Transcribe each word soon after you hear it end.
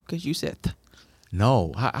because you said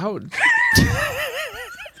No. How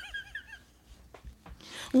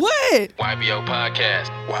What? YBO Podcast.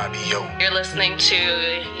 YBO. You're listening to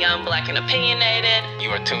Young, Black, and Opinionated. You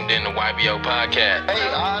are tuned in to YBO Podcast.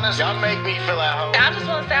 Hey, honest, y'all make me feel at home. I just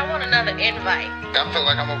want to say I want another invite. I feel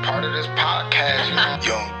like I'm a part of this podcast, you know?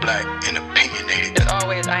 Young, Black, and Opinionated. As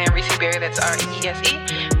always, I am Reese Berry. That's REESEBERA.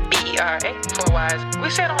 4 Y's. We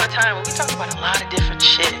say it all the time, but we talk about a lot of different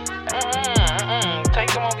shit.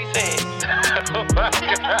 Take them what we say.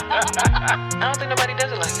 I don't think nobody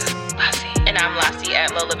does it like us. Lassie. And I'm Lassie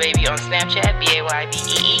at Lola Baby on Snapchat,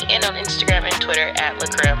 BAYBEE, and on Instagram and Twitter at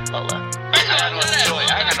LaCreme Lola. I got no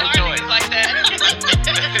choice. Like that.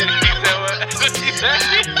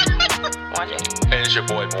 Mwanje. And it's your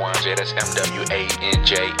boy Mwanje. That's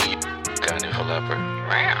MWANJE. Gun enveloper.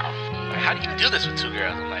 Wow. How do you do this with two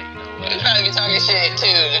girls? I'm like, You probably be talking shit too.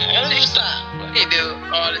 Just stop. He do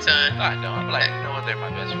all the time. I know. I'm like, they're my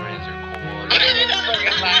best friends. They're cool.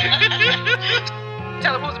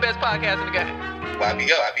 Tell him who's the best podcast in the game.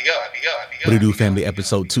 YBO. What do you do, family?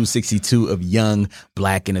 Episode 262 of Young,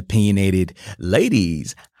 Black, and Opinionated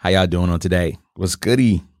Ladies. How y'all doing on today? What's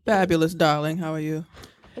goody? Fabulous, darling. How are you?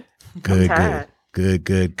 Good.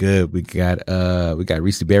 We got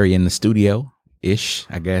Reese Berry in the studio ish.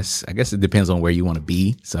 I guess it depends on where you want to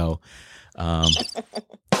be. So, oops,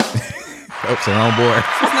 they're on board.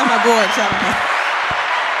 It's not my board, so I don't know.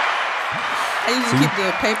 I usually keep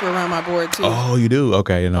the paper around my board too. Oh, you do?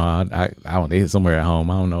 Okay, I don't. They somewhere at home.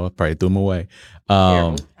 I don't know. I probably threw them away.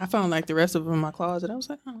 I found like the rest of them in my closet. I was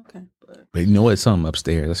like, oh, okay. But you know what? Something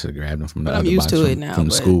upstairs. I should have grabbed them from the But other I'm used box to from, it now, from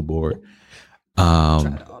the but- school board. Try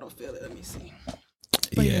to autofill it. Let me see.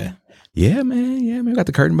 But Yeah, man. We got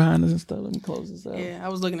the curtain behind us and stuff. Let me close this up. Yeah, I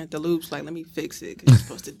was looking at the loops like, let me fix it because you're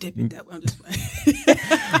supposed to dip it that way. I'm just playing.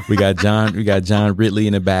 We got John Ridley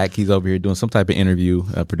in the back. He's over here doing some type of interview.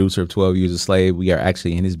 A producer of 12 Years a Slave. We are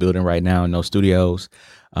actually in his building right now in no studios.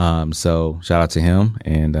 So shout out to him.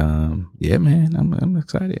 And yeah, man, I'm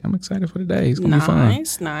excited. I'm excited for the day. It's gonna be fun.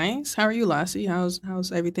 Nice. How are you, Lassie?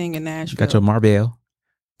 How's everything in Nashville? Got your Marvel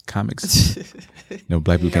comics.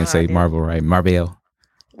 Black people can't say Marvel, right? Marvel.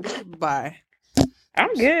 Bye.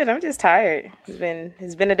 I'm good. I'm just tired.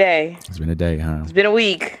 It's been a day. It's been a day, huh? It's been a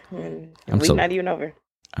week. And a week not even over.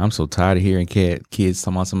 I'm so tired of hearing kids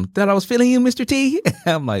talking about some that I was feeling you, Mr. T.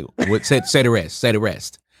 I'm like, what? Say the rest. Say the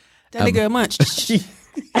rest. That nigga much.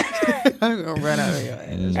 I'm gonna run out of your ass.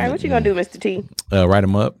 All right, what you gonna do, Mr. T? Write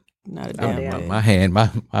them up. Not a damn thing.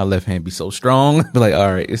 My left hand be so strong. Be like,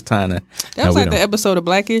 all right, it's time to. That was like the episode of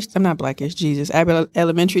Blackish. I'm not Blackish. Jesus, Abbott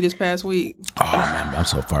Elementary this past week. Oh man, I'm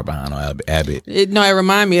so far behind on Abbott. It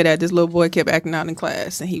reminded me of that. This little boy kept acting out in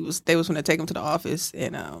class, and they was going to take him to the office.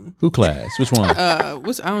 And who class? Which one? I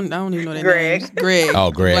don't even know their names. Greg.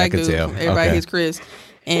 Oh, Greg. Black I could dude. tell. Everybody hates Chris.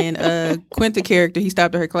 And Quinta character, he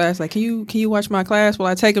stopped at her class like, can you watch my class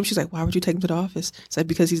while I take him? She's like, why would you take him to the office? It's like,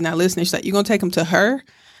 because he's not listening. She's like, you gonna take him to her?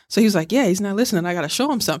 So he was like, yeah, he's not listening. I got to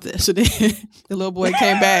show him something. So then the little boy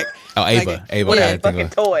came back. Oh, Ava. Yeah, fucking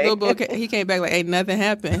toy. Little boy, he came back like, ain't nothing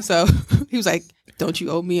happened. So he was like, don't you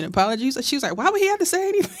owe me an apology? So she was like, why would he have to say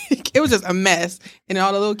anything? It was just a mess. And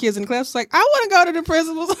all the little kids in the class was like, I want to go to the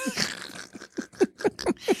principal's.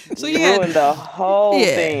 So he ruined the whole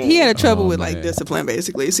thing. He had trouble with like discipline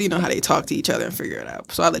basically. So you know how they talk to each other and figure it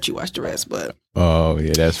out. So I'll let you watch the rest. But oh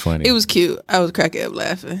yeah, that's funny. It was cute. I was cracking up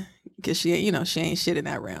laughing because she ain't shit in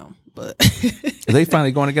that realm. But are they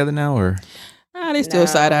finally going together now, or? They still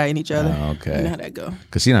side eyeing each other. Oh, okay. You know how that go.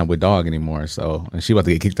 Because she's not with Dog anymore, and she about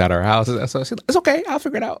to get kicked out of her house. So she's like, it's okay, I'll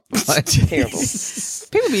figure it out. Terrible.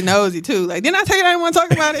 People be nosy too. Like, didn't I tell you I didn't want to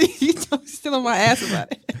talk about it? You still on my ass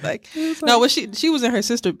about it. Like, no, well, she was in her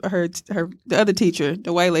sister, the other teacher,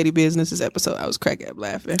 the white lady business episode. I was cracking up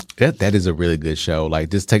laughing. That is a really good show. Like,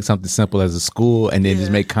 just take something simple as a school and then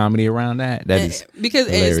just make comedy around that. Is because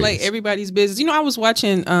hilarious. It's like everybody's business. I was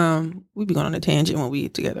watching. We be going on a tangent when we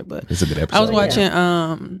eat together, but it's a good episode. I was watching.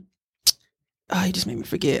 You just made me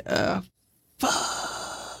forget.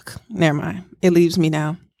 Fuck. Never mind. It leaves me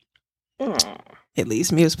now. It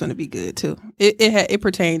leaves me. It's going to be good too. It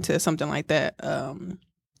pertained to something like that.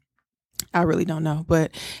 I really don't know,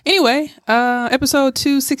 but anyway, episode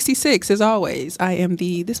 266. As always, I am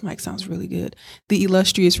this mic sounds really good. The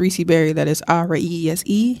illustrious Reese Berry. That is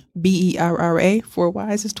REESEBERRA. 4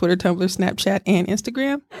 Y's is Twitter, Tumblr, Snapchat, and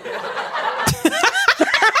Instagram.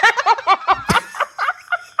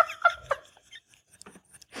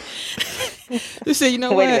 You said, you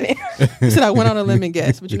know what? He said, I went on a limb and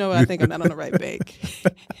guessed, but you know what? I think I'm not on the right bank.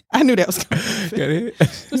 I knew that was coming.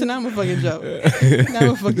 Listen, now I'm a fucking joke.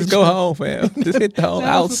 Just go home, fam. Just hit the whole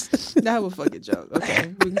house. That was a fucking joke.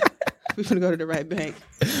 Okay. We're gonna go to the right bank.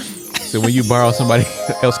 So when you borrow somebody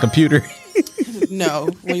else's computer, No,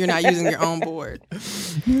 when you're not using your own board.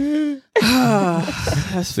 so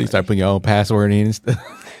you start putting your own password in and stuff.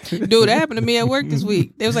 Dude, that happened to me at work this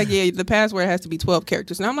week. They was like, yeah, the password has to be 12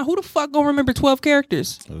 characters. And I'm like, who the fuck gonna remember 12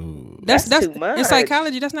 characters? Ooh. That's too much. In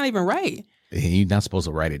psychology, that's not even right. You're not supposed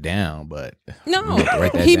to write it down, but No, you have to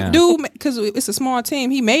write that he down. do because it's a small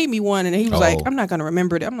team. He made me one, and he was like, Oh. "I'm not gonna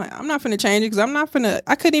remember it." I'm like, "I'm not finna change it because I'm not finna."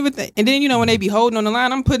 I couldn't even think. And then when they be holding on the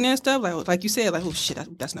line, I'm putting in stuff like you said, like, "Oh shit,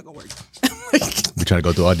 that's not gonna work." We're trying to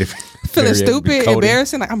go through all different. Feeling various stupid, coding.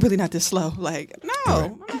 embarrassing. Like I'm really not this slow. Like no,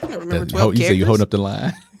 I'm not gonna remember 12 You say you characters. holding up the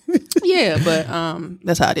line. Yeah, but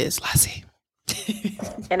that's how it is, Lassie.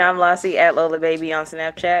 And I'm Lassie at Lola Baby on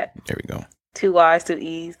Snapchat. There we go. 2 Y's, 2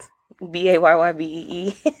 E's.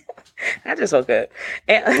 BAYYBEE. I just woke up.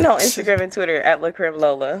 And on Instagram and Twitter at LaCrim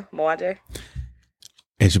Lola. Mwanje.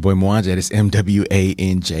 It's your boy Mwanje. It's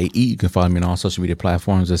MWANJE. You can follow me on all social media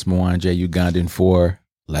platforms. That's Mwanje Ugandan for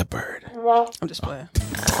Leopard. I'm just playing. We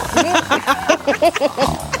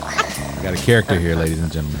got a character here, ladies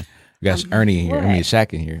and gentlemen. We got Ernie in here. I mean,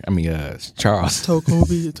 Shaq in here. I mean, Charles. Told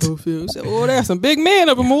Kobe and told Phil. He said, "Oh, there's some big man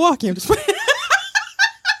up in Milwaukee." I'm just playing.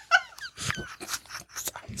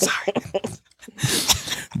 Sorry.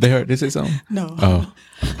 They heard this is something? No. Oh.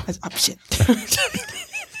 I'm shit.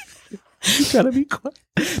 You gotta be quiet.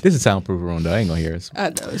 This is soundproof room, though. I ain't gonna hear us. I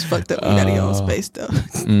know it's fucked up. We gotta get on space though.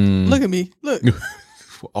 Mm. Look at me. Look.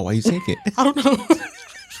 Oh, why you thinking? I don't know.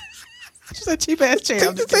 Just a cheap ass chair.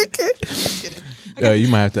 I'm just kidding. You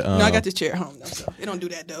might have to. No, I got this chair at home though, so it don't do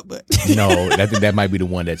that though. But No, that might be the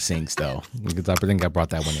one that sinks though, because I think I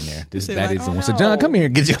brought that one in there. said That like, is the oh, one. So John, come here,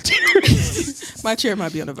 get your chair. my chair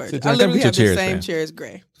might be on the verge. John, I come literally get have your the chairs, same man. chair as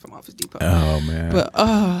Gray from Office Depot. Oh man, But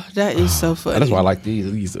that is so funny. that's why I like these. I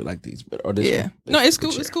used to like these, but or this Yeah. one. No, it's Good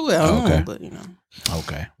cool. chair. It's cool. I don't Okay. know, but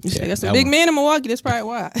Okay, you see, Yeah, that's some that big one. man in Milwaukee. That's probably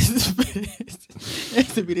why.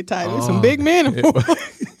 That's to be the title. There's some Oh. big man in Milwaukee.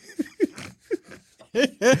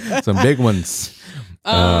 Some big ones.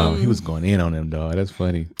 He was going in on them, dog. That's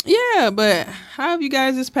funny. Yeah, but how have you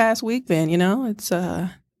guys this past week been? It's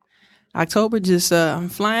October just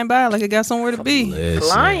flying by like it got somewhere to be. Listen,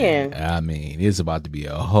 Flying. I mean, it's about to be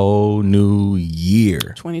a whole new year.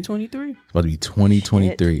 2023. It's about to be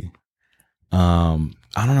 2023. I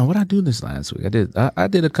don't know what I do this last week. I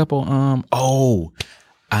did a couple. I'm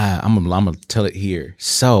gonna tell it here.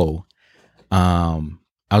 So,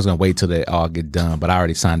 I was gonna wait till they all get done, but I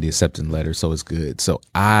already signed the acceptance letter, so it's good. So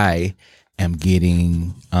I am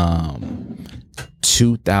getting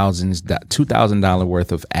 $2,000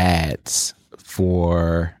 worth of ads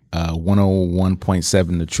for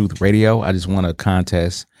 101.7 The Truth Radio. I just won a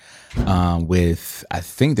contest with, I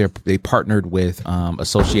think they partnered with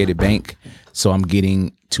Associated Bank. So I'm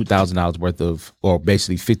getting $2,000 worth of, or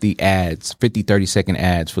basically 50 30-second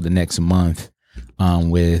ads for the next month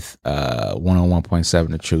with 101.7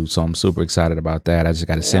 The Truth. So I'm super excited about that. I just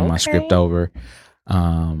got to send my script over.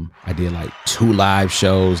 I did like 2 live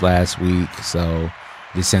shows last week. So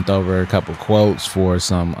they sent over a couple quotes for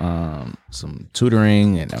some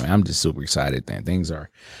tutoring, and I mean, I'm just super excited. Man, things are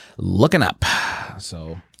looking up.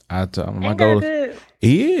 So my goal. Good.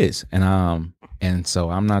 He is, and so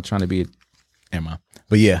I'm not trying to be Emma,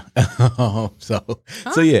 but yeah. so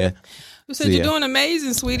yeah. You said So, you're yeah. doing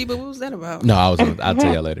amazing, sweetie, but what was that about? No, I'll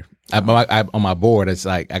tell you later. I on my board, it's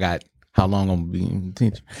like I got how long I'm gonna be a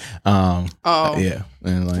teacher. Yeah,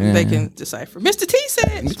 and like, They can decipher. Mr. T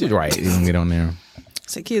said. Mr. Right, you can get on there.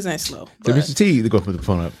 So kids ain't slow. So But Mr. T, they go put the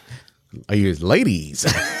phone up. Are you ladies?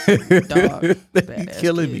 dog, You badass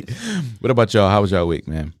killing me. kids. What about y'all? How was y'all week,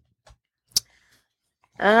 man?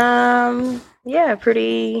 Yeah,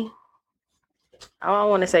 pretty. I don't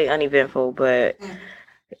want to say uneventful, but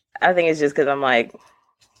I think it's just because I'm like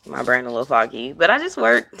my brain a little foggy. But I just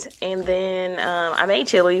worked, and then I made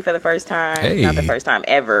chili for the first time. Hey. Not the first time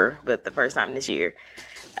ever, but the first time this year.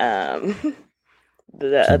 The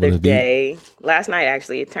other day, last night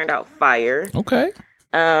actually, it turned out fire. Okay.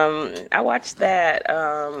 I watched that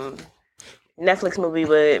Netflix movie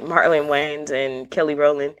with Marlon Wayans and Kelly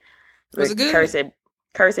Rowland. Was it good?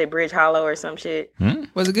 Curse at Bridge Hollow or some shit.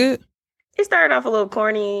 Was it good? It started off a little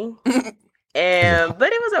corny, but it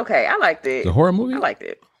was okay. I liked it. The horror movie? I liked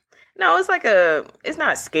it. No, it's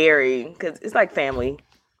not scary because it's like family.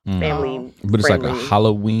 Family. But it's like a friendly.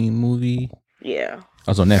 Halloween movie. Yeah.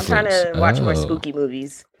 Oh, it's on Netflix. I'm trying to watch more Oh. spooky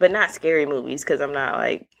movies, but not scary movies because I'm not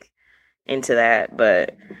like into that.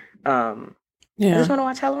 But I Yeah. just want to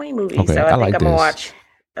watch Halloween movies. Okay, So I I like think I'm gonna this.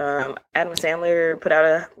 watch. Adam Sandler put out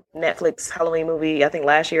a Netflix Halloween movie. I think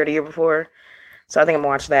last year or the year before. So I think I'm gonna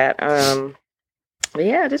watch that. But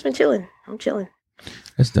yeah, just been chilling. I'm chilling.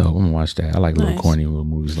 That's dope. I'm gonna watch that. I like little Nice. corny little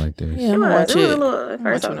movies like this. Yeah, I'm gonna watch It was it. a little, at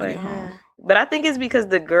first I Watch was it when I like, get home. but I think it's because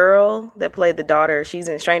the girl that played the daughter, she's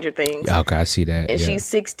in Stranger Things, Okay, I see that. and yeah. she's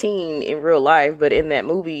 16 in real life, but in that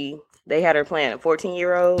movie, they had her playing a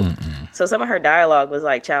 14-year-old. Mm-mm. So some of her dialogue was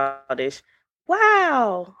like childish.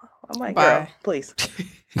 Wow. I'm like, girl, Bye. please.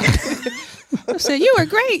 I said you were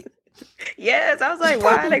great. Yes, I was like,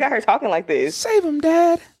 why they got her talking like this? Save him,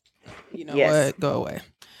 Dad. You know Yes. what? Go away.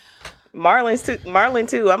 Marlon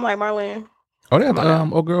too. I'm like, Marlon. Oh, that Come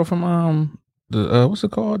on old girl from the what's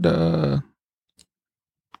it called? Never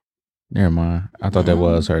mind. I thought that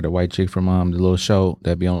was her, the white chick from the little show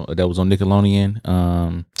that was on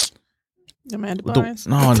Nickelodeon. Amanda The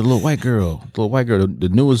Bynes. little white girl, the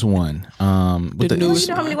newest one. With The You newest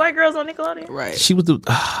know how many white girls on Nickelodeon? Right. She was the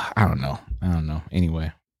I don't know.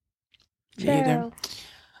 Anyway, Me either.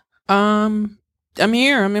 Child. I'm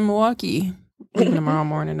here. I'm in Milwaukee. Leaving tomorrow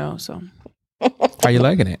morning though, so how you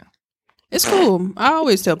liking it? it's cool. I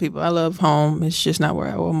always tell people I love home. It's just not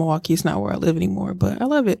Milwaukee. It's not where I live anymore, but I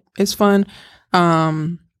love it. It's fun.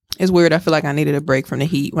 It's weird. I feel like I needed a break from the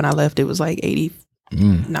heat. When I left, it was like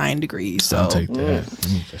 89 degrees. So I'll take that.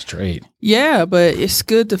 That's trade. yeah, but it's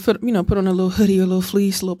good to put on a little hoodie or a little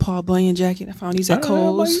fleece, a little Paul Bunyan jacket. I found these at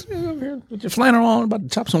Kohl's. With your flannel on, about to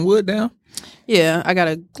chop some wood down. Yeah, I got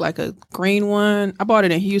a green one. I bought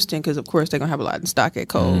it in Houston because, of course, they're going to have a lot in stock at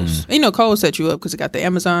Kohl's. And, Kohl's set you up because it got the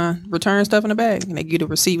Amazon return stuff in the bag. And they give you the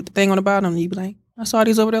receipt with the thing on the bottom. And you be like, I saw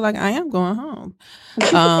these over there. Like, I am going home.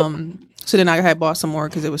 So then I had bought some more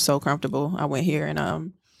because it was so comfortable. I went here and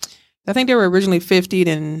I think they were originally $50.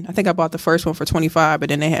 Then I think I bought the first one for $25. But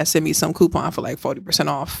then they had sent me some coupon for like 40%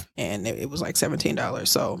 off. And it was like $17.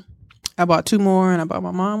 So I bought 2 more and I bought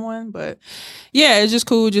my mom one. But yeah, it's just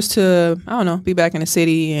cool just to, I don't know, be back in the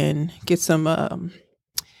city and get some,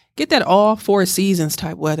 get that all 4 seasons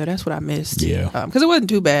type weather. That's what I missed. Yeah. Because it wasn't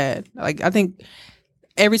too bad. Like, I think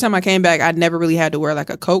every time I came back, I never really had to wear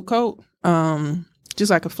like a coat. Just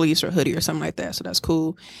like a fleece or hoodie or something like that. So that's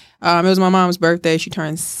cool. It was my mom's birthday. She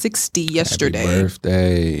turned 60 yesterday. Happy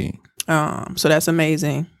birthday. So that's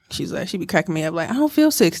amazing. She's like, she be cracking me up like, I don't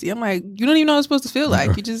feel 60. I'm like, you don't even know what it's supposed to feel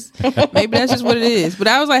like. You just, maybe that's just what it is. But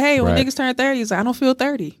I was like, hey, when Right. niggas turn 30, it's like, I don't feel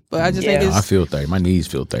 30. But I just think it's, I feel 30. My knees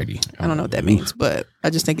feel 30. I don't know what that means, but I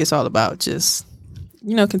just think it's all about just,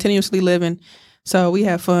 continuously living. So we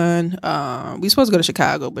had fun. We supposed to go to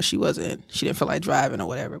Chicago, but she didn't feel like driving or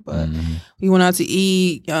whatever. But we went out to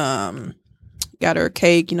eat, got her a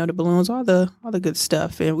cake, the balloons, all the good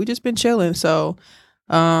stuff. And we just been chilling. So,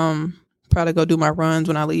 probably go do my runs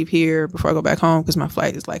when I leave here before I go back home because my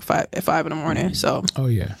flight is like 5 in the morning. So Oh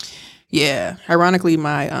yeah. yeah, ironically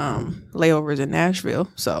my layover is in Nashville,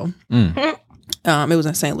 so it was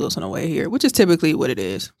in St. Louis on the way here, which is typically what it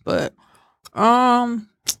is. But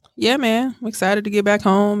yeah, man, I'm excited to get back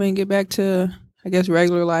home and get back to, I guess,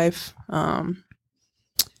 regular life. I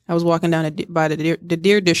was walking down by the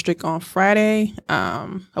Deer District on Friday. I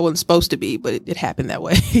wasn't supposed to be, but it happened that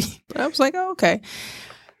way. But I was like, oh, okay.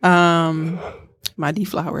 My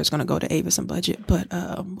deflower is going to go to Avis and Budget, but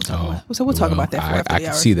we'll talk about that for after I the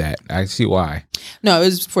can hour. see that. I see why. No,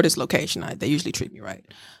 it's for this location. They usually treat me right.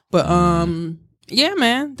 But yeah,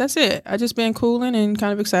 man, that's it. I just been cooling and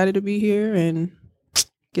kind of excited to be here and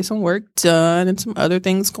get some work done and some other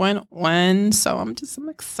things going on. So I'm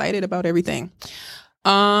excited about everything.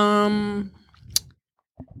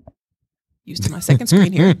 Used to my second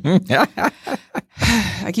screen here.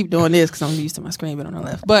 I keep doing this because I'm used to my screen but on the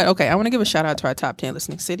left. But okay, I want to give a shout out to our top 10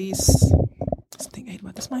 listening cities. That's the thing I hate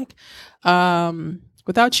about this mic.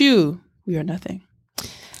 Without you, we are nothing.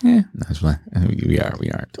 Yeah, that's fine. We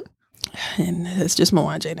aren't. And it's just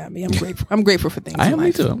Mwanje, not me. I'm grateful. I'm grateful for things. I in am. Me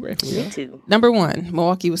life. too. I'm grateful. Me too. Number 1,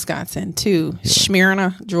 Milwaukee, Wisconsin. 2,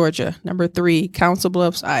 Smyrna, Georgia. Number 3, Council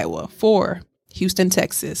Bluffs, Iowa. 4, Houston,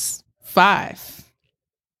 Texas. 5,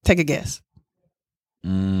 take a guess.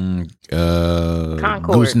 Concord.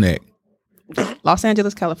 Gooseneck. Los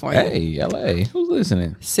Angeles, California. Hey, LA. Who's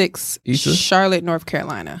listening? 6, Issa? Charlotte, North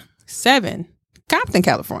Carolina. 7, Compton,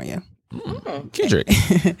 California. Kendrick.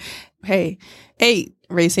 Hey, 8,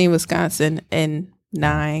 Racine, Wisconsin. And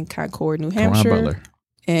 9, Concord, New Ron Hampshire. Butler.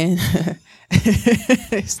 And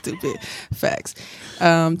stupid facts.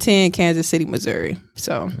 10, Kansas City, Missouri.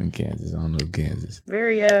 So In Kansas. I don't know Kansas.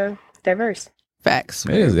 Very diverse. facts.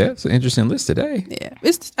 That's an interesting list today. Yeah,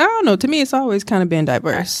 I don't know. To me, it's always kind of been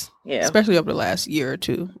diverse. Yeah. Especially over the last year or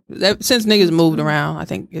two. Since niggas moved around, I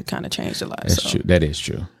think it kind of changed a lot. That's true. That is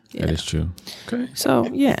true. Yeah. That is true. Okay. So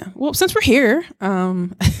yeah. Well, since we're here,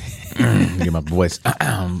 Get my voice.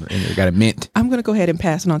 I got a mint. I'm going to go ahead and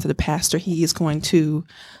pass it on to the pastor. He is going to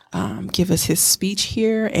give us his speech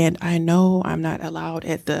here. And I know I'm not allowed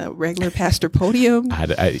at the regular pastor podium. I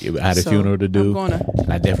had a funeral to do.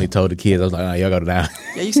 I definitely told the kids, I was like, y'all go down.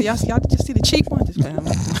 Yeah, you see, y'all just see the cheap one.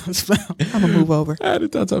 I'm going to move over. I had to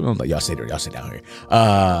tell them, I was like, y'all sit down here.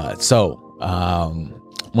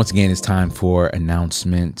 Once again, it's time for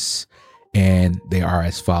announcements, and they are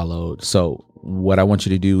as followed. So what I want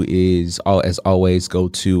you to do is, as always, go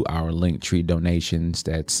to our Linktree donations.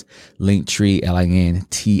 That's Linktree,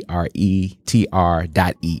 LINKTRE.ee,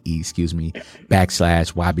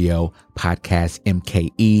 /YBO podcast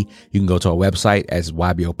MKE. You can go to our website as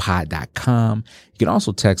YBOpod.com. You can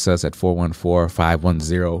also text us at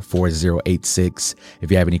 414-510-4086.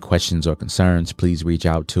 If you have any questions or concerns, please reach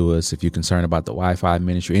out to us. If you're concerned about the Wi-Fi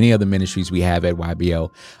ministry, any other ministries we have at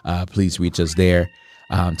YBO, please reach us there.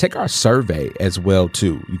 Take our survey as well,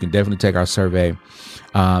 too. You can definitely take our survey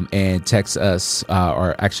and text us,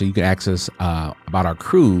 or actually you can ask us about our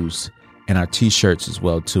cruise and our T-shirts as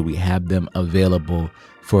well, too. We have them available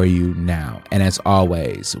for you now. And as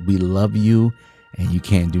always, we love you and you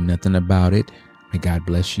can't do nothing about it. May God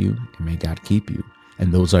bless you and may God keep you.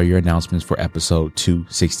 And those are your announcements for episode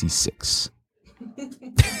 266.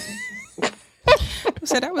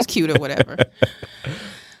 So that was cute or whatever.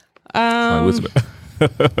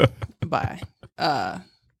 Bye.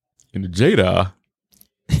 In the Jada,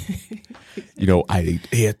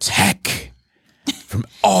 they attack from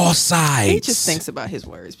all sides. He just thinks about his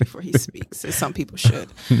words before he speaks, as some people should.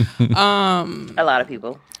 A lot of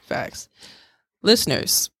people. Facts.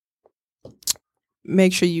 Listeners,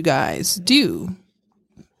 make sure you guys do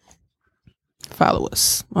follow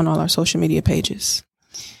us on all our social media pages.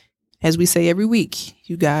 As we say every week,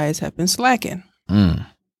 you guys have been slacking.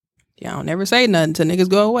 Y'all never say nothing till niggas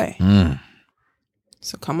go away.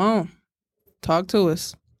 So come on. Talk to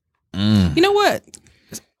us. You know what?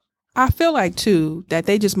 I feel like, too, that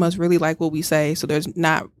they just must really like what we say, so there's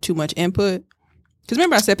not too much input. Because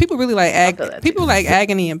remember I said people really like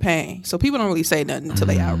agony and pain. So people don't really say nothing until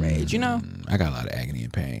they outrage, you know? I got a lot of agony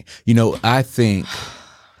and pain. I think...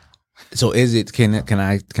 So is it, can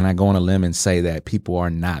I go on a limb and say that people are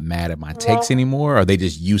not mad at my takes anymore, or are they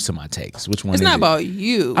just used to my takes? Which one is it? It's not about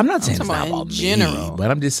you. I'm not saying it's not about general. Me,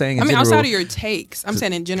 but I'm just saying in general. Outside of your takes. I'm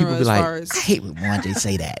saying in general as far as... I hate when Wanje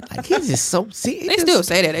say that. Like, he's just so... They still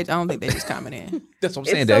say that. I don't think they just comment in. That's what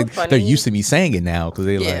I'm saying. They're used to me saying it now because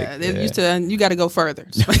they're used to... You got to go further.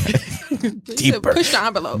 Deeper. Push the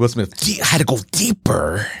envelope. Will Smith, I had to go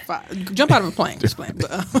deeper. Jump out of a plane. Just playing. But,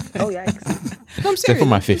 yikes. No, I'm serious. For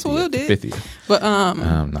my 50th. But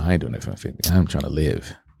no, I ain't doing that for my 50th. I'm trying to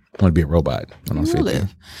live. I want to be a robot when I'm 50.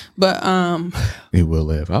 Live. But it will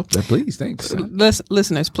live. Please, thanks.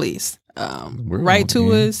 Listeners, please. Write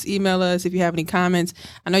to us, email us if you have any comments.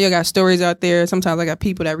 I know y'all got stories out there. Sometimes I got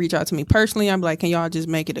people that reach out to me personally. I'm like, can y'all just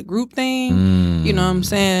make it a group thing? You know what I'm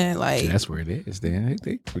saying? Like, that's where it is.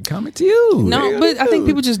 They comment to you. No, but I think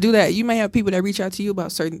people just do that. You may have people that reach out to you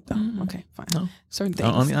about certain. Okay, fine. No. Certain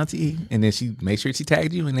things. Only Auntie E, and then she make sure she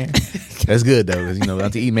tagged you in there. That's good though, because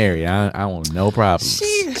Auntie E married. I want no problems.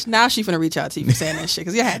 Now she finna reach out to you for saying that shit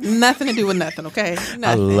because you had nothing to do with nothing. Okay, nothing.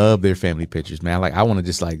 I love their family pictures, man. Like I want to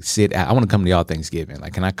just like sit. I want to come to y'all Thanksgiving.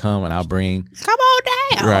 Like, can I come and I'll bring? Come on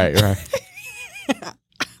down. Right.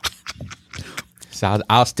 So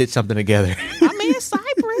I'll stitch something together. I'm in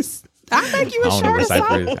Cyprus. I'll make you a shirt or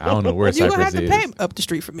something. I don't know where Cyprus is. You're going to have to pay up the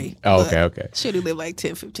street from me. Oh, okay. Shit, who live like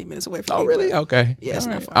 10, 15 minutes away from me. Oh, really? Okay. Yeah, it's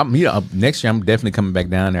not far. Next year, I'm definitely coming back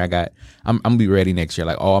down there. I'm going to be ready next year.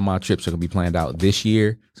 Like, all my trips are going to be planned out this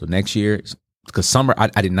year. So next year, because summer,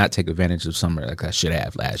 I did not take advantage of summer like I should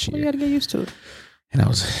have last year. Well, you got to get used to it. And I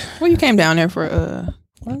was... Well, you came down there for...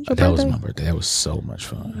 that was my birthday. That was so much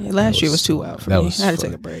fun. Yeah, last year was too wild for me. I had to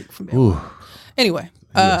take a break from it. Anyway.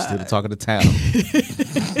 Still the talk of the town.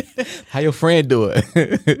 How your friend doing?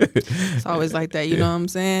 It's always like that, you know what I'm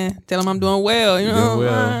saying? Tell him I'm doing well, you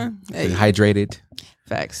know? Hey. Hydrated.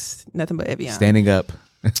 Facts. Nothing but Evian. Standing up.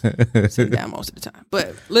 Sitting down most of the time.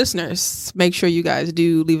 But listeners, make sure you guys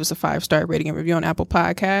do leave us a 5-star rating and review on Apple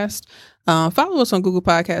Podcast. Follow us on Google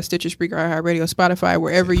Podcasts, Stitcher, Spreaker, iHeartRadio, Spotify,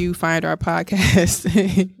 wherever you find our podcast.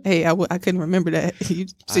 Hey, I couldn't remember that.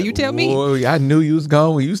 So you tell me. Boy, I knew you was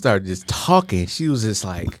going when you started just talking. She was just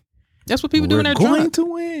like, that's what people do when they're drunk. We're going to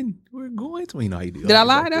win. We're going to win. You know how you do. Did I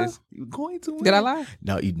lie though? You're going to win. Did I lie?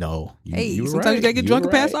 No, you know. Hey, sometimes you gotta get drunk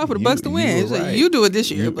and pass off for the Bucks to win. Like, you do it this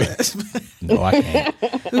year, but no, I can't.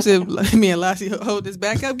 Who said me and Lassie hold this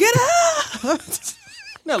back up? Get up!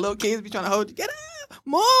 Little kids be trying to hold you. Get up!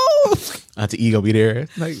 Move! Auntie E gonna be there.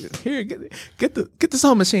 Like, here, get the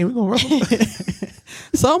sewing machine. We're gonna rub them.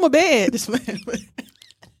 Sew my bed.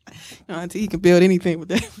 You Auntie can build anything with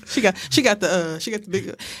that. She got the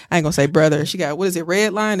big. I ain't gonna say brother. She got, what is it?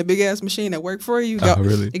 Red Line, the big ass machine that work for you.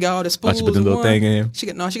 Really? You got all the spools. She put the in little one. thing in. She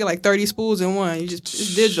got like 30 spools in one. You just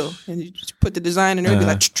it's digital, and you just put the design in there. Be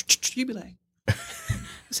like, you be like.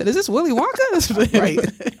 I said, is this Willy Wonka? Right.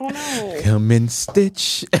 Oh no. Come and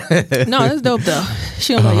stitch. No, that's dope though.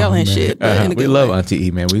 She don't know y'all ain't man. shit. But in a We good love way. Auntie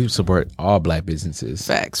E, man. We support all Black businesses.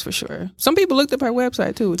 Facts for sure. Some people looked up her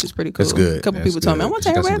website too, which is pretty cool. That's good. A couple That's people told me, I good. went She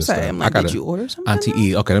to her got some good website. stuff. I'm I like, gotta- did you order something? Auntie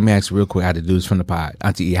E, okay, let me ask you real quick how to do this from the pod.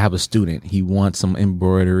 Auntie E, I have a student. He wants some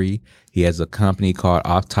embroidery. He has a company called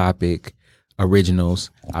Off Topic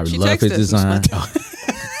Originals. I She love his texted us design.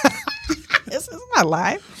 This is not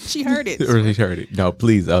live. She heard it. Really heard it. No,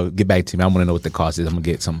 please get back to me. I want to know what the cost is. I'm gonna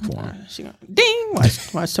get something for him. She gonna, ding.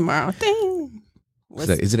 Watch tomorrow. Ding.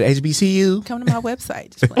 Is it an HBCU? Come to my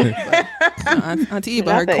website. Just play. But, Auntie E,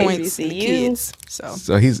 but her Not the coins and the HBCU. kids. So,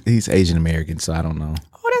 So he's Asian American, so I don't know.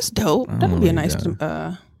 oh, that's dope. That would be a nice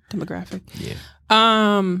demographic. Yeah.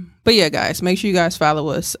 But yeah, guys, make sure you guys follow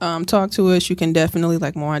us. Talk to us. You can definitely,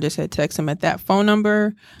 like Moran just said, text him at that phone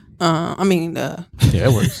number. Yeah,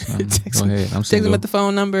 it works. Text Go ahead. I'm text him single. at the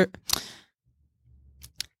phone number.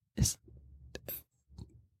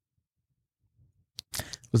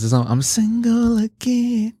 What's the song? I'm single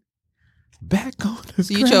again. Back on the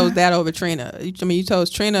So you chose that over Trina. You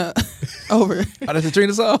chose Trina over. Oh, that's a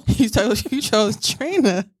Trina song? You chose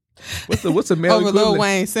Trina What's the male over Lil equivalent?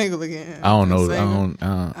 Wayne single again. I don't know. Single.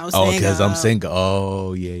 Oh, because I'm single.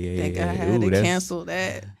 Oh, yeah. Think I had Ooh, to that's- cancel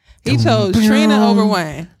that. He chose Trina over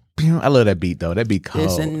Wayne. I love that beat though. That beat cold.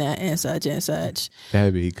 This and that and such and such.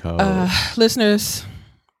 That beat cold. Listeners,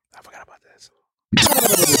 I forgot about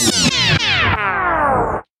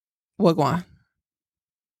that. what going?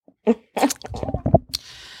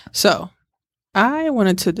 So, I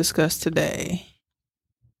wanted to discuss today.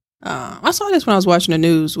 I saw this when I was watching the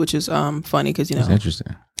news, which is funny because That's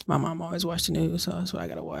interesting. my mom always watched the news, so that's what I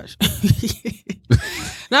gotta watch.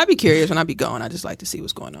 And I'd be curious when I be going. I just like to see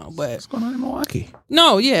what's going on. But What's going on in Milwaukee?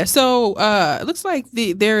 no, yeah. So it looks like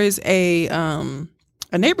there is a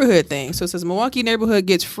neighborhood thing. So it says Milwaukee neighborhood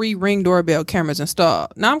gets free Ring doorbell cameras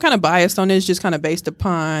installed. Now I'm kind of biased on this, just kind of based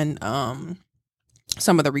upon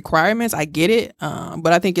some of the requirements. I get it,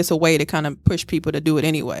 but I think it's a way to kind of push people to do it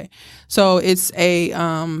anyway. So it's a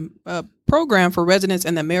program for residents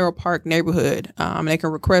in the Merrill Park neighborhood. They can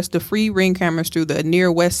request the free Ring cameras through the Near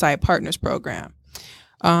West Side Partners program.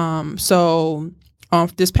 So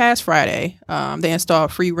this past Friday, they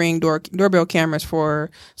installed free Ring doorbell cameras for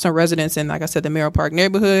some residents in, like I said, the Merrill Park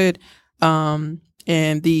neighborhood. And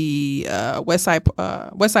the West Side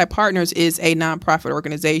Partners is a nonprofit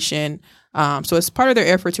organization. So it's part of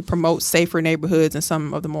their effort to promote safer neighborhoods in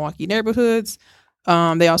some of the Milwaukee neighborhoods.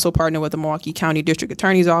 They also partner with the Milwaukee County District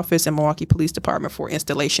Attorney's Office and Milwaukee Police Department for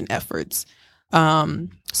installation efforts.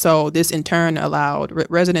 So this in turn allowed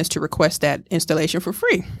residents to request that installation for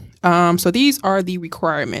free. So these are the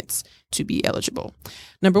requirements to be eligible.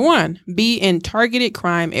 Number 1, be in targeted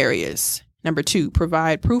crime areas. Number 2,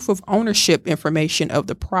 provide proof of ownership information of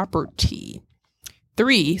the property.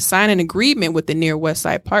 3, sign an agreement with the Near West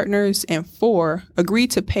Side Partners. And 4, agree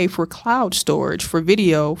to pay for cloud storage for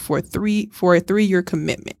video for a 3-year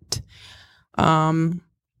commitment.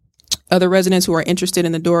 Other residents who are interested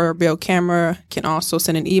in the doorbell camera can also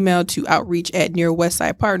send an email to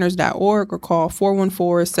outreach@nearwestsidepartners.org or call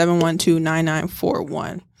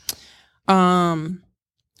 414-712-9941.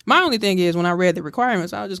 My only thing is, when I read the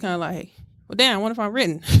requirements, I was just kind of like, well, damn, what if I'm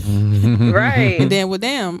written? Right. And then, well,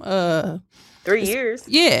 damn, 3 years.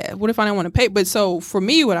 yeah, what if I didn't want to pay? But so for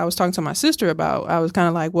me, what I was talking to my sister about, I was kind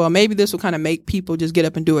of like, well, maybe this will kind of make people just get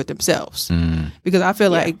up and do it themselves. Because I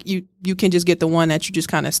feel like you can just get the one that you just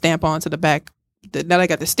kind of stamp onto the back. Now I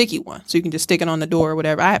got the sticky one, so you can just stick it on the door or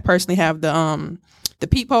whatever. I personally have the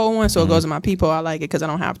peephole one, so it goes in my peephole. I like it because I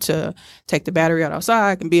don't have to take the battery out outside.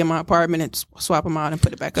 I can be in my apartment and swap them out and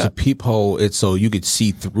put it back The up. peephole, it's so you could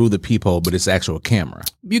see through the peephole, but it's actual camera.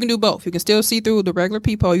 You can do both. You can still see through the regular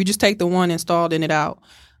peephole. You just take the one installed in it out,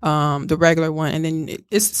 the regular one, and then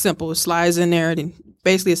it's simple. It slides in there, and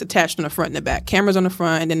basically it's attached on the front and the back. Cameras on the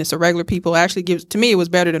front, and then it's a regular peephole. Actually, to me, it was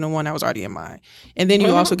better than the one that was already in mine. And then you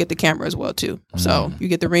also get the camera as well too. So you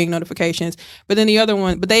get the Ring notifications. But then the other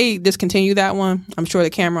one, but they discontinued that one. I'm sure the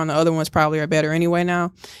camera on the other ones probably are better anyway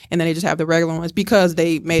now. And then they just have the regular ones because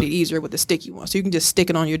they made it easier with the sticky one. So you can just stick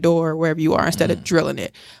it on your door wherever you are instead of drilling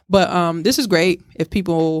it. But this is great if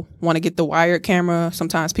people want to get the wired camera.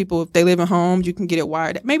 Sometimes people, if they live in homes, you can get it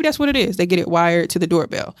wired. Maybe that's what it is. They get it wired to the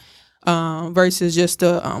doorbell versus just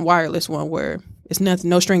the wireless one where it's nothing,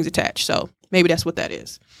 no strings attached. So maybe that's what that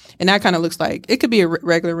is. And that kind of looks like it could be a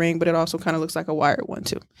regular ring, but it also kind of looks like a wired one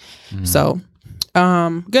too. So,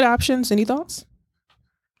 good options. Any thoughts?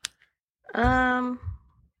 I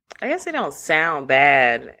guess they don't sound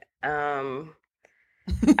bad.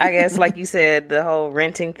 I guess, like you said, the whole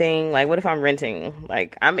renting thing. Like, what if I'm renting?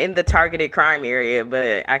 Like, I'm in the targeted crime area,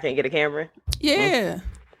 but I can't get a camera. Yeah.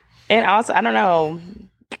 And also, I don't know,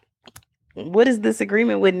 what is this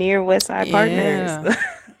agreement with Near West Side Partners?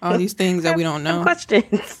 All these things that we don't know.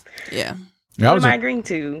 Questions. Yeah. What am I agreeing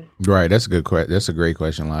to? Right. That's a good question. That's a great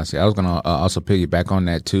question, Lassie. I was going to also piggyback on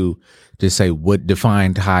that too. Just say what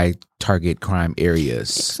defined high target crime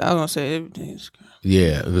areas. I was going to say everything's.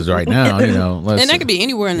 Yeah, because right now, you know, and that could be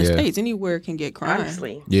anywhere in the States. Anywhere can get crime.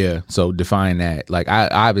 Honestly. Yeah, so define that. Like, I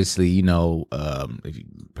obviously, you know, if you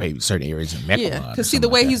pay certain areas in Mequon. Yeah, because see the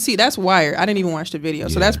way that's wired. I didn't even watch the video,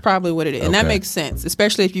 so that's probably what it is, and that makes sense.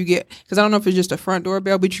 Especially if you get, because I don't know if it's just a front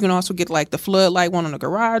doorbell, but you can also get like the floodlight one on the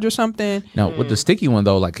garage or something. Now, with the sticky one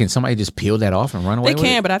though, like, can somebody just peel that off and run away? They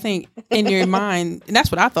can, but I think in your mind, and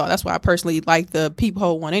that's what I thought. That's why I personally like the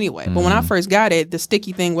peephole one anyway. But when I first got it, the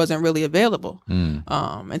sticky thing wasn't really available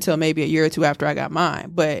until maybe a year or two after I got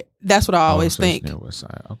mine. But that's what I always think.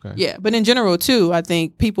 Okay. Yeah, but in general too, I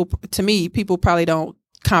think people probably don't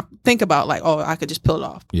think about like, oh, I could just peel it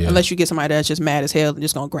off, unless you get somebody that's just mad as hell and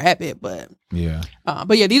just gonna grab it. But yeah,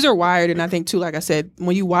 these are wired, and I think too, like I said,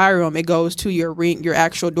 when you wire them, it goes to your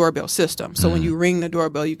actual doorbell system. So when you ring the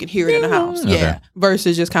doorbell, you can hear it in the house. Okay. Yeah,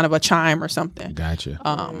 versus just kind of a chime or something. Gotcha.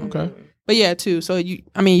 Okay. But yeah, too. So you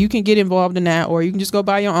can get involved in that, or you can just go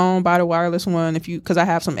buy your own, buy the wireless one. Because I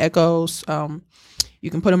have some Echoes. You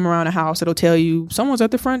can put them around the house. It'll tell you someone's at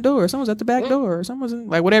the front door, someone's at the back door, or someone's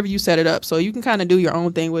like whatever you set it up. So you can kind of do your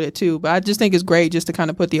own thing with it too. But I just think it's great just to kind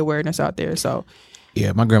of put the awareness out there. So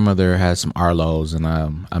yeah, my grandmother has some Arlos, and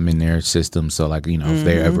I'm in their system. So like, you know, if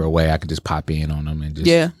they're ever away, I can just pop in on them and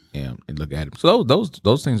just and look at them. So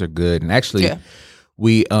those things are good. And actually,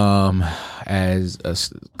 we as a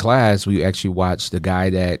class, we actually watched the guy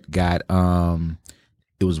that got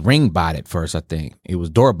it was Ringbot at first. I think it was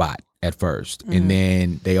Doorbot at first, and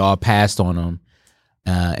then they all passed on them,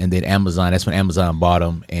 and then Amazon. That's when Amazon bought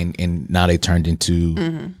them, and now they turned into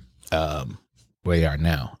where they are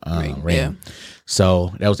now. Ring. Yeah.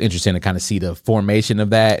 So that was interesting to kind of see the formation of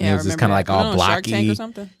that, and it was just kind of like all blocky. Shark Tank or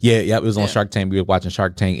something? Yeah, it was on Shark Tank. We were watching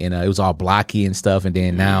Shark Tank, and it was all blocky and stuff. And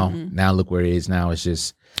then now look where it is now. It's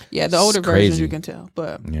just the older versions you can tell,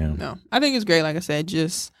 but no, I think it's great. Like I said,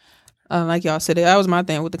 just. Like y'all said, that was my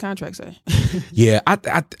thing. What the contract say? Yeah, I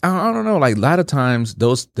don't know. Like a lot of times,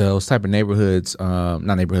 those type of neighborhoods,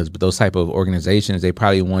 not neighborhoods, but those type of organizations, they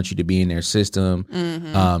probably want you to be in their system,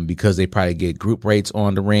 because they probably get group rates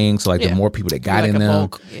on the ring. So like the more people that got in them,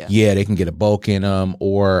 they can get a bulk in them,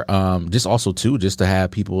 or just also too, just to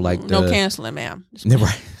have people like no canceling, ma'am.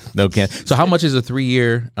 Right. No cancel. So how much is a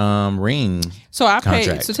 3-year ring? So I contract?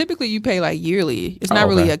 pay. So typically you pay like yearly. It's not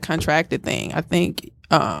really a contracted thing. I think.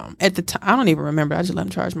 At the time, I don't even remember. I just let them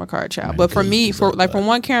charge my card, child. But for me, for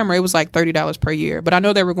one camera, it was like $30 per year. But I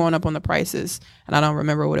know they were going up on the prices, and I don't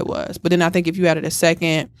remember what it was. But then I think if you added a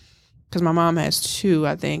second, because my mom has 2,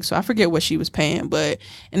 I think, so I forget what she was paying. But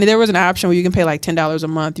and there was an option where you can pay like $10 a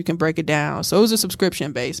month. You can break it down, so it was a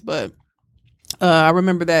subscription base. But I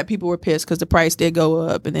remember that people were pissed because the price did go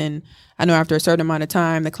up, and then I know after a certain amount of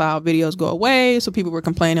time, the cloud videos go away. So people were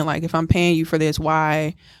complaining like, if I'm paying you for this,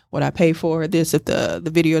 why would I pay for this if the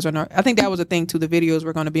videos are not? I think that was a thing too. The videos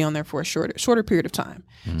were going to be on there for a shorter period of time.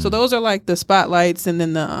 So those are like the spotlights, and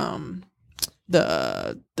then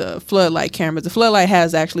the floodlight cameras. The floodlight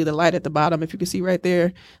has actually the light at the bottom, if you can see right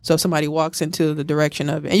there. So if somebody walks into the direction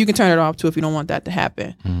of it, and you can turn it off too if you don't want that to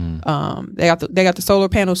happen. They got the solar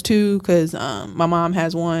panels too, because my mom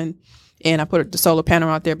has one, and I put the solar panel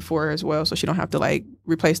out there before her as well, so she don't have to like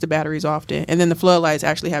replace the batteries often. And then the floodlights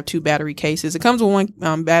actually have 2 battery cases. It comes with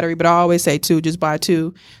 1 battery, but I always say 2, just buy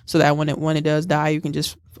 2, so that when it does die, you can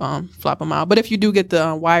just flop them out. But if you do get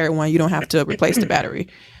the wired one, you don't have to replace the battery,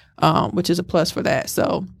 which is a plus for that.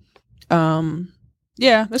 So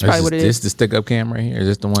that's probably what it is. Is this the stick up camera right here? Is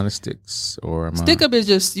this the one that sticks, or stick up is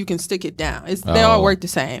just you can stick it down. They all work the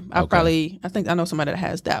same. I know somebody that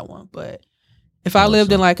has that one, but if I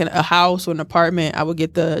lived in like a house or an apartment, I would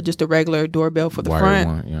get just a regular doorbell for the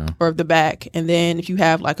front or the back. And then if you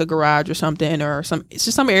have like a garage or something, or it's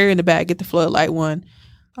just some area in the back, get the floodlight one.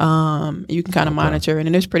 You can kind of monitor,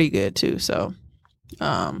 and it's pretty good too. So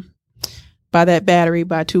buy that battery,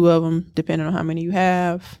 buy 2 of them, depending on how many you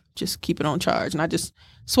have. Just keep it on charge, and I just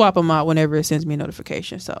swap them out whenever it sends me a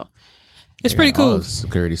notification. So It's They pretty got all cool. the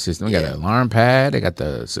security system. They got Yeah. the alarm pad. They got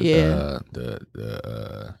the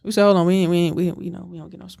We said, hold on, we don't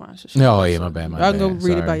get no sponsorship. Oh yeah, my bad. Y'all can go bad.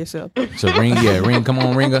 read it Sorry. by yourself. So ring. Come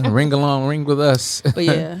on, ring along, ring with us. But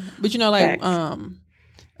yeah, but like, Facts.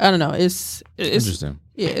 I don't know. It's Interesting.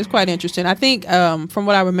 Yeah, it's quite interesting. I think from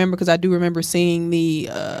what I remember, because I do remember seeing the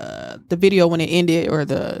video when it ended, or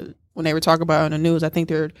when they were talking about it on the news. I think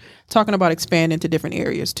they're talking about expanding to different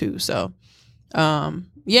areas too. So,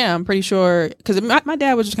 yeah, I'm pretty sure, because my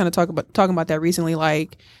dad was just kind of talking about that recently.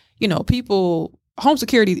 Like, people, home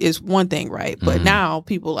security is one thing, right? But now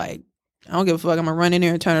people like, I don't give a fuck, I'm gonna run in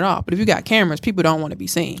there and turn it off. But if you got cameras, people don't want to be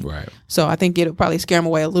seen. Right. So I think it'll probably scare them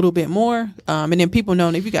away a little bit more. And then people know,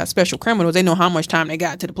 if you got special criminals, they know how much time they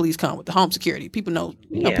got till the police come with the home security. People know,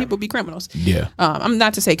 people be criminals. Yeah. I'm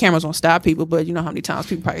not to say cameras won't stop people, but you know how many times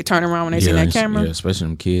people probably turn around when they see that camera. Yeah, especially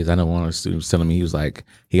them kids. I know one of the students telling me he was like,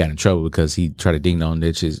 he got in trouble because he tried to ding dong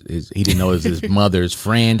ditch he didn't know it was his mother's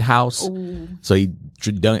friend house. Ooh. So he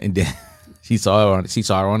done, and then she saw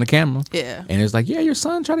her on the camera. Yeah. And it's like, yeah, your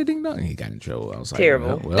son tried to ding dong. And he got in trouble. I was like,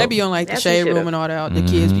 Terrible. well, They be on like the That's shade some shit room and all that. The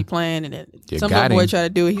kids be playing, and then You some got little boy him. try to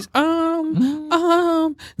do it. He's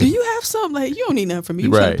do you have something? Like, you don't need nothing from me. You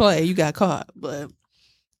trying to Right. play. You got caught. But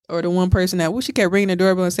or the one person that she kept ringing the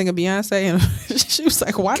doorbell and singing Beyonce, and she was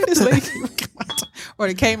like, why did this lady or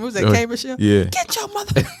the came, was that came Michelle? Yeah. Get your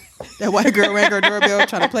mother. That white girl rang her doorbell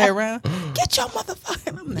trying to play around. Get your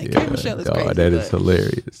motherfucking. I'm like, K Michelle is crazy. That is but-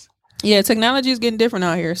 hilarious. Yeah, technology is getting different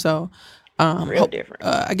out here. So, Real different.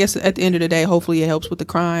 I guess at the end of the day, hopefully it helps with the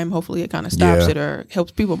crime. Hopefully it kind of stops Yeah. it, or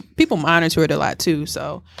helps people monitor it a lot too.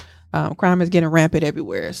 So, crime is getting rampant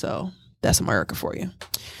everywhere. So that's America for you.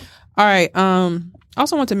 All right.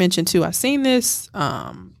 Also want to mention too, I seen this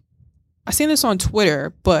on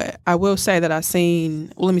Twitter, but I will say that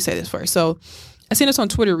let me say this first. So I seen this on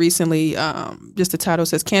Twitter recently. Just the title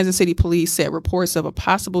says, Kansas City police said reports of a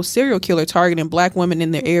possible serial killer targeting black women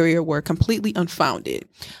in their area were completely unfounded.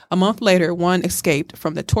 A month later, one escaped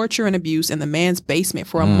from the torture and abuse in the man's basement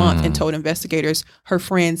for a month and told investigators her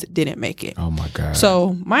friends didn't make it. Oh my God.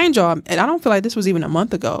 So mind y'all, and I don't feel like this was even a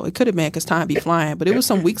month ago. It could have been, because time be flying, but it was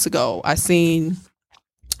some weeks ago. I seen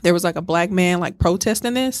there was like a black man like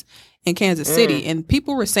protesting this in Kansas City, and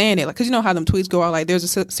people were saying it, like, because you know how them tweets go out, like, there's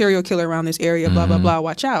a serial killer around this area, blah blah blah,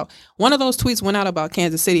 watch out. One of those tweets went out about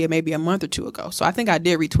Kansas City maybe a month or two ago, so I think I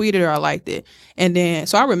did retweet it, or I liked it, and then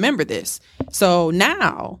so I remember this. So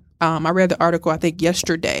now I read the article, I think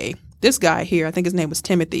yesterday. This guy here, I think his name was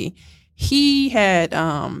Timothy. He had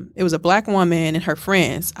it was a black woman and her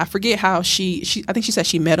friends. I forget how she I think she said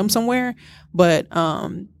she met him somewhere, but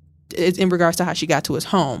it's in regards to how she got to his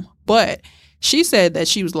home. But she said that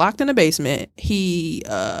she was locked in the basement. He,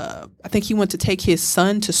 I think he went to take his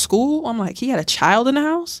son to school. I'm like, he had a child in the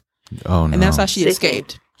house? Oh no. And that's how she Sickening.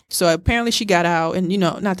 escaped. So apparently she got out, and,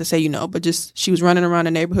 not to say, but just she was running around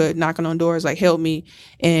the neighborhood, knocking on doors, like, help me.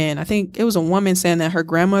 And I think it was a woman saying that her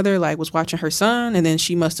grandmother, like, was watching her son, and then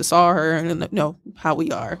she must have saw her, and how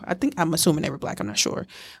we are. I'm assuming they were black. I'm not sure.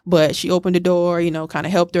 But she opened the door, kind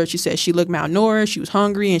of helped her. She said she looked malnourished. She was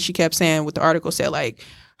hungry. And she kept saying what the article said, like,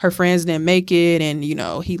 her friends didn't make it, and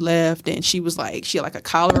he left, and she was like, she had like a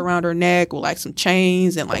collar around her neck with like some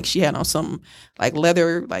chains, and like she had on some like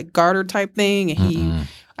leather like garter type thing, and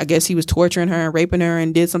I guess he was torturing her and raping her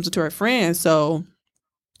and did something to her friends. So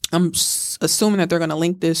I'm assuming that they're going to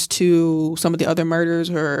link this to some of the other murders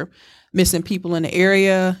or missing people in the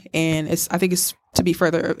area, and I think it's to be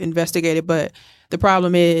further investigated. But the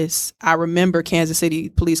problem is, I remember Kansas City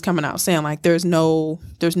police coming out saying like, there's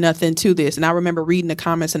nothing to this. And I remember reading the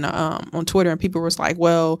comments on Twitter, and people was like,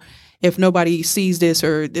 well, if nobody sees this,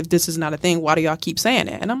 or if this is not a thing, why do y'all keep saying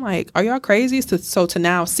it? And I'm like, are y'all crazy? So to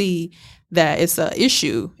now see that it's an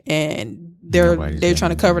issue and they're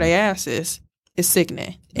trying to cover their asses, it's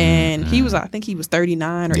sickening. And he was, I think he was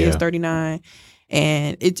 39 or he was 39.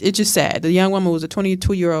 And it's just sad. The young woman was a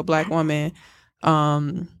 22-year-old black woman.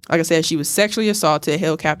 Like I said, she was sexually assaulted,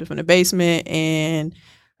 held captive in the basement, and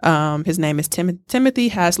his name is Timothy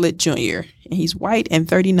Haslett Jr., and he's white and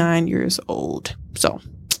 39 years old. So,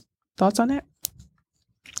 thoughts on that?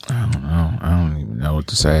 I don't know. I don't even know what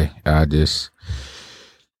to say.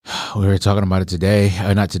 We were talking about it today.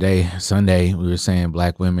 Not today, Sunday. We were saying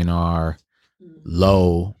black women are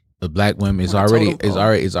low. The black women is already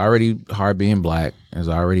hard being black. It's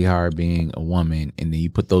already hard being a woman, and then you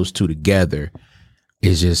put those two together,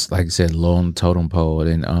 it's just, like I said, low on the totem pole.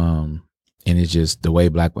 And it's just the way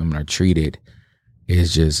black women are treated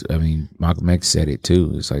is just, Malcolm X said it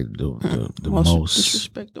too. It's like the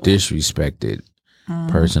most disrespected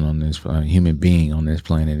person on this human being on this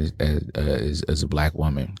planet is a black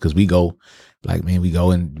woman, because we go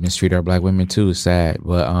and mistreat our black women too. It's sad,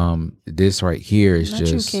 but this right here is Not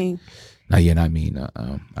just you, King. no, yeah, not me. No,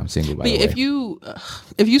 I'm single, by But the way.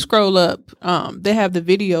 if you scroll up, they have the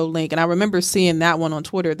video link, and I remember seeing that one on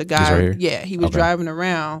Twitter. The guy, right here? he was Okay. driving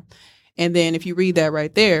around, and then if you read that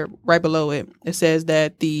right there, right below it, it says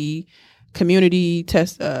that the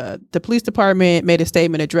the police department made a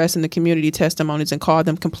statement addressing the community testimonies and called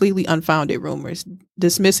them completely unfounded rumors,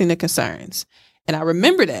 dismissing the concerns. And I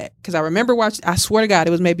remember that because I remember watching, I swear to God,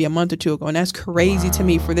 it was maybe a month or two ago. And that's crazy to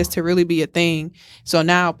me for this to really be a thing. So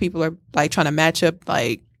now people are like trying to match up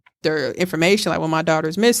like their information. Like, when my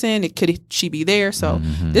daughter's missing, could she be there? So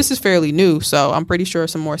this is fairly new. So I'm pretty sure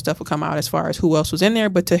some more stuff will come out as far as who else was in there.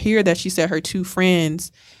 But to hear that she said her two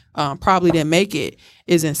friends probably didn't make it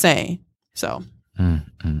is insane. So.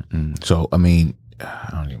 So, I mean, I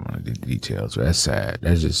don't even want to get the details. That's sad.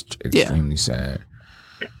 That's just extremely sad.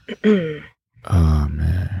 Oh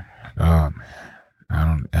man. I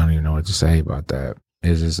don't even know what to say about that.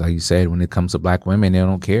 It's just like you said, when it comes to black women, they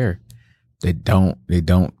don't care. They don't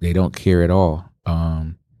care at all.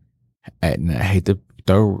 And I hate to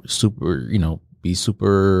throw be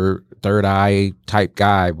super third eye type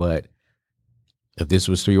guy, but if this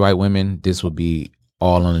was 3 white women, this would be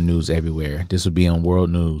all on the news everywhere. This would be on world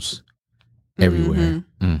news everywhere.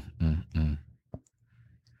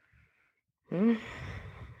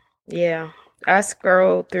 Yeah. I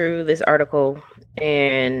scrolled through this article,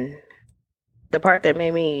 and the part that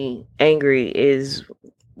made me angry is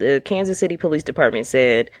the Kansas City Police Department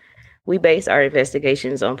said, "We base our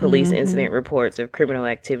investigations on police incident reports of criminal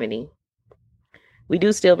activity. We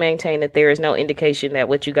do still maintain that there is no indication that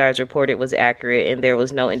what you guys reported was accurate, and there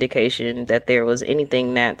was no indication that there was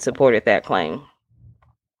anything that supported that claim."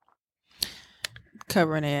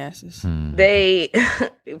 Covering their asses. They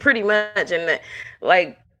pretty much, and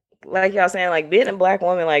like y'all saying, like, being a black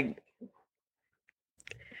woman, like,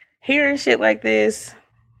 hearing shit like this,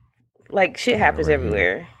 like, shit happens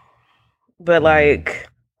everywhere. But like,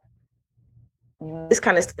 this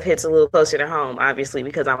kind of stuff hits a little closer to home, obviously,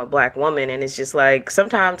 because I'm a black woman, and it's just like,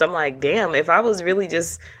 sometimes I'm like, damn, if I was really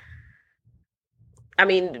just, I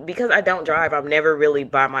mean, because I don't drive, I'm never really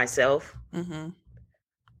by myself.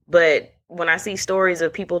 But when I see stories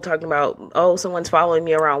of people talking about, oh, someone's following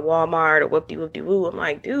me around Walmart or whoop-de-whoop-de-woo, I'm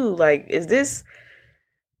like, dude, like, is this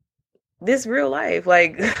real life?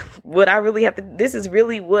 Like, would I really have to, this is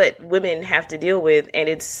really what women have to deal with, and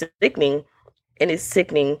it's sickening.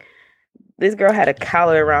 This girl had a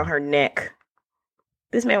collar around her neck.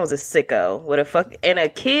 This man was a sicko with a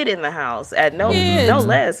kid in the house at no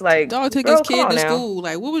less. Like, dog took his kid to school.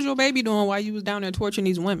 Like, what was your baby doing while you was down there torturing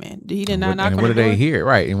these women? He did not knock on the door? What did they hear?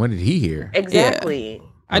 Right. And what did he hear? Exactly. Yeah.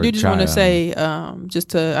 I do just want to say, just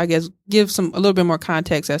to, I guess, give a little bit more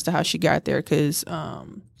context as to how she got there. Because I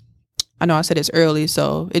know I said it's early,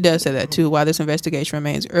 so it does say that too. While this investigation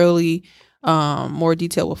remains early, more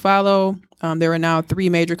detail will follow. There are now 3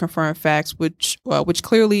 major confirmed facts, which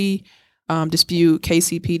clearly dispute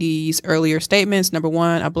KCPD's earlier statements. Number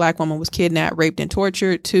 1, a black woman was kidnapped, raped, and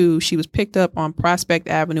tortured. 2, she was picked up on Prospect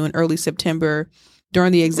Avenue in early September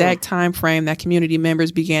during the exact time frame that community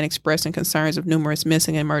members began expressing concerns of numerous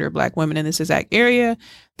missing and murdered black women in this exact area.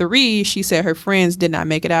 3, she said her friends did not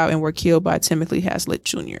make it out and were killed by Timothy Haslett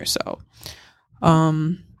Jr. So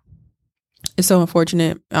it's so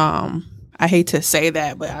unfortunate. I hate to say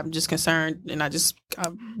that, but I'm just concerned, and I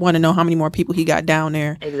want to know how many more people he got down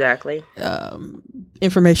there. Exactly.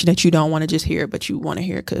 Information that you don't want to just hear, but you want to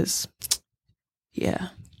hear, because, yeah.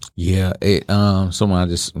 Yeah. Someone,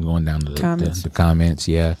 just going down to the comments.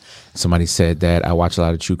 Yeah. Somebody said that I watch a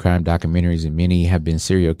lot of true crime documentaries, and many have been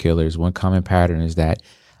serial killers. One common pattern is that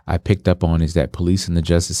I picked up on is that police and the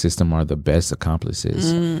justice system are the best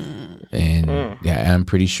accomplices. And yeah, I'm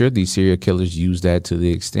pretty sure these serial killers use that to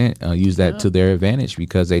the extent, to their advantage,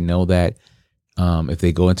 because they know that if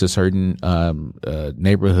they go into certain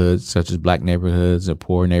neighborhoods, such as black neighborhoods or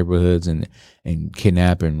poor neighborhoods, and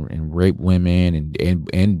kidnap and rape women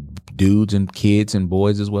and dudes and kids and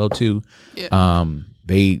boys as well too,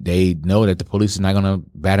 they know that the police is not going to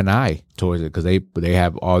bat an eye towards it, because they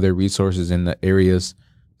have all their resources in the areas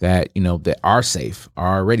that, that are safe,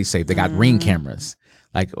 are already safe. They got ring cameras.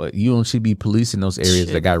 Like, you should be policing those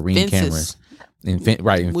areas that got ring cameras. And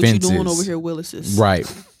what fences. You doing over here, Willis's?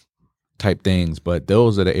 Right. Type things. But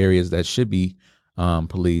those are the areas that should be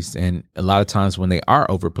policed. And a lot of times when they are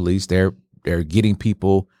over policed, they're getting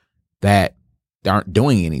people that aren't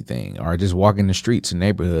doing anything or just walking the streets and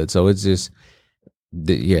neighborhoods. So it's just,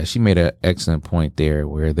 she made an excellent point there,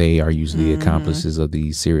 where they are usually accomplices of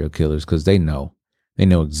these serial killers, because they know. They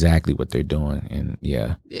know exactly what they're doing, and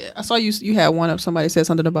Yeah, I saw you had one of somebody said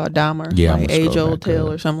something about Dahmer, Yeah, I'm like gonna age scroll old back tale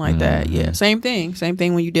up. or something like that. Yeah, Mhm. same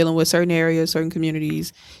thing when you're dealing with certain areas, certain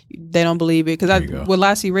communities, they don't believe it. Because There you go. what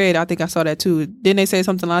Lassie read, I think I saw that too. Didn't they say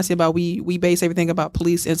something, Lassie, about we base everything about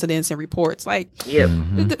police incidents and reports? Like, Yep.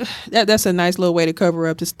 Mhm. that's a nice little way to cover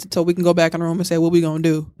up, just so we can go back in the room and say what we gonna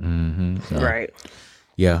do. Mhm. So, Right.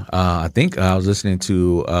 Yeah, I think I was listening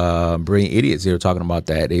to Brilliant Idiots. They were talking about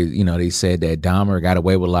that. They said that Dahmer got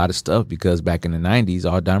away with a lot of stuff because back in the 90s,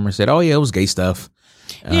 all Dahmer said, "Oh yeah, it was gay stuff."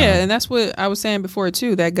 Yeah, and that's what I was saying before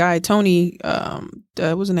too. That guy Tony,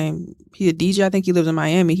 what's his name? He a DJ. I think he lives in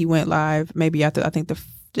Miami. He went live maybe after I think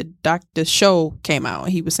the show came out,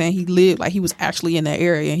 and he was saying he lived like he was actually in that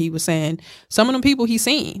area, and he was saying some of them people he's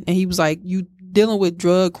seen, and he was like, you dealing with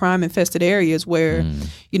drug crime infested areas where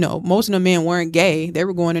most of the men weren't gay. They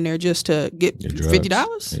were going in there just to get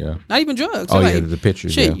 $50. Yeah. Not even drugs. Oh They're yeah, the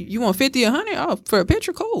pictures. shit, Yeah. you want 50, 100? Oh, for a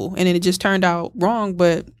picture, cool. And then it just turned out wrong.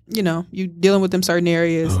 But you dealing with them certain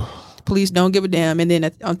areas. Police don't give a damn. And then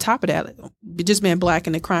on top of that, just being black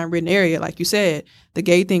in the crime ridden area, like you said, the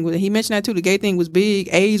gay thing he mentioned that too. The gay thing was big.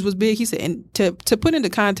 AIDS was big. He said, and to put into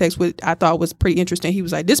context, what I thought was pretty interesting, he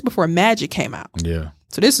was like, this before Magic came out. Yeah.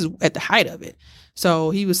 So this is at the height of it. So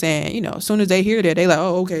he was saying, as soon as they hear that, they like,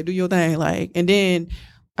 oh, okay, do your thing. Like, and then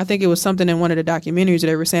I think it was something in one of the documentaries that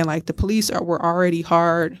they were saying, like, the police were already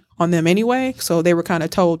hard on them anyway. So they were kind of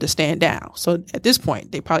told to stand down. So at this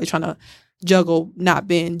point, they probably trying to juggle not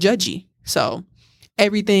being judgy. So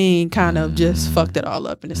everything kind of just fucked it all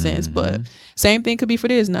up in a sense. But same thing could be for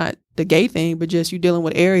this, not the gay thing, but just you dealing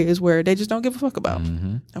with areas where they just don't give a fuck about,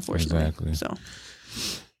 unfortunately. Exactly. So.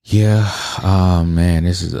 Yeah. Oh man,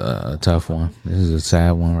 this is a tough one. This is a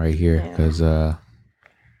sad one right here because, like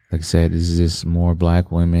I said, this is just more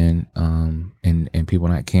black women, and people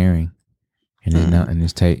not caring, and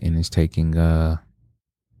it's taking.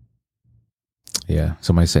 Yeah,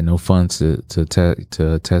 somebody said no funds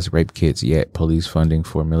to test rape kits yet. Police funding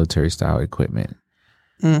for military style equipment.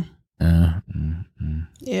 Yeah.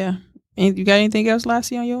 And you got anything else,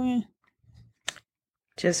 Lassie, on your end?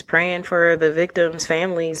 Just praying for the victims'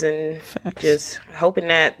 families and just hoping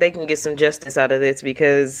that they can get some justice out of this,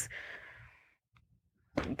 because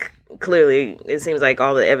clearly it seems like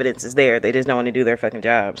all the evidence is there. They just don't want to do their fucking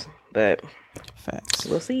jobs. But Facts.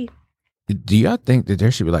 we'll see. Do y'all think that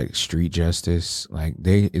there should be like street justice? Like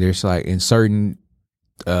there's like in certain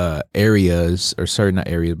areas, or certain not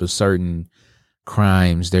areas, but certain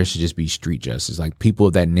crimes, there should just be street justice. Like people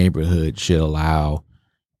of that neighborhood should allow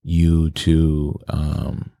you to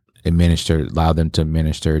allow them to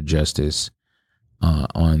administer justice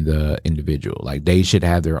on the individual. Like they should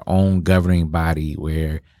have their own governing body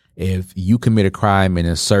where if you commit a crime in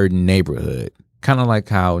a certain neighborhood, kind of like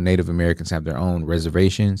how Native Americans have their own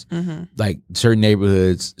reservations, like certain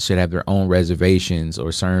neighborhoods should have their own reservations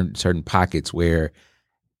or certain pockets where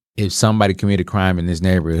if somebody committed a crime in this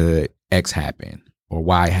neighborhood, X happened or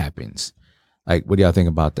Y happens. Like, what do y'all think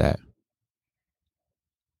about that?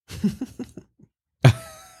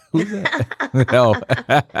 Who's that? No.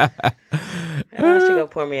 I should go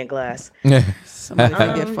pour me a glass. Somebody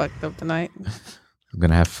gonna get fucked up tonight. I'm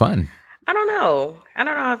gonna have fun. I don't know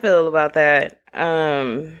how I feel about that.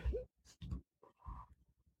 I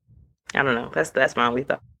don't know. That's my only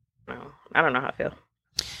thought. No, I don't know how I feel.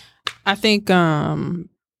 I think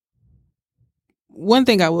one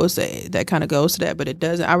thing I will say that kind of goes to that, but it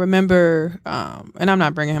doesn't. I remember, and I'm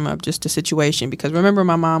not bringing him up, just the situation, because remember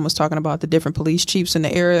my mom was talking about the different police chiefs in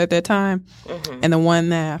the area at that time, and the one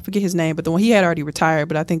that, I forget his name, but the one, he had already retired,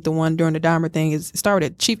 but I think the one during the Dahmer thing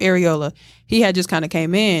started Chief Areola. He had just kind of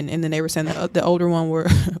came in, and then they were saying the older one were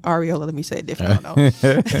Areola. Let me say it different. I don't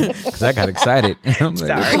know. Because I got excited. I'm like,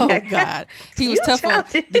 Sorry. Oh God, he was tough on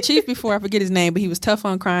the chief before. I forget his name, but he was tough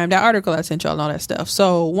on crime. That article I sent y'all and all that stuff.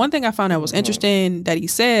 So one thing I found that was interesting that he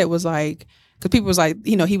said was like, because people was like,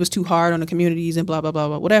 he was too hard on the communities and blah blah blah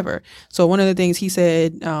blah whatever. So one of the things he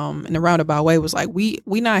said in a roundabout way was like, we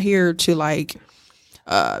not here to like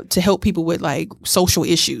to help people with like social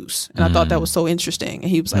issues, and I thought that was so interesting. And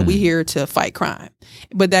he was like, we here to fight crime,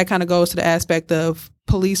 but that kind of goes to the aspect of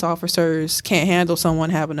police officers can't handle someone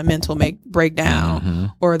having a mental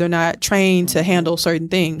breakdown, or they're not trained to handle certain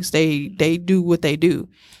things. They do what they do.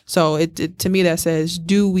 So it to me that says,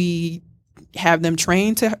 do we have them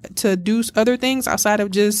trained to do other things outside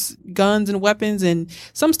of just guns and weapons? And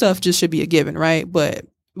some stuff just should be a given, right? But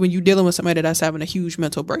when you're dealing with somebody that's having a huge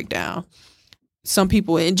mental breakdown, some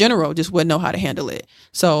people in general just wouldn't know how to handle it.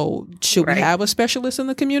 So should we have a specialist in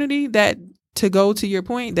the community that to go to your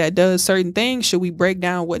point that does certain things, should we break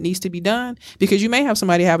down what needs to be done? Because you may have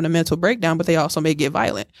somebody having a mental breakdown, but they also may get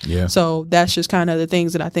violent. Yeah. So that's just kind of the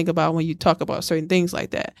things that I think about when you talk about certain things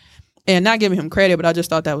like that. And not giving him credit, but I just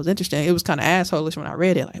thought that was interesting. It was kind of asshole-ish when I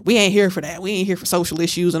read it. Like, we ain't here for that. We ain't here for social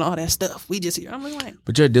issues and all that stuff. We just here. I'm like,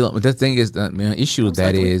 but you're dealing with the thing is the issue with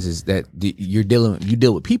that is that you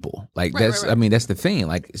deal with people. Like that's I mean that's the thing.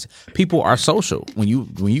 Like people are social. When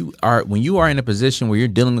you are in a position where you're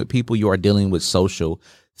dealing with people, you are dealing with social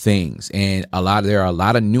things, and there are a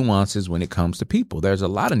lot of nuances when it comes to people. There's a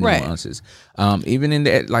lot of nuances. Even in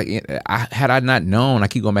the had I not known, I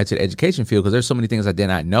keep going back to the education field because there's so many things I did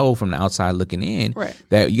not know from the outside looking in. Right.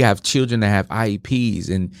 That you have children that have IEPs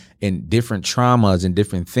and different traumas and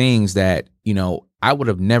different things that I would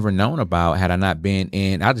have never known about had I not been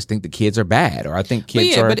in. I just think the kids are bad, or I think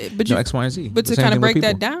kids are X, Y, and Z. But to kind of break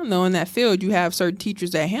that down, though, in that field, you have certain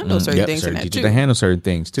teachers that handle certain things in that teachers too. that handle certain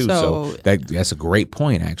things too. So that's a great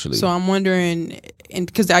point, actually. So I'm wondering, and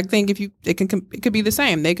because I think it could be the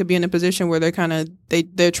same. They could be in a position where they're kind of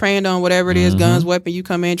they're trained on whatever it is, guns, weapon. You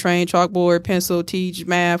come in, train, chalkboard, pencil, teach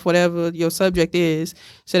math, whatever your subject is.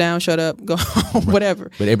 Sit down, shut up, go home,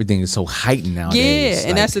 whatever. But everything is so heightened nowadays. Yeah,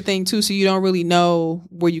 and that's the thing too. So you don't really know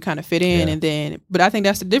where you kind of fit in, but I think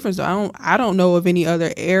that's the difference. Though I don't know of any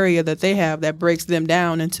other area that they have that breaks them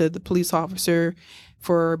down into the police officer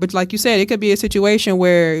but like you said, it could be a situation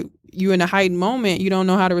where you're in a heightened moment, you don't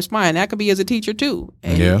know how to respond. That could be as a teacher too,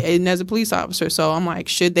 and as a police officer. So I'm like,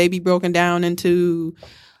 should they be broken down into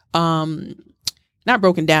not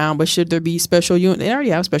broken down, but should there be special units? They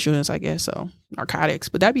already have special units, I guess. So narcotics,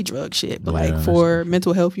 but that'd be drug shit. But for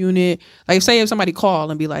mental health unit, like if somebody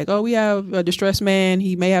call and be like, oh, we have a distressed man,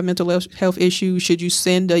 he may have mental health issues. Should you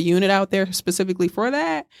send a unit out there specifically for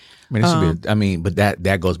that? I mean, but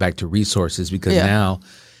that goes back to resources because now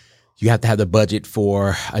you have to have the budget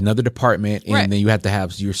for another department, and then you have to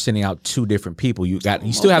you're sending out two different people. You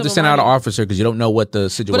still have to send out an officer because you don't know what the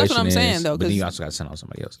situation is. But that's what I'm saying, though. But then you also got to send out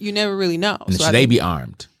somebody else. You never really know. And should they be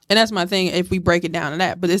armed? And that's my thing. If we break it down to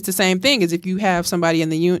that, but it's the same thing as if you have somebody in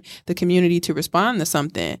the community to respond to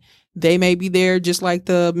something. They may be there just like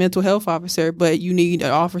the mental health officer, but you need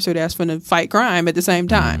an officer that's going to fight crime at the same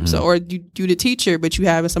time. So, or you the teacher, but you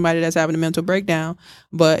have somebody that's having a mental breakdown,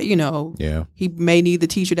 but he may need the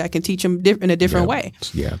teacher that can teach him in a different way.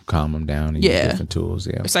 Yeah, calm him down. And use different tools.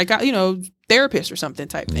 Yeah, it's like therapist or something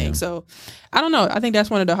type thing. So, I don't know. I think that's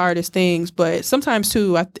one of the hardest things. But sometimes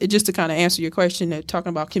too, just to kind of answer your question, talking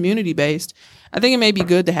about community based. I think it may be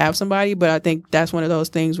good to have somebody, but I think that's one of those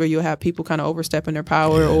things where you'll have people kind of overstepping their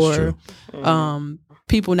power or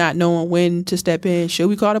people not knowing when to step in. Should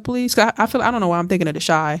we call the police? I don't know why I'm thinking of The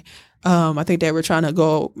Chi. I think they were trying to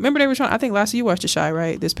go. Remember, I think last year you watched The Chi,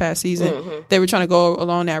 right? This past season, they were trying to go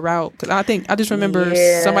along that route. Because I just remember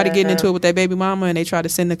somebody getting into it with their baby mama, and they tried to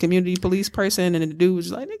send the community police person, and the dude was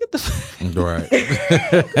like, "Nigga, right."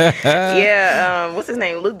 What's his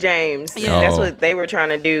name? Luke James. Yeah, that's what they were trying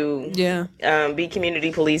to do. Yeah, be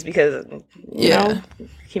community police because you know,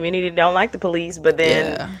 community don't like the police, but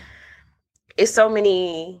then it's so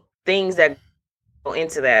many things that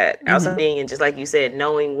into that also being, and just like you said,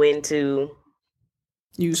 knowing when to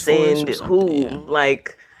send who.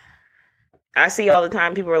 Like I see all the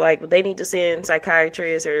time people are like, well, they need to send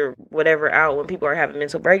psychiatrists or whatever out when people are having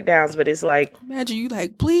mental breakdowns, but it's like, imagine you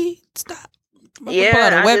like, please stop. Pull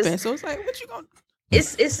out a weapon. So it's like, what you gonna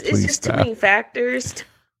it's just too many factors,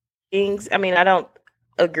 things. I mean, I don't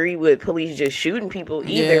agree with police just shooting people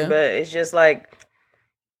either, but it's just like,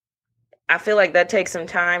 I feel like that takes some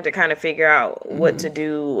time to kind of figure out what to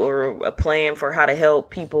do or a plan for how to help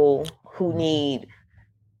people who need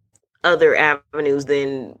other avenues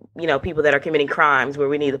than, people that are committing crimes where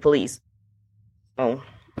we need the police. Oh.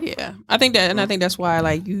 Yeah, I think that, and I think that's why,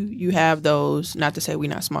 like, you have those, not to say we're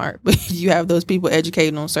not smart, but you have those people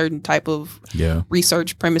educating on certain type of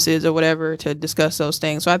research premises or whatever to discuss those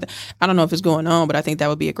things. So I don't know if it's going on, but I think that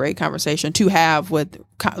would be a great conversation to have with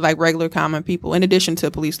like regular common people, in addition to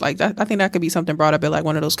police. Like that, I think that could be something brought up at like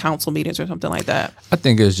one of those council meetings or something like that. I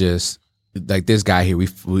think it's just like this guy here.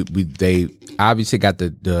 They obviously got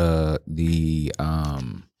the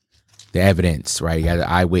evidence, right? You got an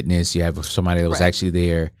eyewitness. You have somebody that was actually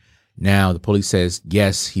there. Now the police says,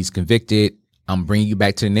 yes, he's convicted. I'm bringing you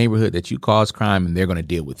back to the neighborhood that you caused crime, and they're going to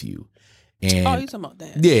deal with you. And Oh, you talking about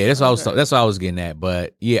that? yeah, that's what Okay. that's what I was getting at.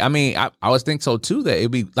 But yeah, I mean, I always think so too. That it'd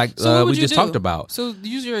be like So what would we you just do? talked about. So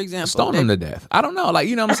use your example. Stone them to death. I don't know. Like,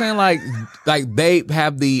 you know what I'm saying? Like they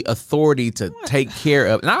have the authority to take care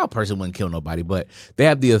of, and I personally wouldn't kill nobody, but they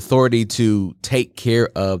have the authority to take care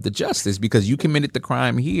of the justice because you committed the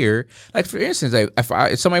crime here. Like, for instance,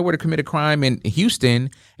 if somebody were to commit a crime in Houston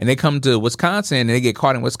and they come to Wisconsin and they get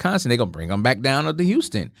caught in Wisconsin, they're going to bring them back down to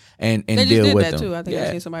Houston and They just deal did with that them. too. I think I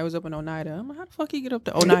Yeah. seen somebody was up in Oneida. I'm like, how the fuck you get up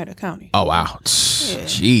to Oneida County? Oh, wow.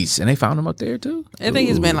 Jeez. And they found him up there too? I think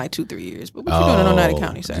it's been Ooh. like 2-3 years. But what you doing in Oneida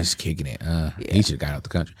County, sir? Just kicking it. He should have got out the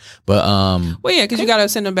country. But Well, yeah, because you got to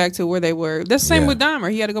send them back to where they were. That's the same Yeah. with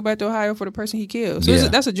Dahmer. He had to go back to Ohio for the person he killed. So Yeah.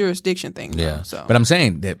 that's a jurisdiction thing. Though, yeah. So, But I'm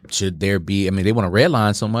saying that should there be? I mean, they want to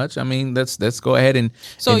redline so much. I mean, let's go ahead and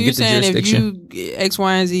so and you're get the saying if jurisdiction. you X,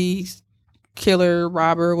 Y, and Z killer,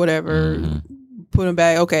 robber, whatever, Mm-hmm. put him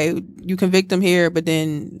back. Okay, you convict him here, but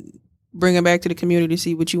then bring him back to the community to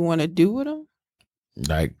see what you want to do with him.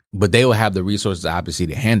 Like, but they will have the resources obviously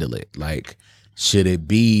to handle it. Like, should it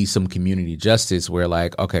be some community justice where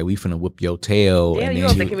like, okay, we finna whip your tail? Damn, and you then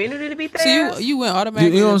want the community to beat that? So you went You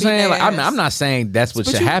automatically. know what I'm to beat saying? their Like, I'm ass. not saying that's what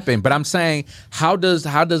But should you- happen, but I'm saying how does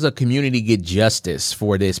a community get justice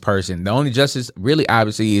for this person? The only justice really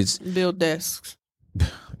obviously is build desks.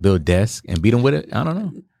 build desk and beat them with it. I don't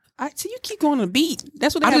know. I see you keep going to beat.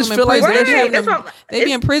 That's what they I have just them feel in like prison. they- They have that's them- what- they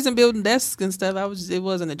be in prison building desks and stuff. It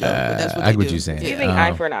wasn't a joke, but that's what I they get what do. you're saying. Yeah. You think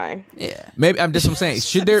eye for an eye? Yeah. Maybe I'm just. I'm saying,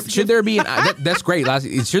 should there be an eye? That's great.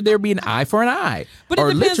 Lassie. Should there be an eye for an eye? But it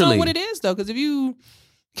or depends literally on what it is, though, because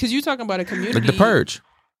you're talking about a community. like the purge.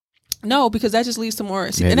 No, because that just leads to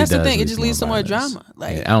more. See, Yeah, and that's the does thing. It lead just to leads to more violence. drama.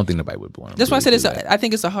 Like Yeah, I don't think nobody would want. that's why I said do that. I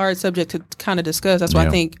think it's a hard subject to kind of discuss. That's why Yeah.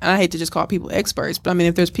 I think and I hate to just call people experts, but I mean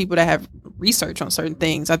if there's people that have research on certain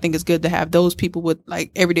things, I think it's good to have those people with like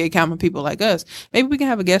everyday common people like us. Maybe we can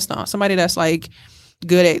have a guest on somebody that's like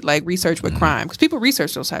good at like research with crime because people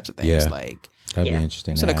research those types of things. Yeah. Like That'd Yeah. be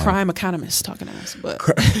interesting. so to the have. crime economist talking to us, but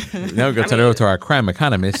Now we're gonna turn it over to our crime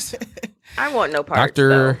economist, I want no parts.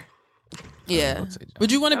 Doctor. yeah.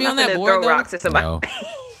 Would you want to be on I'm that not board throw though? rocks at somebody. No.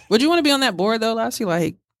 Would you want to be on that board though, Lassie?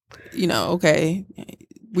 Like, you know, okay,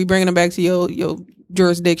 we bringing him back to your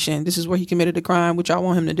jurisdiction. This is where he committed the crime, which I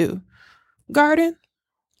want him to do. Garden,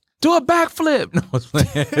 Do a backflip. No, I was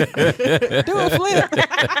playing. do a flip.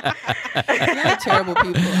 Y'all terrible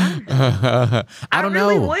people. I don't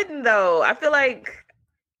really know. wouldn't though. I feel like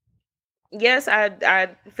yes, I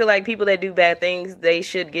feel like people that do bad things, they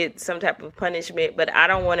should get some type of punishment, but I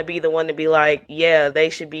don't want to be the one to be like, yeah, they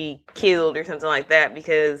should be killed or something like that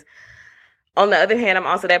because on the other hand, I'm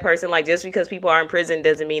also that person like just because people are in prison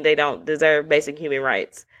doesn't mean they don't deserve basic human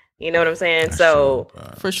rights. You know what I'm saying? So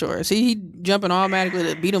For sure. See, he jumping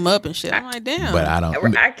automatically to beat him up and shit. I'm like, damn. But I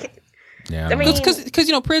don't. I can't, Yeah, I mean, because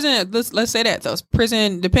you know, prison. Let's say that though.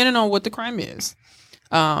 Prison, depending on what the crime is,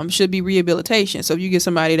 should be rehabilitation. So if you get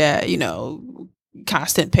somebody that you know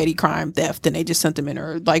constant petty crime, theft, and they just sent them in,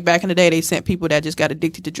 or like back in the day, they sent people that just got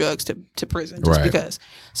addicted to drugs to prison just Right. because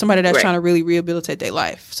somebody that's Right. trying to really rehabilitate their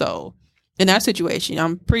life. So in that situation,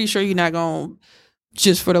 I'm pretty sure you're not going to,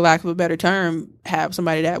 just for the lack of a better term, have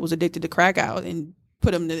somebody that was addicted to crack out and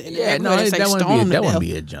put them in the yeah, no, neighborhood and say, that stone them to wouldn't death.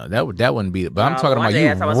 be a jump. That wouldn't be. But I'm no, talking about one day you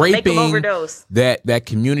I saw someone make them raping overdose. that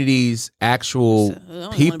community's actual So, I don't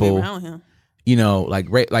wanna be people. around him. You know,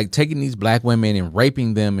 like taking these black women and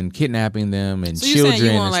raping them and kidnapping them and So you're saying children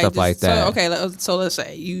you and want, stuff like just- that. So, okay, so let's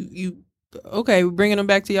say you okay, we're bringing them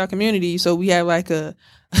back to your community. So we have like a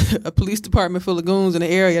a police department full of goons in the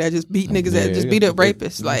area that just beat niggas that just beat up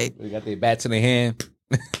rapists. Like, they got their bats in their hand.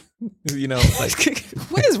 You know, like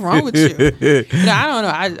what is wrong with you? No, I don't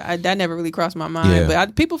know. I that never really crossed my mind. Yeah.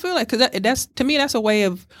 But people feel like because that's to me that's a way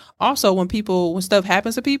of also when stuff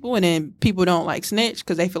happens to people and then people don't like snitch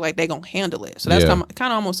because they feel like they gonna handle it. So that's Yeah.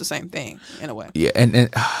 kind of almost the same thing in a way. Yeah, and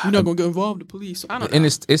You're not gonna get involved with the police. So I don't know. and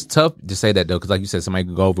it's tough to say that though, because like you said, somebody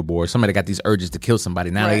could go overboard. Somebody got these urges to kill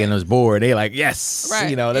somebody. Now they get on this board. They like, yes,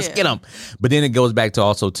 Right, you know, let's yeah. get them. But then it goes back to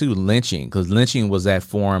also too lynching, because lynching was that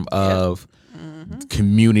form of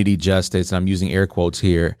community justice. And I'm using air quotes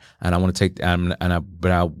here, and I want to take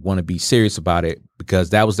but I want to be serious about it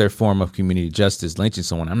because that was their form of community justice, lynching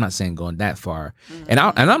someone. I'm not saying going that far, and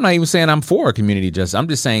I'm not even saying I'm for community justice. I'm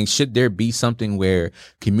just saying should there be something where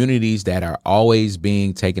communities that are always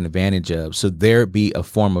being taken advantage of, so there be a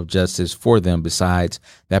form of justice for them besides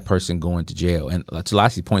that person going to jail. And to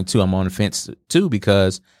Lassie's point too, I'm on the fence too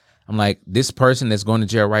because I'm like, this person that's going to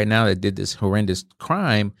jail right now that did this horrendous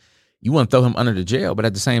crime, you want to throw him under the jail, but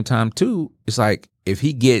at the same time too, it's like if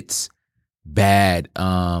he gets bad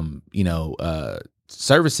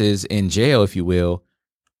services in jail, if you will,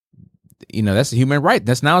 that's a human right.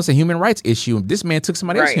 It's a human rights issue. This man took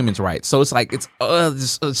somebody else's Right. human rights. So it's like, it's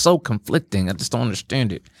so conflicting. I just don't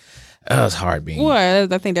understand it. It's hard being. Well,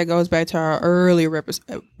 I think that goes back to our earlier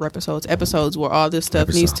episodes where all this stuff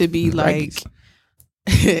needs to be like,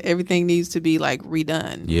 everything needs to be like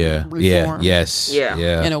redone. Yeah. Reformed. Yes.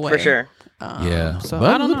 Yeah. In a way. For sure. So but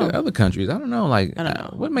I don't look know. at other countries. I don't know. Like, I don't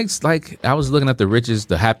know. what makes, like, I was looking at the richest,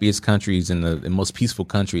 the happiest countries and the most peaceful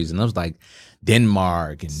countries, and those like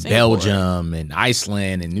Denmark and Singapore. Belgium and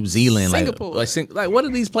Iceland and New Zealand. Singapore. Like what are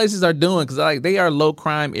these places are doing? Because like they are low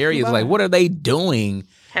crime areas. Dubai. Like, what are they doing?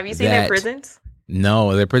 Have you seen their that- prisons? No,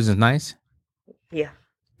 are their prisons nice? Yeah.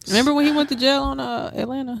 Remember when he went to jail on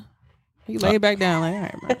Atlanta? He laid back down like, all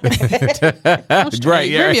right, bro. Right,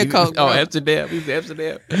 yeah. Bring me a Coke, Oh, bro. Amsterdam. He's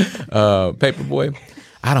Amsterdam. Paperboy.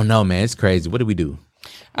 I don't know, man. It's crazy. What do we do?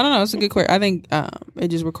 I don't know. It's a good question. I think it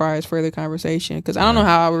just requires further conversation because I don't know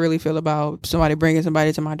how I would really feel about somebody bringing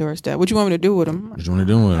somebody to my doorstep. What you want me to do with them? What you want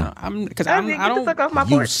to do with them? Get the fuck off my You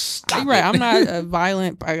porch. stop You're right. it. I'm not a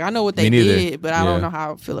violent. I know what they Me neither. did, but I don't Yeah. know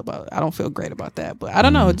how I feel about it. I don't feel great about that. But I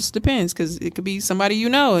don't know. It just depends because it could be somebody you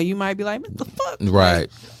know, and you might be like, "What the fuck?" Right.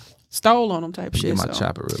 Stole on them type Get shit. my So.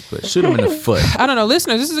 chopper real quick. Shoot him in the foot. I don't know,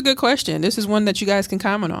 listeners. This is a good question. This is one that you guys can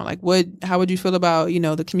comment on. Like, how would you feel about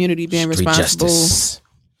the community being Street responsible? justice.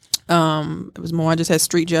 It was more. I just had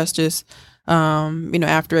street justice.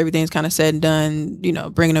 After everything's kind of said and done,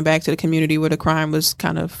 bringing them back to the community where the crime was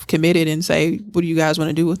kind of committed and say, what do you guys want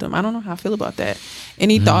to do with them? I don't know how I feel about that.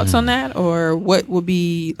 Any thoughts on that, or what would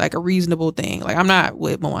be like a reasonable thing? Like, I'm not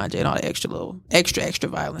with Mwanje and all the extra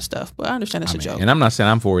violent stuff, but I understand it's a joke. And I'm not saying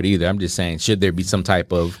I'm for it either. I'm just saying, should there be some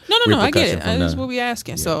type of No, I get it. repercussion from That's the- what we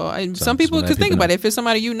asking. So, some just people, wanna let because think people about know. it. If it's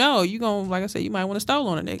somebody you know, you gonna, like I said, you might want to stole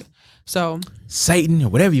on a nigga. So, Satan or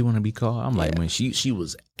whatever you want to be called. I'm like, when she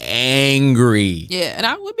was angry. yeah, and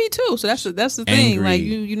I would be too. So that's the thing. Angry. Like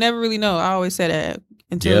you never really know. I always say that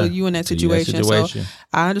until you in that Until you in that situation. So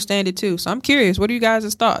I understand it too. So I'm curious. What are you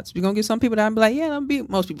guys' thoughts? We're gonna get some people that I'm like, yeah,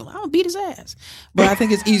 most people. I'm gonna beat his ass. But I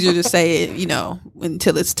think it's easier to say it,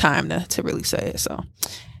 until it's time to really say it. So.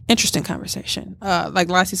 Interesting conversation. Like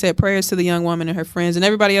Lassie said, prayers to the young woman and her friends and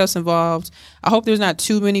everybody else involved. I hope there's not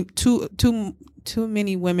too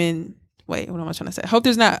many women. Wait, what am I trying to say? I hope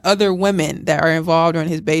there's not other women that are involved or in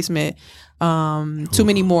his basement. Too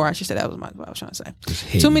many more. I should say that was what I was trying to say.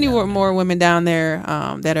 Too many more women down there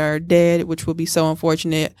that are dead, which will be so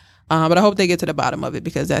unfortunate. But I hope they get to the bottom of it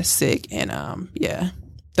because that's sick. And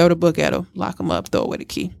throw the book at them, lock them up, throw away the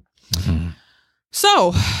key. Mm-hmm.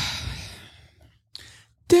 So.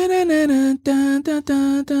 Who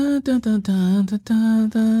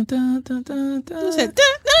said,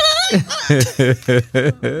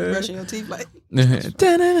 brushing your teeth like.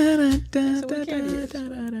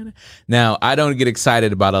 Now, I don't get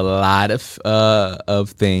excited about a lot of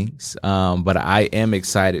things, but I am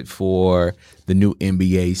excited for the new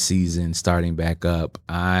NBA season starting back up.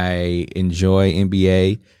 I enjoy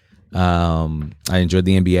NBA. I enjoy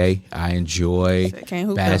the NBA. I enjoy Can't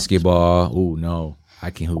hoop basketball. Oh no,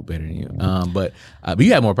 I can hoop better than you. But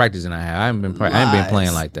you have more practice than I have. I haven't been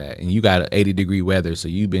playing like that. And you got 80-degree weather, so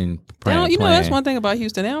you've been playing. That's one thing about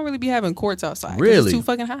Houston. They don't really be having courts outside. 'Cause Really? it's too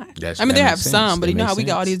fucking hot. That they have makes sense. some, but That you know how makes we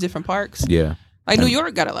got all sense. these different parks. Yeah. Like New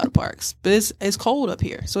York got a lot of parks, but it's cold up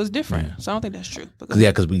here, so it's different. So I don't think that's true.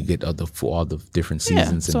 Because we get all the different Yeah,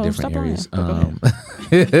 seasons so in different stop areas. lying.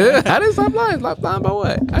 I didn't stop lying. Stop lying about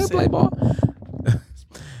what? I didn't play ball.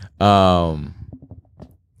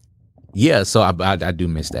 Yeah, so I do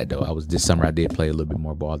miss that though. This summer I did play a little bit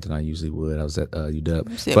more ball than I usually would. I was at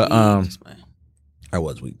UW, but I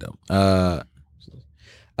was weak though.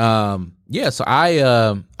 So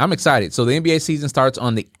I'm excited. So the NBA season starts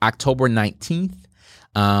on the October 19th.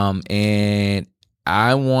 And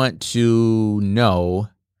I want to know,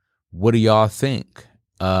 what do y'all think?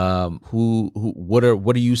 What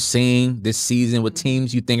are you seeing this season? What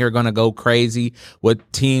teams you think are gonna go crazy?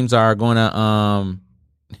 What teams are gonna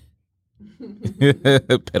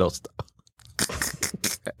pedal stuff?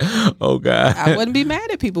 Oh God! I wouldn't be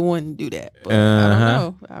mad if people wouldn't do that. But I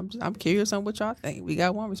don't know. I'm curious on what y'all think. We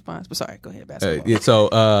got one response, but sorry, go ahead.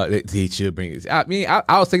 Basketball. They should bring it. I mean,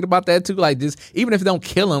 I was thinking about that too. Like, just even if they don't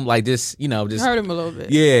kill him, like just hurt him a little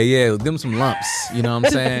bit. Yeah, them some lumps. You know what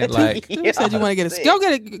I'm saying? Like, You said you want to get a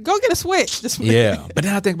go get a switch. yeah. But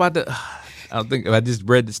then I think about I just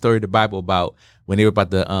read the story of the Bible about when they were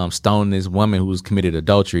about to stone this woman who was committed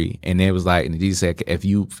adultery, and it was like, and Jesus said, if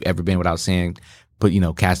you've ever been without sin,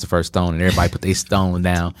 cast the first stone, and everybody put their stone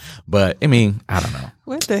down. But I mean, I don't know.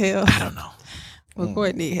 What the hell? I don't know. Well,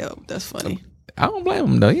 Court need help. That's funny. I don't blame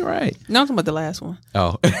him though. You're right. No, I'm talking about the last one.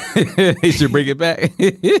 Oh, he should bring it back.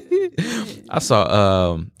 I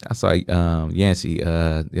saw Yancey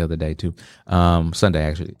the other day too. Sunday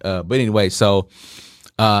actually. But anyway, so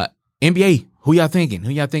NBA, who y'all thinking?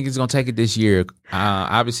 Who y'all think is gonna take it this year?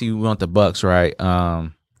 Obviously we want the Bucks, right?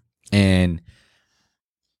 And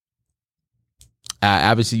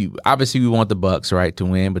obviously we want the Bucks, right, to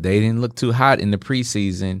win, but they didn't look too hot in the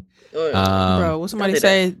preseason. Bro, what somebody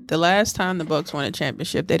say? The last time the Bucks won a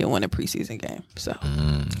championship, they didn't win a preseason game. So,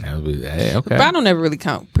 okay. But I don't ever really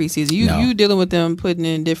count preseason. You dealing with them putting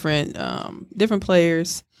in different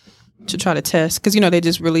players to try to test, because they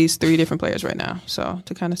just released 3 different players right now, so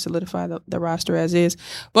to kind of solidify the roster as is.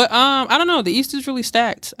 But I don't know. The East is really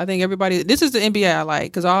stacked. I think everybody. This is the NBA I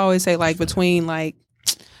like, because I always say like between like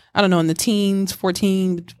I don't know in the teens,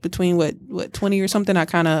 14 between what 20 or something.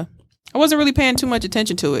 I wasn't really paying too much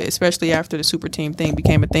attention to it, especially after the super team thing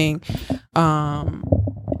became a thing.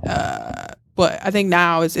 But I think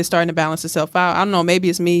now it's starting to balance itself out. I don't know, maybe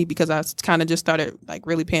it's me because I kind of just started like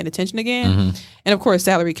really paying attention again. Mm-hmm. And of course,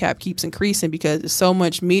 salary cap keeps increasing because there's so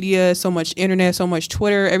much media, so much internet, so much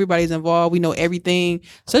Twitter. Everybody's involved. We know everything.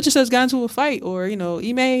 Such and such got into a fight, or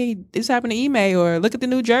Ime, this happened to Ime, or look at the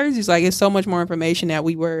new jerseys. Like it's so much more information that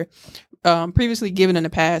we were previously given in the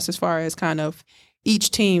past as far as kind of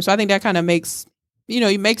each team. So I think that kind of makes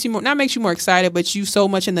it makes you more, not makes you more excited, but you so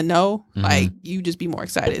much in the know, mm-hmm. like you just be more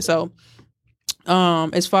excited. So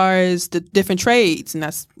as far as the different trades, and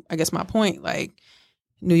that's I guess my point, like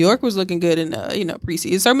New York was looking good in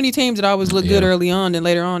preseason. So many teams that always look good early on, and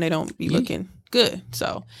later on they don't be looking good.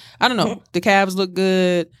 So I don't know. The Cavs look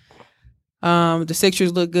good. The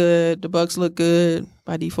Sixers look good. The Bucks look good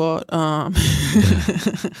by default.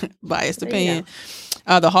 Biased opinion.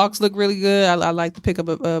 The Hawks look really good. I like the pickup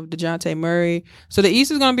of DeJounte Murray. So the East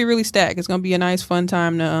is going to be really stacked. It's going to be a nice, fun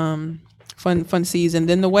time to fun season.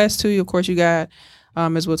 Then the West too. Of course, you got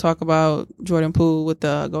as we'll talk about Jordan Poole with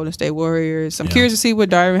the Golden State Warriors. I'm curious to see what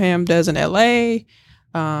Darvin Ham does in LA.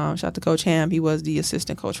 Shout out to Coach Ham. He was the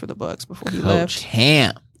assistant coach for the Bucks before he left. Coach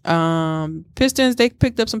Ham. Pistons, they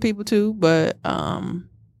picked up some people too, but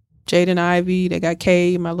Jaden Ivey, they got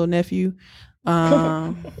K, my little nephew.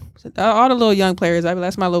 All the little young players.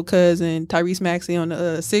 That's my little cousin. Tyrese Maxey on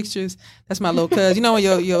the Sixers. That's my little cousin. When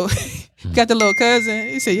yo got the little cousin.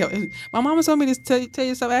 He said, "Yo, my mama told me to tell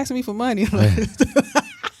you stop asking me for money." Come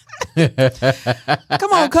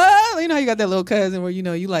on, cuz. You know how you got that little cousin where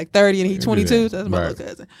you like 30 and he's 22. So that's my little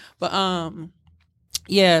cousin. But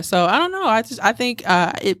yeah. So I don't know. I think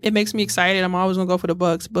it makes me excited. I'm always gonna go for the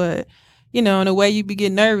Bucks, but in a way you be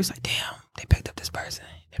getting nervous. Like, damn, they picked up this person.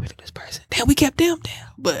 Damn, we kept them. Damn,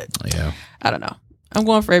 but I don't know. I'm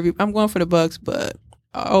going for the Bucks, but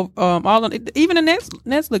even the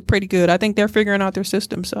Nets look pretty good. I think they're figuring out their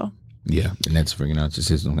system. So yeah, the Nets figuring out their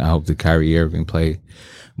system. I hope that Kyrie Irving play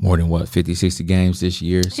more than 50, 60 games this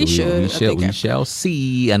year. So we shall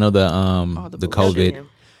see. I know the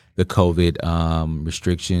COVID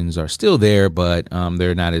restrictions are still there, but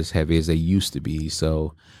they're not as heavy as they used to be.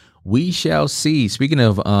 So we shall see. Speaking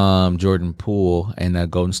of Jordan Poole and the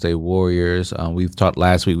Golden State Warriors, we've talked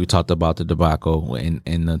last week. We talked about the debacle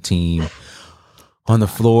in the team on the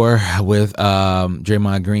floor with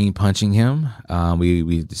Draymond Green punching him.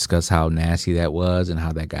 We discussed how nasty that was and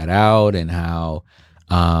how that got out, and how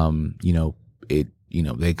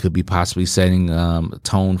they could be possibly setting a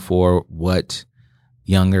tone for what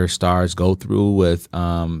younger stars go through with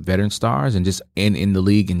veteran stars, and just in the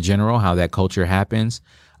league in general, how that culture happens.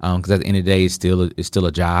 Because at the end of the day, it's still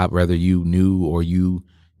a job, whether you knew or you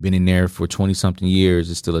been in there for 20-something years.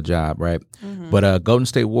 It's still a job, right? Mm-hmm. But Golden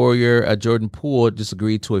State Warrior Jordan Poole just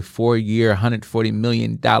agreed to a 4-year, $140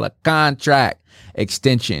 million contract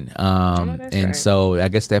extension. So I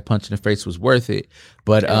guess that punch in the face was worth it.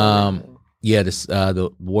 But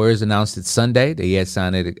the Warriors announced it Sunday. They had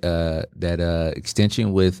signed that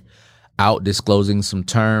extension without disclosing some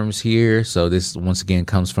terms here. So this once again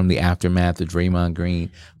comes from the aftermath of Draymond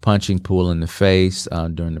Green punching Poole in the face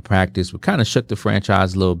during the practice. We kind of shook the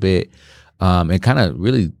franchise a little bit, and kind of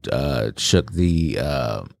really shook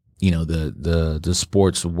the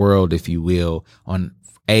sports world, if you will, on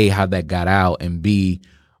A, how that got out, and B,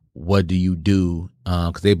 what do you do?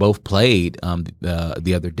 Because they both played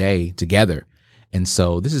the other day together. And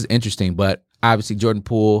so this is interesting. But obviously Jordan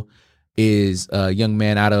Poole is a young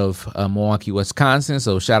man out of Milwaukee, Wisconsin.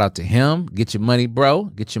 So shout out to him. Get your money, bro.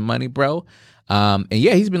 Get your money, bro. And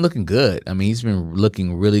yeah, he's been looking good. I mean, he's been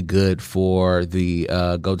looking really good for the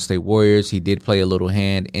Golden State Warriors. He did play a little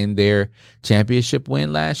hand in their championship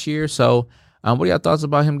win last year. So what are y'all thoughts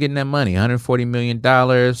about him getting that money? $140 million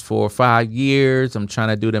for 5 years. I'm trying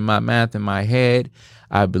to do my math in my head.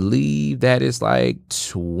 I believe that is like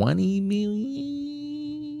 $20 million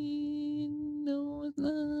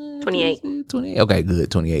 28. 28. Okay,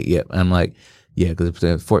 good. 28. Yep. I'm like, yeah,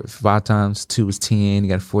 because 5 times 2 is 10. You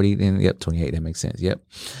got 40. Then yep, 28. That makes sense. Yep.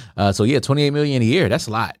 So yeah, 28 million a year. That's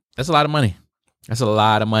a lot. That's a lot of money. That's a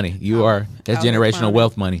lot of money. That's generational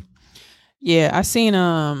wealth money. Yeah, I seen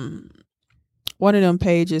one of them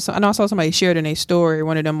pages. So I know I saw somebody shared in a story.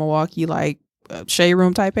 One of them Milwaukee like shade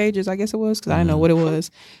room type pages, I guess it was, because I didn't know what it was.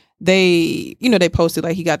 They posted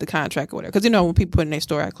like he got the contract or whatever. Because when people put in their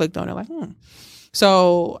story, I clicked on it like,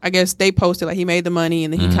 So I guess they posted like he made the money,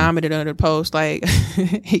 and then he commented under the post like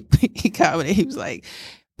he commented, he was like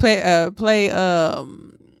play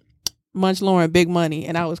Munch Lauren Big Money,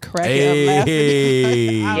 and I was cracking up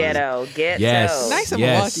laughing. Ghetto. Nice in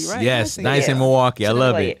Milwaukee, right? Yes, nice in Milwaukee. I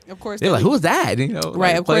love it. Of course, they're like, who's that?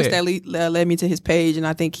 Right. Of course, that led me to his page, and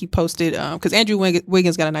I think he posted because Andrew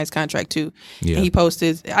Wiggins got a nice contract too. Yeah. And he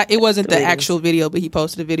posted. It wasn't the actual video, but he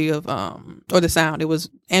posted a video of or the sound. It was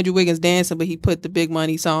Andrew Wiggins dancing, but he put the Big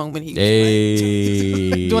Money song when he was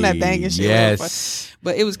like, doing that banging shit. Yes,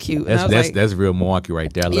 but it was cute. That's real Milwaukee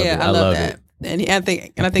right there. I love it. I love that. It. And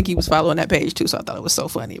I think he was following that page too, so I thought it was so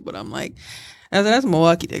funny. But I'm like, that's a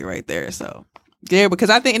Milwaukee thing right there. So yeah,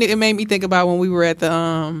 because I think it made me think about when we were at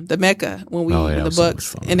the Mecca when we the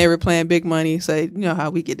Bucks and they were playing Big Money. So you know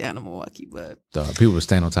how we get down to Milwaukee, but people were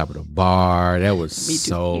standing on top of the bar. That was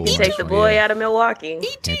so. You can take the boy out of Milwaukee.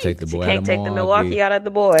 Can't take the boy. You can't take the Milwaukee out of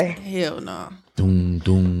the boy. Hell no. Doom,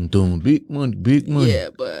 doom, doom. Big money. Yeah,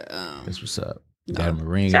 but that's what's up. You got him a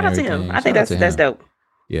ring. Shout out to him. I think that's dope.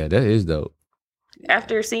 Yeah, that is dope.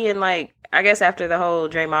 After seeing I guess after the whole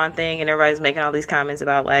Draymond thing and everybody's making all these comments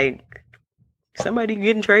about like somebody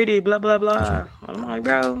getting traded, blah blah blah. I'm like,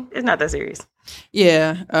 bro, it's not that serious.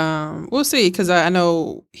 Yeah, we'll see because I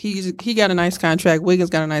know he got a nice contract.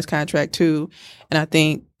 Wiggins got a nice contract too, and I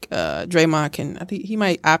think Draymond I think he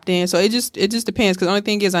might opt in. So it just depends because the only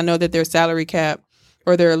thing is I know that their salary cap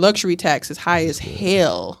or their luxury tax is high as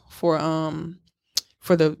hell for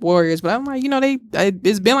the Warriors, but I'm like,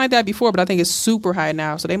 it's been like that before, but I think it's super high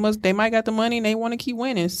now. So they might got the money and they want to keep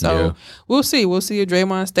winning. So we'll see. We'll see if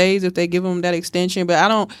Draymond stays, if they give him that extension. But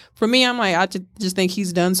I just think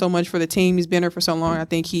he's done so much for the team. He's been there for so long. I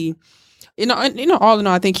think he, all in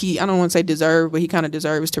all, I think I don't want to say deserve, but he kind of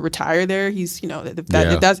deserves to retire there. He's,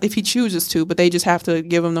 if he chooses to, but they just have to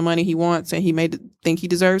give him the money he wants, and he may think he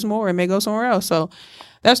deserves more and may go somewhere else. So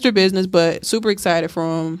that's their business, but super excited for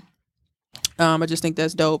him. I just think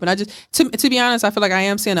that's dope. And I just, to be honest, I feel like I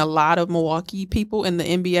am seeing a lot of Milwaukee people in the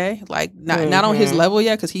NBA, like not on his level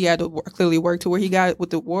yet, because he had to clearly work to where he got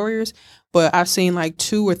with the Warriors. But I've seen like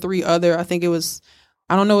 2 or 3 other, I think it was,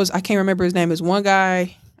 I don't know, I can't remember his name. Is one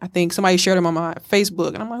guy, I think somebody shared him on my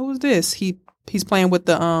Facebook, and I'm like, who's this? He's playing with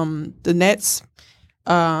the Nets.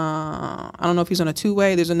 I don't know if he's on a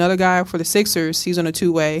 2-way. There's another guy for the Sixers. He's on a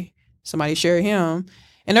 2-way. Somebody shared him.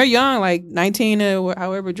 And they're young, like 19 or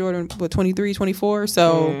however Jordan, 23, 24.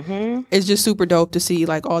 So it's just super dope to see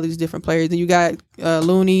like all these different players. Then you got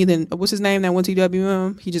Looney. Then what's his name that went to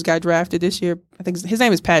WM? He just got drafted this year. I think his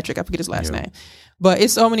name is Patrick. I forget his last name. But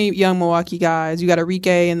it's so many young Milwaukee guys. You got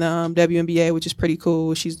Enrique in the WNBA, which is pretty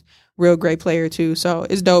cool. She's a real great player too. So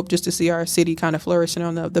it's dope just to see our city kind of flourishing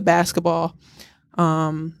on the basketball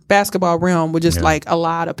realm with just like a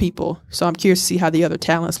lot of people. So I'm curious to see how the other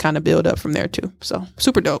talents kind of build up from there too. So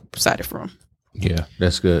super dope. Excited for him. Yeah,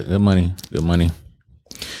 that's good. Good money.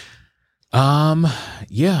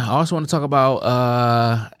 I also want to talk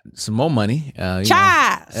about some more money.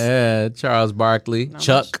 Charles Barkley,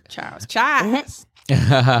 Chuck. Charles.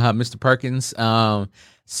 Mr. Perkins.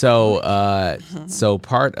 So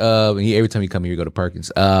part of every time you come here, you go to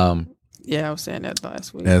Perkins. Yeah, I was saying that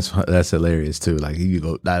last week. That's hilarious too. Like you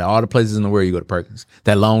go all the places in the world, you go to Perkins.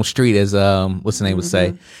 That long street, as what's the name would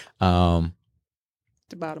say. The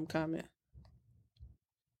bottom comment.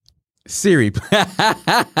 Siri.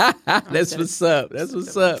 That's what's up. That's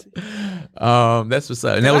what's up. That's what's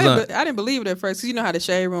up. And that I didn't believe it at first because you know how the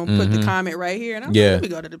Shade Room put the comment right here, and I'm like, let me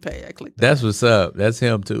go to the page. I clicked. That's what's up. That's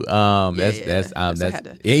him too. That's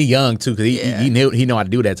he's young too because he know how to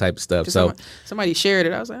do that type of stuff. So somebody shared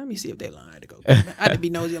it. I was like, let me see if they lying to go. I had to be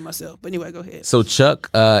nosy on myself. But anyway, go ahead. So Chuck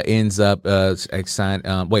ends up signed.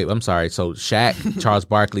 I'm sorry. So Shaq, Charles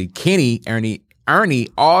Barkley, Kenny, Ernie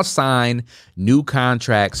all signed new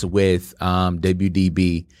contracts with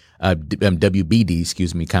WBD,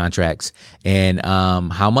 contracts. And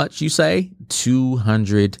how much you say?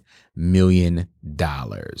 $200 million.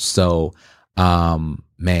 So,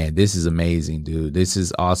 man, this is amazing, dude. This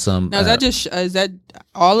is awesome. Now, is that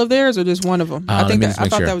all of theirs or just one of them? I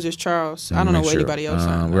thought that was just Charles. I don't know what anybody else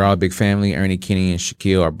signed. We're all a big family. Ernie, Kenny, and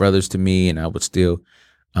Shaquille are brothers to me, and I would still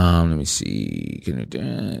Let me see.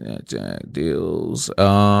 Deals.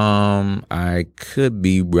 I could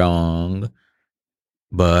be wrong,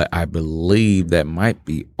 but I believe that might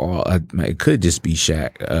be all. It could just be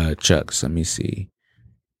Chuck's. Let me see.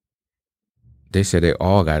 They said they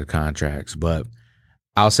all got contracts, but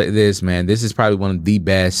I'll say this, man. This is probably one of the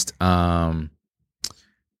best,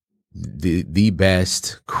 the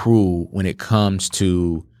best crew when it comes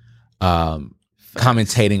to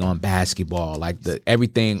commentating on basketball, like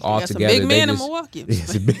everything all together. Big man in Milwaukee.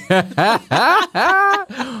 Yes,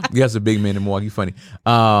 a big man in Milwaukee. Funny.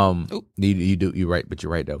 You're right, but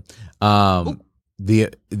you're right though.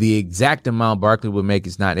 The exact amount Barkley would make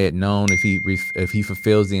is not yet known if he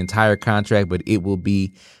fulfills the entire contract, but it will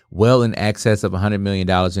be well in excess of $100 million,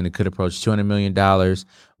 and it could approach $200 million.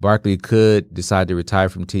 Barkley could decide to retire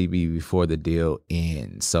from TV before the deal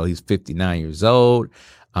ends. So he's 59 years old.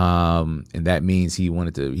 And that means he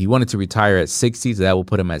wanted to retire at 60, so that will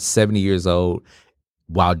put him at 70 years old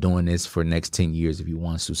while doing this for the next 10 years if he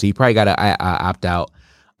wants to. So he probably got an opt-out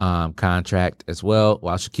contract as well,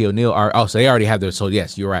 while Shaquille O'Neal so they already have their, so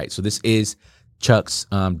yes, you're right. So this is Chuck's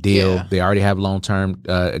deal. Yeah. They already have long-term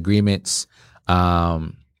agreements.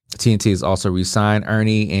 TNT has also re-signed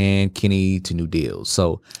Ernie and Kenny to new deals.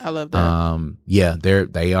 So I love that. Yeah,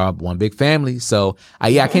 they are one big family. So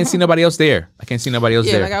I can't see nobody else there.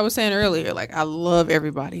 there. Like I was saying earlier, like I love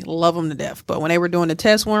everybody, love them to death. But when they were doing the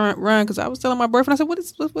test run, because I was telling my boyfriend, I said, what?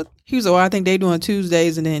 He was like, well, I think they doing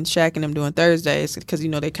Tuesdays and then Shaq and them doing Thursdays because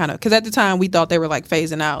they kind of, because at the time we thought they were like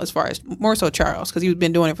phasing out as far as more so Charles because he's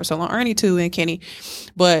been doing it for so long, Ernie too and Kenny.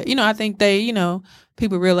 But I think they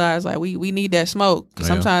people realize like we need that smoke because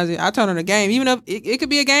sometimes I turn on a game, even if it could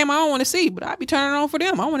be a game I don't want to see, but I'd be turning it on for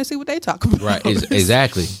them. I want to see what they talk about. Right,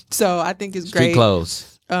 exactly. So I think it's Street great. Clothes.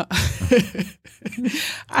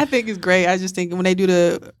 I think it's great. I just think when they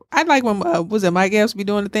do I like when Mike Epps be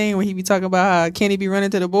doing the thing where he be talking about how Kenny be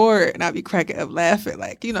running to the board and I be cracking up laughing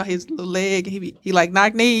like his little leg and he like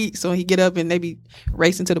knock knees, so he get up and they be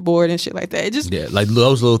racing to the board and shit like that. It just like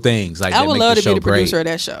those little things. Like I would love to be the producer of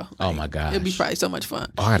that show. Like, oh my gosh, it'd be probably so much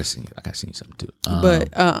fun. I gotta see something too. But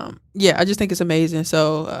yeah, I just think it's amazing.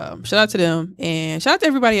 So shout out to them and shout out to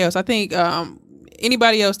everybody else. I think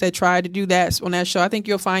anybody else that tried to do that on that show, I think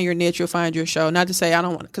you'll find your niche, you'll find your show. Not to say I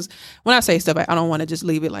don't want to, because when I say stuff, I don't want to just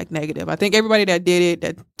leave it like negative. I think everybody that did it,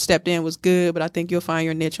 that stepped in was good, but I think you'll find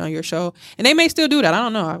your niche on your show. And they may still do that. I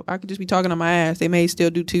don't know. I could just be talking on my ass. They may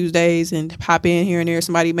still do Tuesdays and hop in here and there.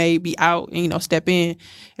 Somebody may be out and, step in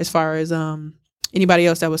as far as anybody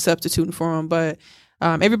else that was substituting for them. But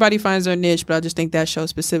everybody finds their niche, but I just think that show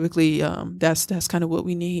specifically, that's kind of what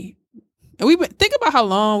we need. And think about how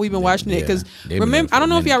long we've been watching it, because remember, I don't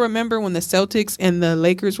know if y'all remember when the Celtics and the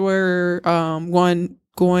Lakers were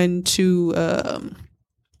going to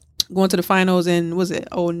the finals in, was it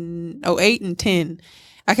 08 and 10?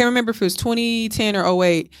 I can't remember if it was 2010 or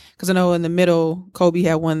 08, because I know in the middle Kobe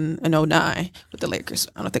had won in 09 with the Lakers.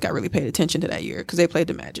 I don't think I really paid attention to that year because they played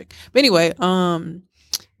the Magic. But anyway,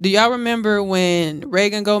 do y'all remember when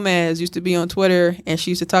Reagan Gomez used to be on Twitter and she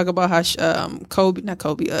used to talk about how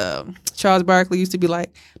Charles Barkley used to be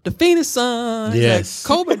like the Phoenix Suns? Yes.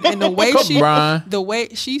 Like, Kobe, and the way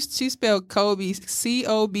she spelled Kobe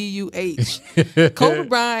Cobuh. Kobe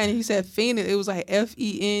Bryant, he said Phoenix. It was like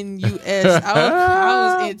FENUS.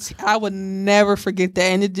 I would never forget that,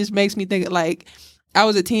 and it just makes me think like I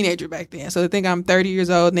was a teenager back then. So to think I'm 30 years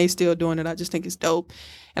old and they still doing it, I just think it's dope.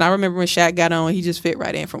 And I remember when Shaq got on, he just fit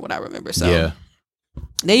right in from what I remember. So yeah.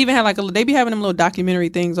 They even had they be having them little documentary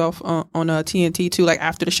things off on TNT too, like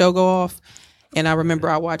after the show go off. And I remember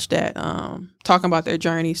I watched that, talking about their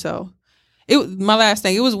journey. So it was my last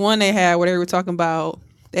thing. It was one they had where they were talking about,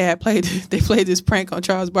 they played this prank on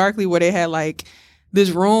Charles Barkley where they had like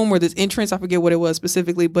this room or this entrance, I forget what it was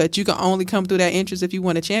specifically, but you can only come through that entrance if you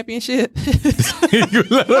won a championship. You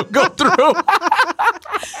let them go through.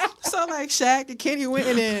 So like Shaq and Kenny went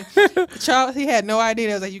in and Charles, he had no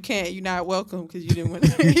idea. I was like, you're not welcome because you didn't win.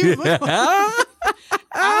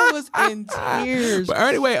 I was in tears. But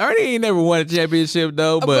Ernie ain't never won a championship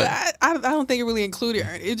though. But I don't think it really included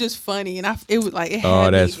Ernie. It's just funny, and it was like, it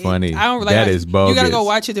oh, that's funny. I don't that is bogus. You gotta go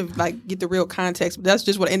watch it to like get the real context. But that's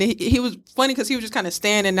just what. And he was funny because he was just kind of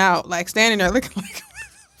standing there looking like.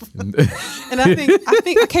 And I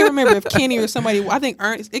think I can't remember if Kenny or somebody. I think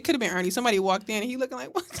Ernie. It could have been Ernie. Somebody walked in and he looking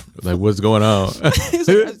like, what? Like, what's going on? He's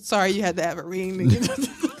like, sorry, you had to have a ring.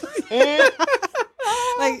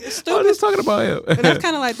 Like stupid. I was talking about him. And that's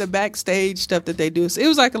kind of like the backstage stuff that they do. So it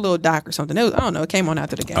was like a little doc or something. I don't know. It came on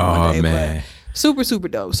after the game one day. Man. But super, super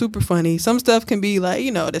dope. Super funny. Some stuff can be like,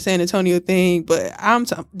 the San Antonio thing, but I'm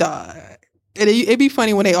dog. it'd be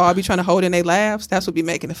funny when they all be trying to hold in their laughs. That's what be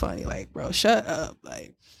making it funny. Like, bro, shut up.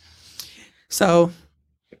 Like, so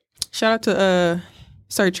shout out to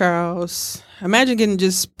Sir Charles. Imagine getting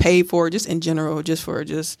just paid for it, just in general, just for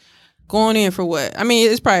just going in for what? I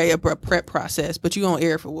mean, it's probably a prep process, but you gonna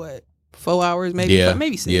air for what? 4 hours, maybe? Yeah.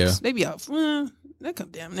 Maybe 6. Yeah. They be out. That come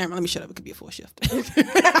down. Never mind. Let me shut up. It could be a full shift.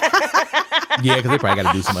 Yeah, because they probably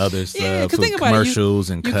got to do some other stuff, Yeah, 'cause some think about it,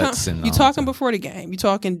 commercials and cuts and you all talking that. before the game.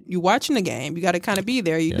 You watching the game. You got to kind of be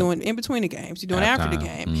there. You doing in between the games. You doing after the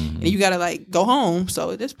game, Halftime. and you got to like go home.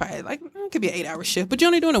 So it's probably like it could be an 8-hour shift, but you're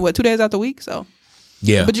only doing it 2 days out the week. So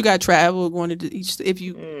Yeah, but you got to travel going to each if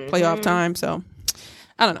you play off time. So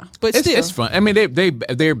I don't know, but still, it's fun. I mean,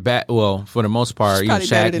 they're back. Well, for the most part, It's probably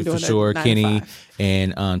better Shaq than for doing sure, that 9 to Kenny 5.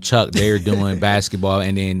 and Chuck, they're doing basketball,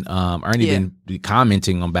 and then Ernie been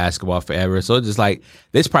commenting on basketball forever. So it's just like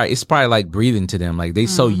it's probably like breathing to them. Like they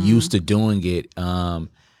so used to doing it.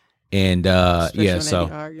 And Especially yeah, when they so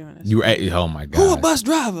be arguing. you oh my god, Who a bus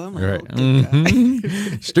driver? I'm like, right? oh, good God.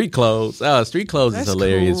 Mhm. Street clothes. Oh, street clothes That's is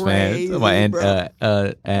hilarious, crazy, man.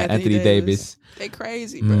 bro. Anthony Davis. They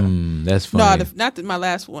crazy, bro. That's funny. No, my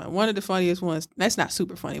last one. One of the funniest ones. That's not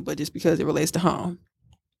super funny, but just because it relates to home.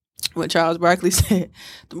 When Charles Barkley said,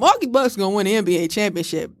 the Milwaukee Bucks going to win the NBA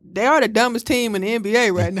championship. They are the dumbest team in the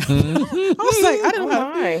NBA right now. I was like, I didn't know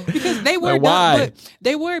how because they were Like, why? dumb, but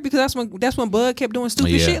they were because that's when Bud kept doing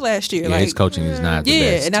stupid shit last year. Yeah, like his coaching is not the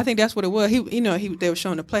best. and I think that's what it was. They were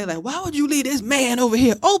showing the play like, why would you leave this man over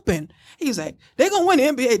here open? He was like, they're gonna win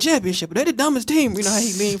the NBA championship, but they're the dumbest team. You know how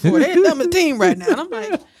he leaned for? They're the dumbest team right now. And I'm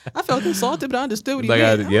like, I felt insulted, but I understood what he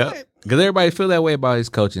meant. Yeah, because everybody feel that way about his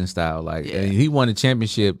coaching style. Like and he won the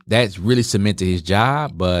championship, that's really cemented his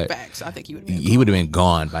job. But Facts. I think he would have been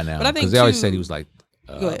gone by now. But I think because they always too- said he was like.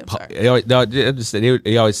 Go ahead, I'm sorry.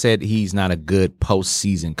 They always said he's not a good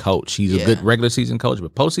postseason coach. He's a good regular season coach,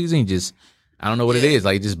 but postseason, he just I don't know what it is.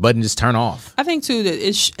 Like just button just turn off. I think too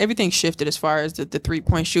that everything shifted as far as the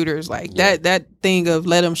 3-point shooters. Like that thing of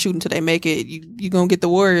let them shoot until they make it. You gonna get the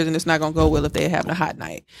Warriors, and it's not gonna go well if they're having a hot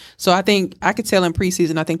night. So I think I could tell in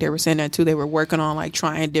preseason. I think they were saying that too. They were working on like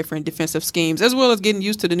trying different defensive schemes as well as getting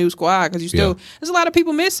used to the new squad because there's a lot of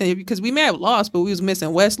people missing because we may have lost, but we was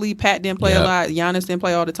missing Wesley. Pat didn't play a lot. Giannis didn't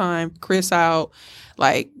play all the time. Chris out.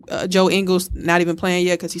 Like Joe Ingles not even playing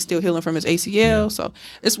yet because he's still healing from his ACL. So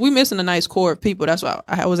we missing a nice core of people. That's why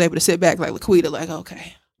I was able to sit back like Laquita, like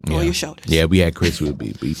okay, on your shoulders. Yeah, we had Chris. He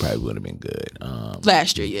probably would have been good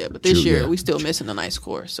Last year, but this year yeah. we still missing a nice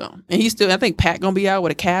core. So and he's still. I think Pat gonna be out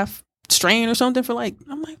with a calf strain or something for like.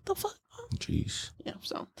 I'm like the fuck. Jeez. Yeah.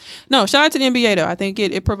 So no, shout out to the NBA though. I think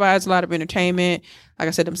it provides a lot of entertainment. Like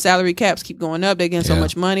I said, them salary caps keep going up. They're getting so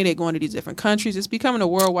much money. They're going to these different countries. It's becoming a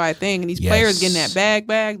worldwide thing. And these players getting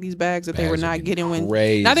that these bags that they were not getting when.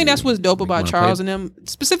 And I think that's what's dope about Charles and them,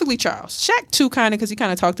 specifically Charles. Shaq too, kind of, because he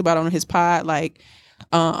kind of talked about it on his pod, like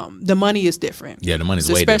the money is different. Yeah, the money's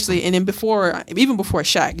way especially different. and then even before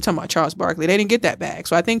Shaq, you're talking about Charles Barkley, they didn't get that bag.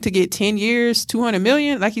 So I think to get 10 years, $200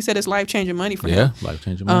 million, like he said, it's life changing money for him. Yeah, life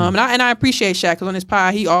changing money. And I appreciate Shaq because on his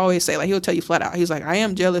pod he always say, like, he'll tell you flat out, he's like, I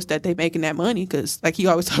am jealous that they making that money because like he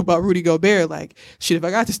always talk about Rudy Gobert, like shit, if I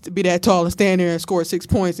got to be that tall and stand there and score 6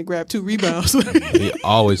 points and grab 2 rebounds. He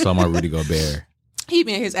always talking about Rudy Gobert. He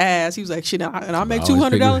been his ass. He was like, shit, and I'll make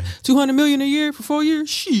 $200 million a year for 4 years.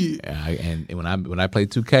 Shit. Yeah, and when I play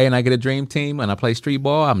 2K and I get a dream team and I play street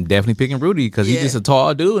ball, I'm definitely picking Rudy because he's just a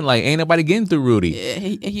tall dude and like ain't nobody getting through Rudy.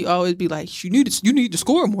 Yeah, he always be like, you need to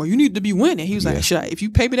score more. You need to be winning. He was like, shit, if you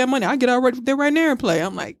pay me that money, I get out right there right now and play.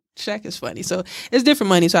 I'm like, Shaq is funny. So it's different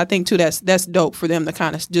money. So I think too that's dope for them to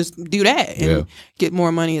kind of just do that and get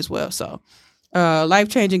more money as well. So.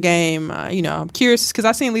 Life-changing game. I'm curious because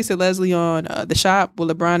I seen Lisa Leslie on The Shop with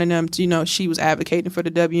LeBron and them. She was advocating for the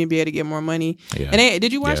WNBA to get more money. Yeah. And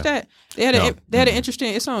did you watch that? They had an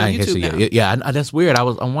interesting. It's on YouTube now. Yeah, that's weird. I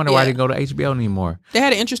wonder why they go to HBO anymore. They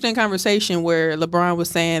had an interesting conversation where LeBron was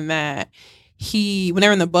saying that when they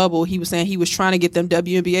were in the bubble, he was saying he was trying to get them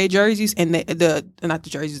WNBA jerseys and not the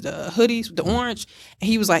jerseys, the hoodies, the orange. And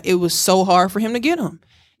he was like, it was so hard for him to get them.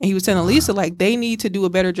 And he was telling Lisa like they need to do a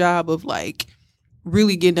better job of like.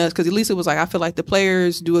 Really getting us because Elisa was like, I feel like the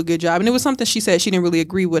players do a good job, and it was something she said she didn't really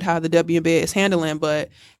agree with how the WNBA is handling, but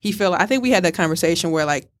he felt I think we had that conversation where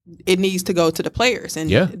like it needs to go to the players, and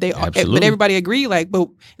they are, but everybody agreed like, but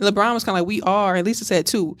LeBron was kind of like we are, and Lisa said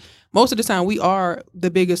too, most of the time we are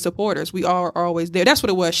the biggest supporters, we are always there. That's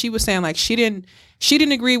what it was. She was saying like she didn't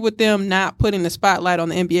agree with them not putting the spotlight on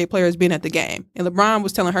the NBA players being at the game, and LeBron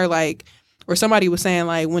was telling her like. or somebody was saying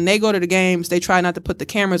like when they go to the games, they try not to put the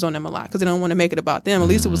cameras on them a lot because they don't want to make it about them.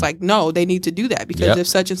 Lisa was like, no, they need to do that because if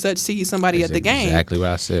such and such sees somebody at the game, exactly what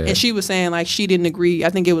I said. And she was saying like she didn't agree. I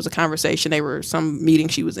think it was a conversation. They were some meeting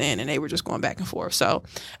she was in, and they were just going back and forth. So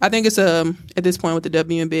I think it's at this point with the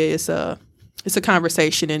WNBA, it's a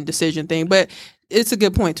conversation and decision thing. But it's a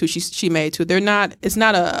good point too. She made too. It's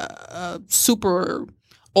not a super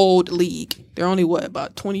old league. They're only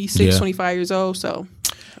about 26, 25 years old. So.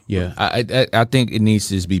 Yeah, I think it needs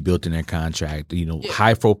to just be built in their contract.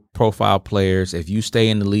 High profile players. If you stay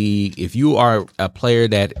in the league, if you are a player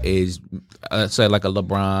that is, say like a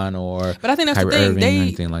LeBron or but I think that's Kyrie the thing. Irving or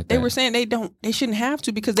anything like that. They were saying they shouldn't have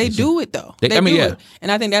to because they do it though. They do it.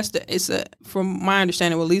 And I think from my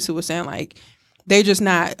understanding, what Lisa was saying, like they're just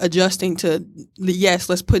not adjusting to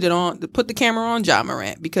let's put the camera on Ja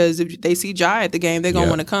Morant because if they see Ja at the game, they're gonna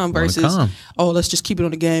want to come versus let's just keep it on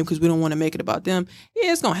the game because we don't want to make it about them.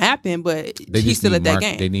 Yeah, it's gonna happen, but he's still at that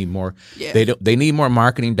game. They need more. Yeah. They need more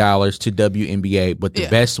marketing dollars to WNBA, but the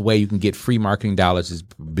best way you can get free marketing dollars is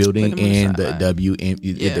building in the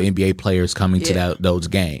the NBA players coming to those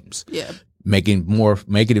games. Yeah. Making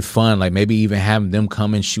it fun, like maybe even having them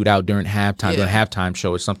come and shoot out during halftime, during a halftime show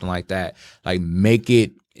or something like that. Like make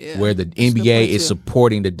it where the NBA is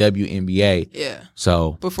supporting the WNBA. Yeah.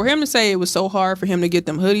 So, but for him to say it was so hard for him to get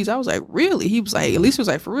them hoodies, I was like, really? He was like, at least was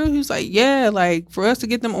like, for real? He was like, yeah, like for us to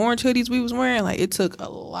get them orange hoodies we was wearing, like it took a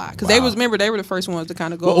lot because they were the first ones to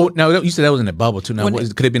kind of go. No, you said that was in the bubble too. Now, could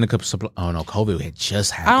it have been a couple? Oh no, COVID had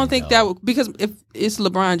just happened. I don't think because if it's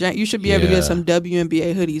LeBron James, you should be able to get some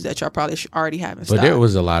WNBA hoodies that y'all probably already have in stock. But there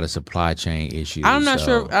was a lot of supply chain issues. I'm not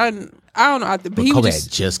sure. I don't know. But he COVID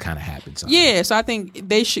had just kind of happened. Yeah, so I think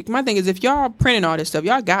they should. My thing is, if y'all printing all this stuff,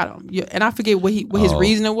 y'all got them. And I forget what his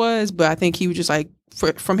reasoning was, but I think he was just like,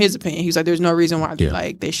 from his opinion, he was like, "There's no reason why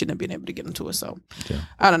like they shouldn't have been able to get them to us." So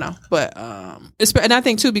I don't know, but and I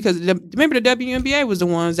think too because remember the WNBA was the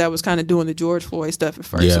ones that was kind of doing the George Floyd stuff at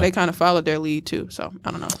first, so they kind of followed their lead too. So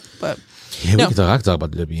I don't know, but. Yeah, I can talk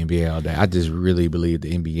about the WNBA all day. I just really believe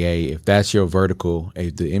the NBA, if that's your vertical,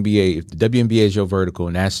 if the WNBA is your vertical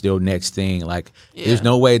and that's your next thing, like there's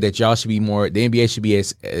no way that y'all should be more, the NBA should be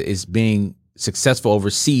as being successful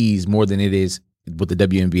overseas more than it is with the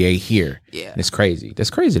WNBA here. Yeah. And it's crazy. That's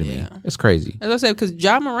crazy to me. It's crazy. As I said, because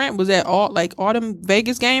Ja Morant was at all them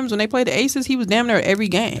Vegas games when they played the Aces, he was damn near at every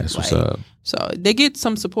game. That's what's up. So they get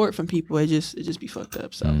some support from people. It just be fucked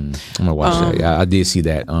up. So I'm gonna watch that. Yeah, I did see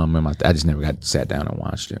that. I just never sat down and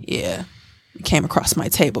watched it. Yeah, it came across my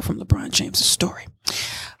table from LeBron James' story.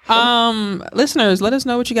 Listeners, let us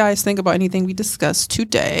know what you guys think about anything we discussed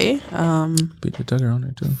today. PJ Tucker on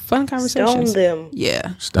there too. Fun conversations. Stone them.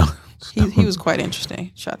 Yeah. He was quite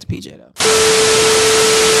interesting. Shout out to PJ though.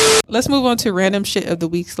 Let's move on to random shit of the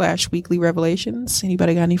week / weekly revelations.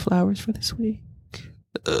 Anybody got any flowers for this week?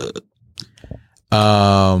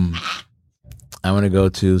 I'm gonna go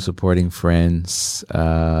to supporting friends.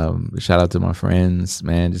 Shout out to my friends,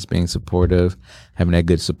 man, just being supportive, having that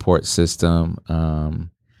good support system. I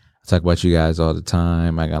talk about you guys all the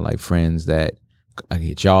time. I got like friends that I can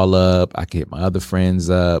hit y'all up. I can hit my other friends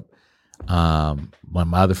up. When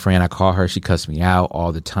my other friend, I call her, she cuss me out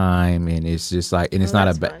all the time, and it's just like, and it's not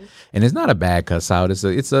a bad cuss out.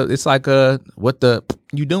 It's like a what the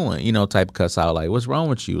you doing, type of cuss out. Like, what's wrong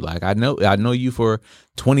with you? Like, I know you for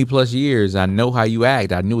 20 plus years. I know how you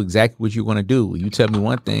act. I knew exactly what you're gonna do. You tell me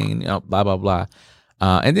one thing, blah blah blah.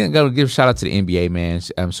 And then go give a shout out to the NBA, man.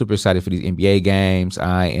 I'm super excited for these NBA games.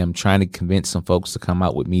 I am trying to convince some folks to come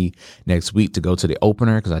out with me next week to go to the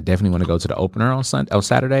opener because I definitely want to go to the opener on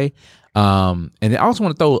Saturday. And I also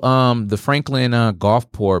want to throw the Franklin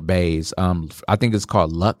Gulfport bays. I think it's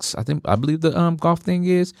called Lux. I believe the golf thing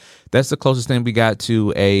is. That's the closest thing we got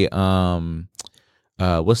to a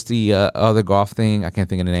what's the other golf thing? I can't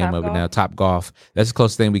think of the name of it now. Top Golf. That's the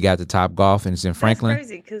closest thing we got to Top Golf, and it's in Franklin. That's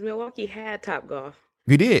crazy because Milwaukee had Top Golf.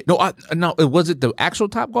 You did? No, was it the actual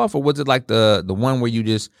Top Golf or was it like the one where you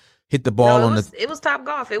just hit the ball on the? It was Top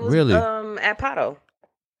Golf. It was really at Pato.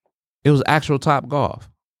 It was actual Top Golf.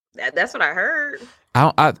 That's what I heard.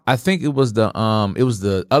 I think it was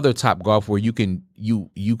the other Top Golf where you can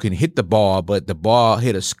hit the ball, but the ball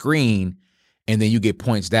hit a screen, and then you get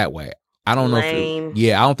points that way. I don't know if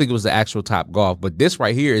I don't think it was the actual Top Golf, but this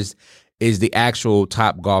right here is the actual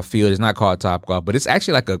Top Golf field. It's not called Top Golf, but it's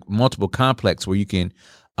actually like a multiple complex where you can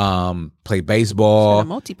play baseball. Like a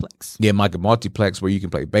multiplex. Yeah, like a multiplex where you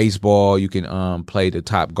can play baseball. You can play the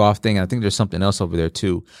Top Golf thing. And I think there's something else over there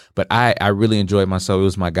too. But I really enjoyed myself. It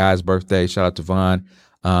was my guy's birthday. Shout out to Vaughn.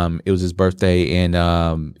 It was his birthday, and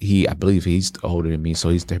I believe he's older than me, so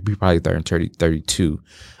he's probably 32.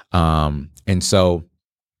 And so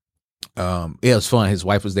it was fun. His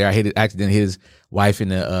wife was there. I accidentally hit his wife in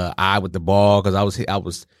the eye with the ball because I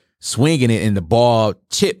was swinging it and the ball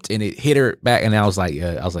chipped and it hit her back. And I was like,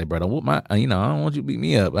 bro, don't whoop I don't want you to beat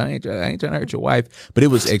me up. I ain't trying to hurt your wife. But it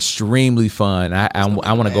was extremely fun. I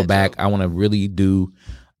want to go back. I want to really do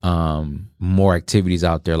more activities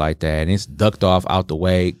out there like that. And it's ducked off out the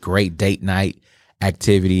way. Great date night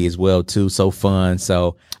activity as well too. So fun.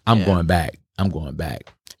 So I'm going back.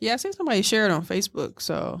 Yeah, I seen somebody share it on Facebook.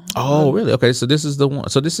 So. Oh, really? Okay. So this is the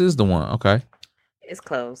one. Okay. It's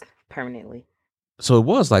closed permanently. So it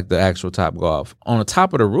was like the actual Top Golf on the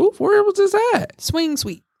top of the roof. Where was this at? Swing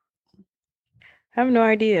Suite. I have no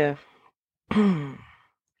idea. Yeah.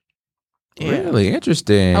 Really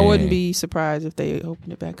interesting. I wouldn't be surprised if they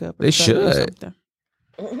opened it back up. They should. But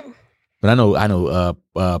I know.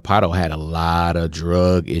 Pato had a lot of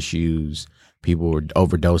drug issues. People were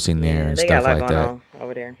overdosing there and stuff like that. On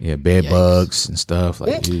over there. Yeah, bed bugs and stuff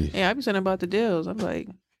like. Yeah, I be saying about the deals. I'm like.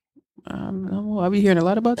 I be hearing a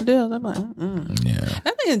lot about the deals. I'm like, yeah.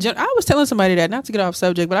 I think I was telling somebody that, not to get off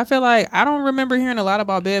subject, but I feel like I don't remember hearing a lot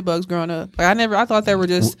about bed bugs growing up. Like I thought they were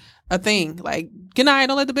just a thing. Like, good night,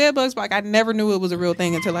 don't let the bed bugs. Like I never knew it was a real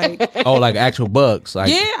thing until like like actual bugs.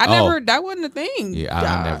 Like that wasn't a thing.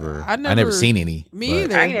 Yeah, I never seen any. Me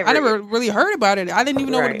either. I never really heard about it. I didn't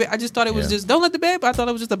even know what I just thought it was just don't let the bed. But I thought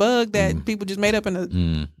it was just a bug that people just made up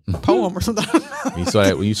in a poem or something. You saw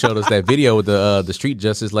that when you showed us that video with the street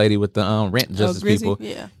justice lady with the rent justice people.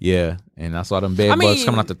 Yeah. And I saw them bed bugs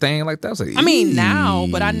coming out the thing like that. I was like, now,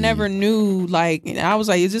 but I never knew. Like, I was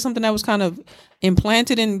like, is this something that was kind of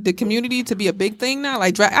implanted in the community to be a big thing now?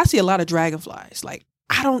 Like, I see a lot of dragonflies. Like,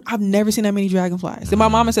 I've never seen that many dragonflies. And my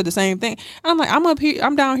mama said the same thing. And I'm like, I'm up here,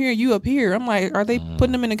 I'm down here, you up here. I'm like, are they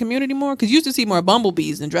putting them in the community more? Because you used to see more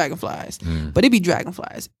bumblebees than dragonflies, but it'd be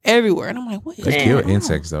dragonflies everywhere. And I'm like, what? They kill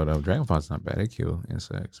insects though. Dragonflies not bad. They kill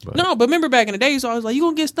insects. But no, but remember back in the day, you always like, you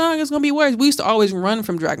gonna get stung, it's gonna be worse. We used to always run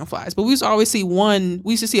from dragonflies, but we used to always see we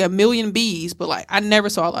used to see a million bees, but like I never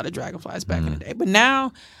saw a lot of dragonflies back in the day. But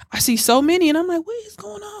now I see so many, and I'm like, what is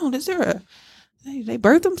going on? Is there they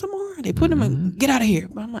birthed them some more? They put them in, get out of here.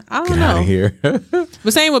 But I'm like, I don't know. Get out of here.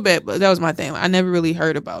 But same with bed bugs. That was my thing. I never really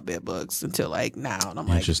heard about bed bugs until like now. And I'm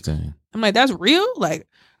like, interesting. I'm like, that's real? Like,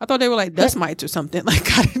 I thought they were like dust mites or something.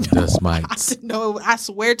 Like, I didn't know. Dust mites. I didn't know. I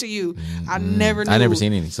swear to you, I never knew. I never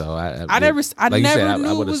seen any, so I never knew.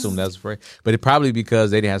 I would assume that's afraid. But it probably because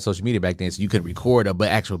they didn't have social media back then, so you could record a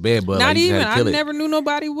actual bed bug. Not like, even. I never knew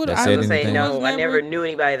nobody would. I would say no. I never knew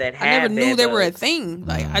anybody that had. I never knew they were a bugs. thing.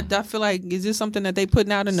 Like I feel like, is this something that they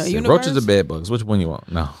putting out in the universe? Roaches or bed bugs? Which one you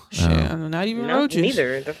want? No, not even roaches.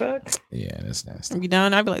 Neither. The fuck. Yeah, that's nasty. You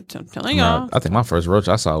down? I'd be like, telling y'all. I think my first roach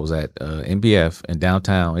I saw was at NBF in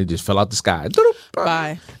downtown. It just fell out the sky.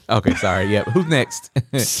 Bye. Okay, sorry. Yep. Who's next?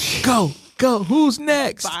 Go. Who's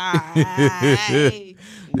next? Bye.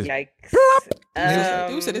 Yikes.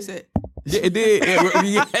 Who said it? Yeah, it did.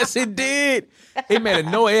 Yes, it did. It made a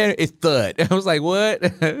no air. It thud. I was like, what?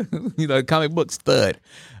 Comic books thud.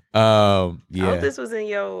 Yeah. Oh, this was in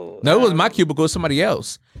your. No, it was my cubicle. It was somebody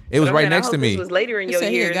else. It was right next to me. This was later in your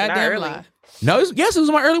years, not early. Lie. No, it was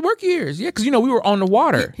my early work years. Yeah, because we were on the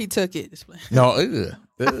water. He took it. No,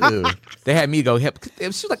 they had me go help. She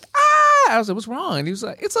was like, ah! I was like, what's wrong? And he was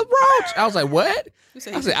like, it's a roach. I was like, what? I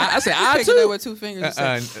said, I too. With two fingers.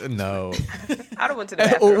 No. I don't went to the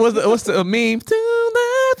bathroom. What's the meme? To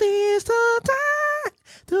the beast, to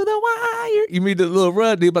the wire. You mean the little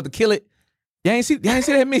run? They about to kill it. You ain't see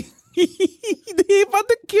that meme? He about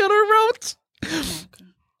to kill the roach.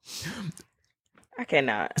 I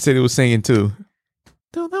cannot. I said it was singing too.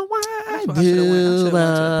 To the wire. That's why I should have went to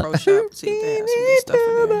the pro shop and see if they had some good stuff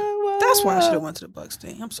in there. That's why I should have went to the Bucks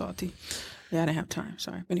thing. I'm salty. Yeah, I didn't have time.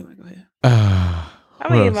 Sorry. But anyway, go ahead. I'm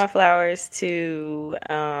gonna give my flowers to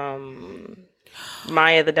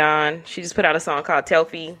Maya the Don. She just put out a song called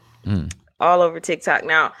Telfie all over TikTok.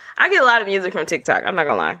 Now, I get a lot of music from TikTok. I'm not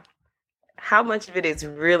gonna lie. How much of it is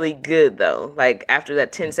really good though? Like after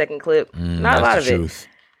that 10-second clip, not a lot of it.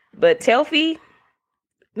 But Telfie,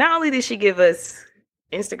 not only did she give us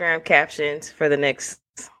Instagram captions for the next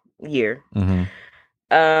year, the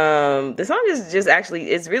song is just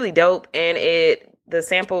actually, it's really dope, and the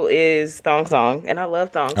sample is Thong Song, and I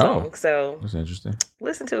love Thong Song, so that's interesting.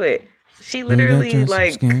 Listen to it. She literally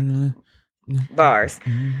like bars.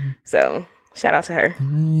 So shout out to her.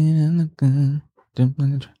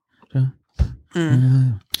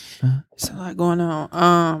 It's a lot going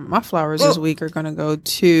on. My flowers this week are gonna go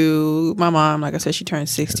to my mom. Like I said, she turned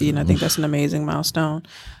 60, and I think that's an amazing milestone.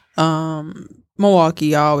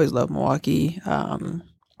 Milwaukee, I always love Milwaukee.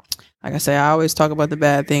 like I say, I always talk about the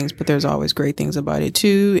bad things, but there's always great things about it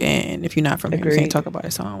too. And if you're not from here, you can't talk about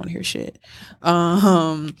it, so I don't want to hear shit.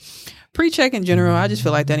 Pre-check in general, I just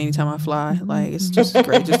feel like that anytime I fly. Like, it's just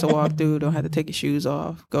great just to walk through, don't have to take your shoes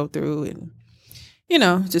off, go through, and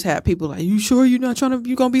just have people like, you sure you're not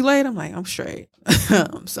you gonna be late? I'm like, I'm straight.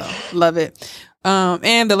 So love it.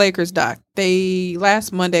 And the Lakers doc.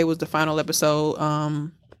 Last Monday was the final episode.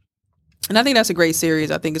 And I think that's a great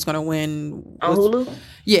series. I think it's gonna win on Hulu.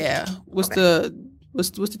 Yeah. What's the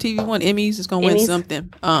TV one? Emmys. It's gonna win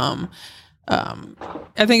something.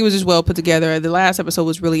 I think it was just well put together. The last episode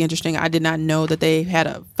was really interesting. I did not know that they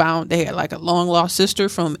had like a long lost sister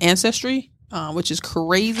from Ancestry, which is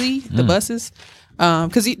crazy. The buses,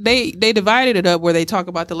 because they divided it up where they talk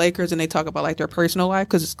about the Lakers and they talk about like their personal life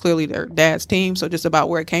because it's clearly their dad's team. So just about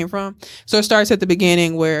where it came from. So it starts at the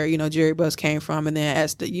beginning where Jerry Buss came from, and then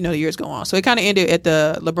as the the years go on. So it kind of ended at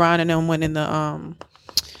the LeBron and them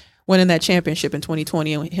winning that championship in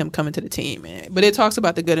 2020 and him coming to the team. But it talks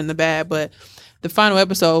about the good and the bad. But the final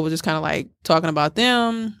episode was just kind of like talking about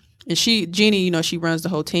them. And Jeannie, she runs the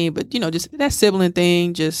whole team. But, just that sibling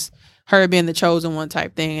thing, just her being the chosen one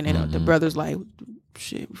type thing. And the brother's like,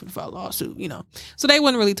 shit, we finna file a lawsuit, So they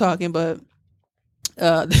wasn't really talking. But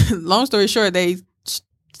long story short, they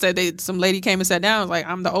said some lady came and sat down. Was like,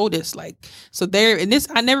 I'm the oldest. Like, so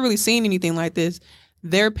I never really seen anything like this.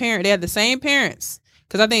 They had the same parents.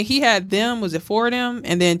 Because I think he had them, was it 4 of them?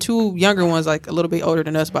 And then 2 younger ones, like a little bit older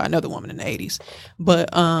than us by another woman in the 80s. But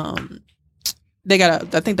they I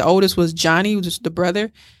think the oldest was Johnny, which is the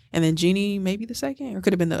brother. And then Jeannie, maybe the second, or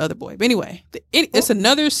could have been the other boy. But anyway, it's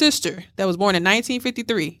another sister that was born in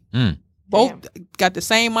 1953. Both got the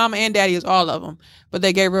same mama and daddy as all of them. But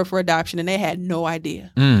they gave her up for adoption and they had no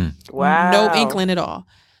idea. Wow. No inkling at all.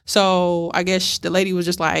 So I guess the lady was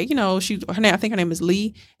just like, I think her name is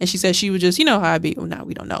Lee. And she said she was just, how I be. Well, no,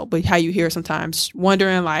 we don't know. But how you hear sometimes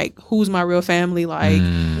wondering like, who's my real family? Like,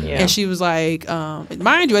 and she was like,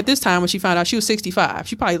 mind you, at this time when she found out she was 65,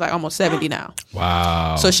 she probably like almost 70 now.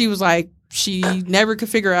 Wow. So she was like, she never could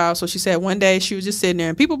figure out. So she said one day she was just sitting there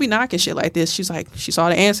and people be knocking shit like this. She's like, she saw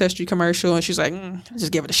the Ancestry commercial and she's like,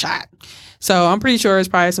 just give it a shot. So I'm pretty sure it's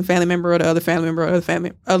probably some family member or the other family member or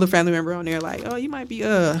other family member on there like, oh, you might be,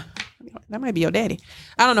 that might be your daddy.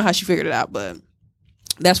 I don't know how she figured it out, but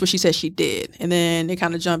that's what she said she did. And then it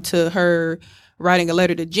kind of jumped to her writing a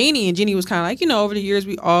letter to Jeannie. And Jeannie was kind of like, over the years,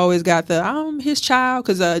 we always got his child.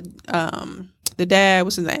 Because the dad,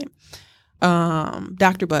 what's his name?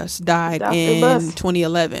 Dr. Buss died in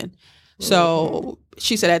 2011. So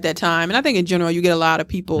she said at that time, and I think in general, you get a lot of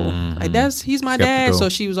people like he's my dad. So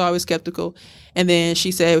she was always skeptical. And then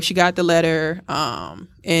she said she got the letter,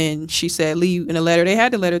 and she said, leave in the letter. They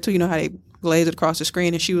had the letter too. You know how they glaze it across the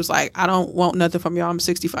screen. And she was like, I don't want nothing from y'all. I'm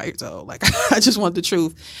 65 years old. Like, I just want the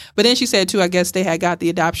truth. But then she said too, I guess they had got the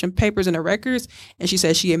adoption papers and the records. And she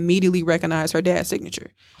said she immediately recognized her dad's signature.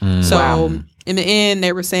 So in the end,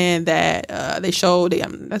 they were saying that they showed,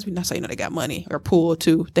 that's not saying they got money or pool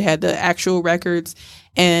too. They had the actual records.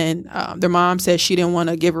 And their mom said she didn't want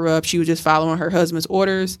to give her up. She was just following her husband's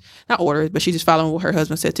orders. Not orders, but she just following what her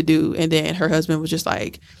husband said to do. And then her husband was just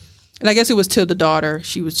like, and I guess it was to the daughter.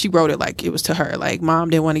 She wrote it like it was to her. Like, mom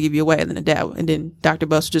didn't want to give you away. And then the dad, and then Dr.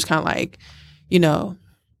 Buss was just kind of like,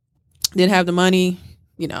 didn't have the money,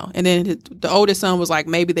 And then the oldest son was like,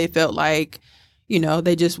 maybe they felt like,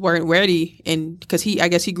 they just weren't ready. And because I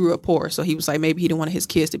guess he grew up poor. So he was like, maybe he didn't want his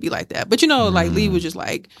kids to be like that. But, like Lee was just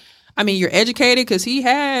like, I mean, you're educated because he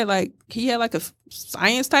had like a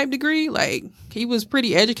science type degree. Like, he was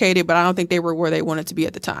pretty educated, but I don't think they were where they wanted to be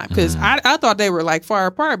at the time. Because I thought they were like far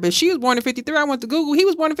apart. But she was born in 53. I went to Google. He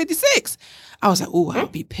was born in 56. I was like, ooh, I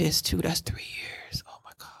would be pissed too. That's 3 years. Oh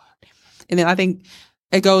my God. And then I think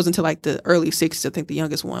it goes into like the early 60s. I think the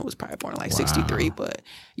youngest one was probably born in like 63. But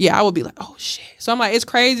yeah, I would be like, oh shit. So I'm like, it's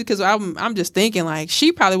crazy because I'm just thinking like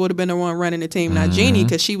she probably would have been the one running the team, not Jeannie,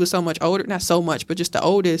 because she was so much older. Not so much, but just the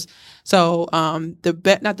oldest. So not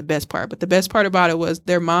the best part, but the best part about it was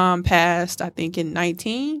their mom passed, I think, in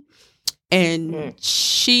 19. And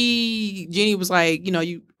Jeannie was like, I'm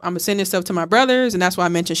going to send this stuff to my brothers. And that's why I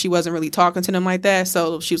mentioned she wasn't really talking to them like that.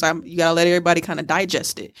 So she was like, you got to let everybody kind of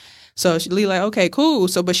digest it. So Lee like, okay, cool.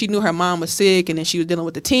 So, but she knew her mom was sick and then she was dealing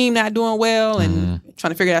with the team not doing well and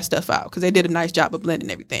trying to figure that stuff out because they did a nice job of blending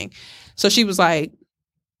everything. So she was like,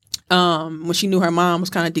 when she knew her mom was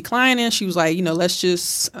kind of declining, she was like, let's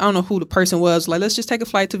just, I don't know who the person was, like, let's just take a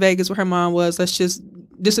flight to Vegas where her mom was. Let's just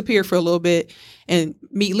disappear for a little bit and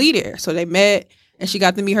meet Lee there. So they met and she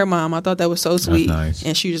got to meet her mom. I thought that was so sweet. Nice.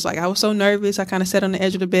 And she was just like, I was so nervous. I kind of sat on the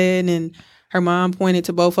edge of the bed and her mom pointed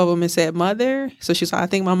to both of them and said mother. So she's like, I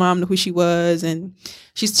think my mom knew who she was. And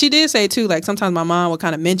she did say too, like sometimes my mom would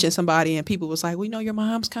kind of mention somebody and people was like, well, you know, your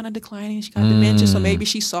mom's kind of declining. She got dementia. So maybe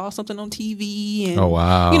she saw something on TV and, Oh,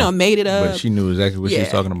 wow. you know, made it up. But she knew exactly what she was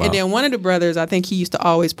talking about. And then one of the brothers, I think he used to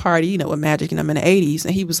always party, you know, with Magic and them in the 80s.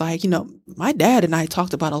 And he was like, you know, my dad and I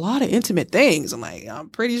talked about a lot of intimate things. I'm like, I'm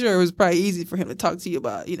pretty sure it was probably easy for him to talk to you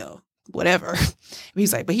about, you know, whatever.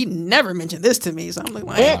 He's like, but he never mentioned this to me. So I'm like,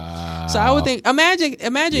 wow. So I would think, imagine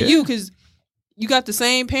you, because you got the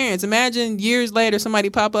same parents. Imagine years later somebody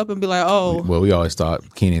pop up and be like, oh. Well, we always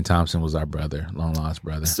thought Kenan Thompson was our brother, long lost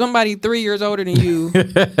brother. Somebody 3 years older than you.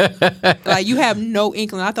 Like you have no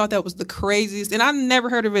inkling. I thought that was the craziest. And I've never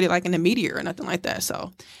heard of it like in the media or nothing like that.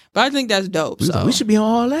 So, but I think that's dope. We should be on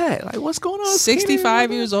all that. Like, what's going on?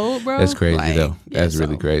 65 years old, bro. That's crazy, like, though. That's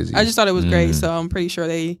really crazy. I just thought it was great. So I'm pretty sure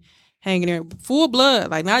they hanging there full blood,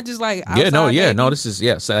 like not just like no, this is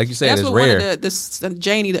so like you said, that's it's what rare. One of the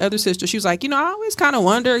Janie, the other sister, she was like, you know, I always kind of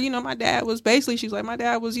wonder, you know, my dad was basically, she's like, my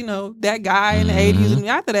dad was, you know, that guy in the 80s and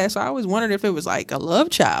after that, so I always wondered if it was like a love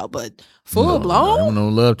child, but full blown. No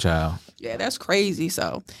love child. Yeah, that's crazy.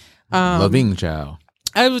 So, loving child.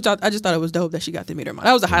 I just thought it was dope that she got to meet her mom.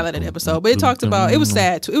 That was the highlight of the episode. But it talked about, it was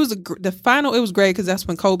sad too. It was the final. It was great because that's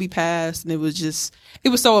when Kobe passed, and it was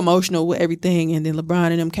so emotional with everything. And then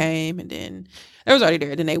LeBron and them came, and then it was already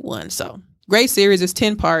there. Then they won. So great series. It's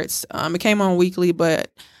 10 parts. It came on weekly,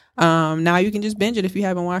 but now you can just binge it if you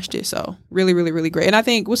haven't watched it. So really, really, really great. And I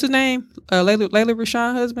think what's his name? Layla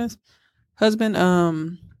Rashawn husband.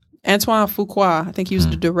 Antoine Fuqua. I think he was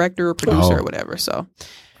the director or producer or whatever. So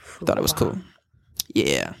I thought it was cool.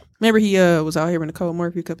 Yeah. Remember he was out here in Nicole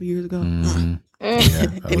Murphy a couple years ago? Mm-hmm.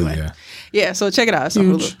 Anyway. Yeah, so check it out.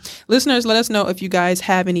 So listeners, let us know if you guys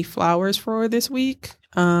have any flowers for this week.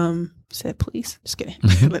 Said please. Just kidding.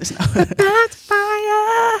 Let us know. That's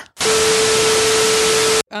fire.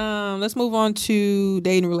 Let's move on to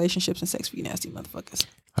dating, relationships, and sex for you nasty motherfuckers.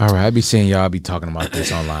 All right, I be seeing y'all be talking about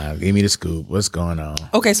this online. Give me the scoop. What's going on?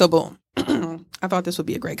 Okay, so boom. I thought this would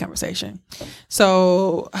be a great conversation.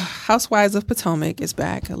 So Housewives of Potomac is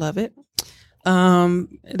back. I love it.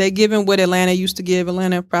 They giving what Atlanta used to give.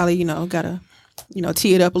 Atlanta probably, you know, gotta, you know,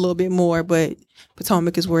 tee it up a little bit more, but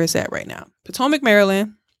Potomac is where it's at right now. Potomac,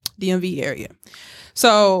 Maryland, DMV area.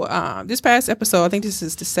 So this past episode, I think this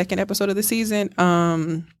is the second episode of the season.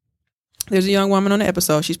 There's a young woman on the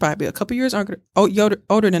episode. She's probably a couple years older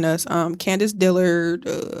than us. Candace Dillard.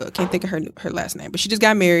 Can't think of her last name, but she just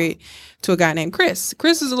got married to a guy named Chris.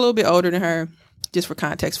 Chris is a little bit older than her, just for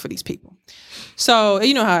context for these people. So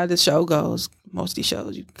you know how this show goes. Most of these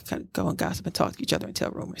shows, you kind of go and gossip and talk to each other and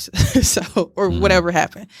tell rumors, or whatever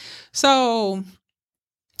happened. So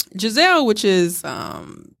Giselle, which is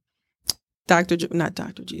not Dr.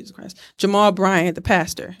 Jesus Christ, Jamal Bryant, the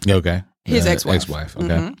pastor. Okay. His ex-wife. Ex-wife. Okay.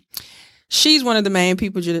 Mm-hmm. She's one of the main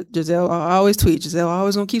people. Giselle, I always tweet. Giselle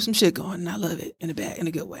always gonna keep some shit going, and I love it in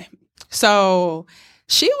a good way. So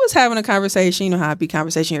she was having a conversation. You know how it be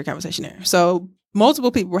conversation here, conversation there. So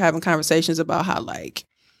multiple people were having conversations about how like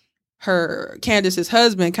Candace's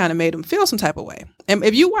husband kind of made him feel some type of way. And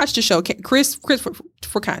if you watch the show, Chris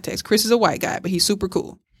for context, Chris is a white guy, but he's super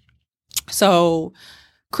cool. So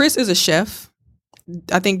Chris is a chef.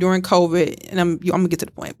 I think during COVID, and I'm gonna get to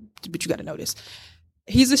the point, but you got to know this.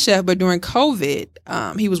 He's a chef, but during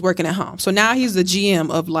COVID, he was working at home. So now he's the GM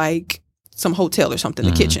of like some hotel or something,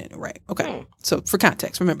 the kitchen, right? Okay. So for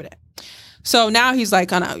context, remember that. So now he's like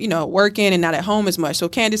kind of, you know, working and not at home as much. So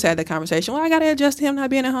Candace had that conversation. Well, I got to adjust to him not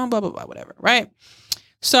being at home, blah, blah, blah, whatever, right?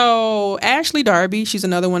 So Ashley Darby, she's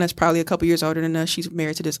another one that's probably a couple years older than us. She's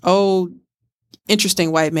married to this old,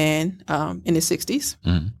 interesting white man in his 60s.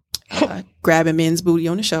 Grabbing men's booty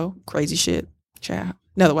on the show. Crazy shit. Child.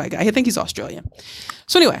 Another white guy. I think he's Australian.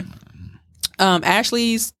 So anyway,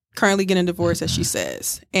 Ashley's currently getting divorced, as she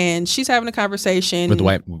says, and she's having a conversation with the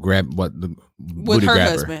white with her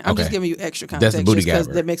husband. I'm just giving you extra context because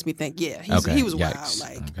that makes me think. Yeah, he was wild.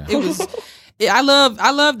 Like it was. I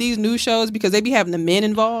love these news shows because they be having the men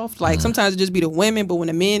involved. Like sometimes it just be the women, but when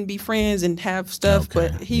the men be friends and have stuff,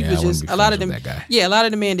 but he was just a lot of them. Yeah, a lot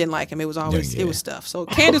of the men didn't like him. It was always it was stuff. So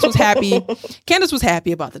Candace was happy. Candace was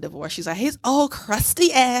happy about the divorce. She's like, his old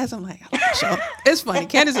crusty ass. I'm like, I like the show. It's funny.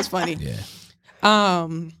 Candace is funny. Yeah.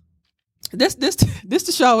 This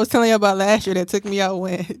the show I was telling you about last year that took me out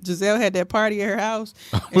when Giselle had that party at her house.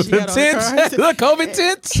 And she had all the COVID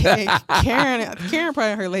tents. Karen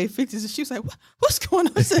probably in her late 50s, and she was like, "What's going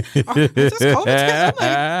on? Is this COVID tent?"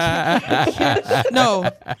 I'm like, no.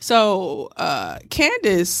 So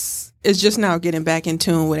Candace is just now getting back in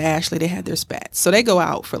tune with Ashley. They had their spats, so they go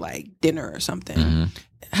out for like dinner or something.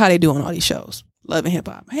 How they do on all these shows. Love and Hip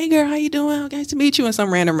Hop. Hey girl, how you doing? Nice to meet you in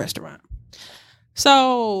some random restaurant.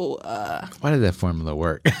 So why did that formula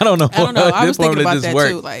work? I don't know. I was thinking about that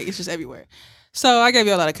too. Like it's just everywhere. So I gave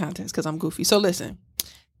you a lot of context because I'm goofy. So listen,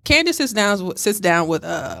 Candace sits down with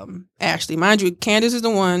Ashley. Mind you, Candace is the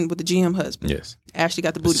one with the GM husband. Yes. Ashley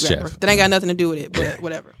got the booty grabber. That ain't got nothing to do with it, but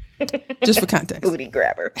whatever. Just for context. Booty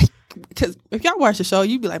grabber. Because if y'all watch the show,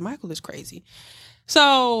 you'd be like, Michael is crazy.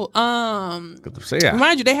 So, mind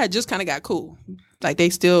you, they had just kind of got cool. Like they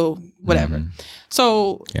still whatever. Mm-hmm.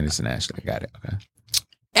 So Candace and Ashley, got it. Okay.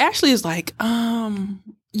 Ashley is like,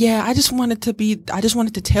 yeah, I just wanted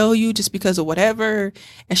to tell you just because of whatever.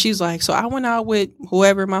 And she's like, so I went out with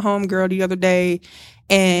whoever, my homegirl the other day,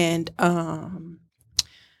 and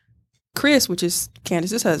Chris, which is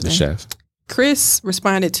Candace's husband, the chef. Chris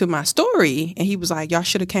responded to my story and he was like, y'all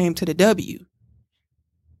should have came to the W.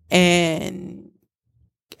 And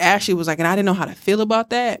Ashley was like, and I didn't know how to feel about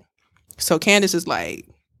that. So Candace is like,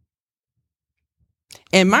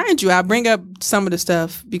 and mind you, I bring up some of the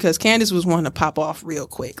stuff because Candace was one to pop off real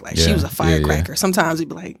quick. Like she was a firecracker. Sometimes it'd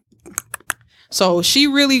be like, so she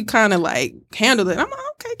really kind of like handled it. I'm like,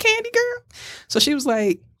 okay, Candy girl. So she was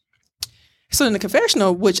like, so in the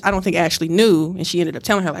confessional, which I don't think Ashley knew, and she ended up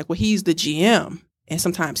telling her like, well, he's the GM and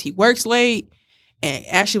sometimes he works late. And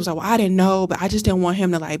Ashley was like, well, I didn't know, but I just didn't want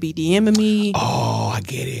him to like be DMing me. Oh, I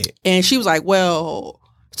get it. And she was like, well,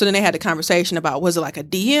 so then they had the conversation about, was it like a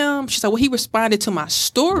DM? She's like, well, he responded to my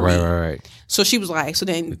story. Right. So she was like, so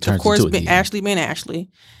then of course, Ashley being Ashley,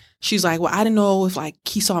 she's like, well, I didn't know if like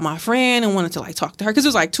he saw my friend and wanted to like talk to her. Cause it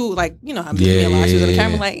was like two, like, you know, how she was on the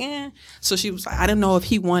camera, like, So she was like, I didn't know if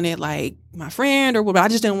he wanted like my friend or what, but I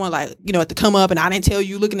just didn't want like, you know, it to come up and I didn't tell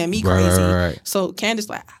you looking at me crazy. Right. So Candace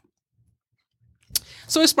like,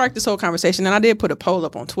 so it sparked this whole conversation. And I did put a poll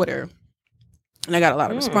up on Twitter and I got a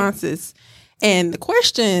lot of responses. And the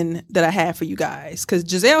question that I had for you guys, because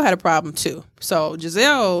Giselle had a problem too. So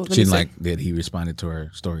Giselle, she didn't like that he responded to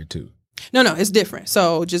her story too. No, it's different.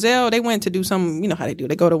 So Giselle, they went to do some, you know how they do.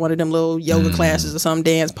 They go to one of them little yoga classes or some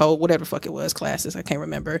dance pole, whatever the fuck it was, classes. I can't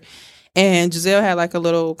remember. And Giselle had like a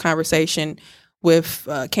little conversation with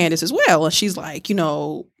Candace as well. And she's like, you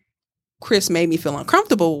know, Chris made me feel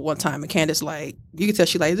uncomfortable one time. And Candace, like, you could tell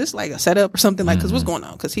she like, is this like a setup or something? Like, because what's going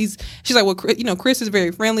on? Because she's like, well, you know, Chris is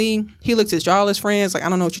very friendly. He looks at y'all as friends. Like, I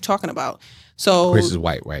don't know what you're talking about. So Chris is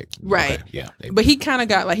white, right? Right. Okay. Yeah. But he kind of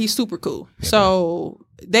got like, he's super cool. Okay. So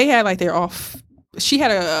they had like their off. She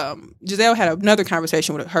had Giselle had another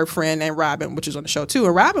conversation with her friend and Robin, which was on the show too.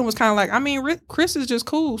 And Robin was kind of like, I mean, Chris is just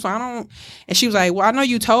cool. So I don't. And she was like, well, I know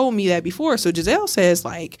you told me that before. So Giselle says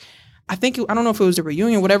like, I don't know if it was a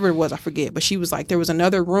reunion, whatever it was, I forget. But she was like, there was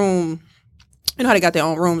another room. You know how they got their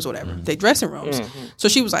own rooms or whatever, they dressing rooms. So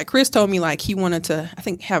she was like, Chris told me like he wanted to, I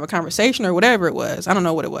think, have a conversation or whatever it was. I don't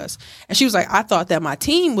know what it was. And she was like, I thought that my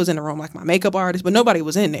team was in the room, like my makeup artist, but nobody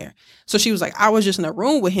was in there. So she was like, I was just in a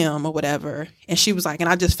room with him or whatever. And she was like, and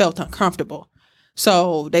I just felt uncomfortable.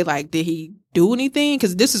 So they like, did he do anything?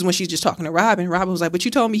 Because this is when she's just talking to Robin. Robin was like, but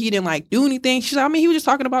you told me he didn't like do anything. She's like, I mean, he was just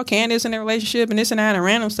talking about Candace and their relationship and this and that and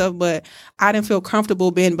random stuff, but I didn't feel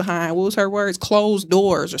comfortable being behind, what was her words? Closed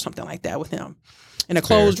doors or something like that with him in a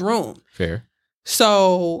closed room. Fair.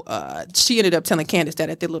 So she ended up telling Candace that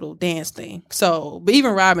at their little dance thing. So, but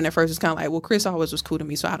even Robin at first was kind of like, well, Chris always was cool to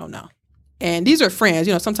me, so I don't know. And these are friends.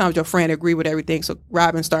 You know, sometimes your friend agree with everything. So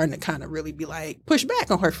Robin's starting to kind of really be like, push back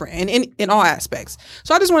on her friend in all aspects.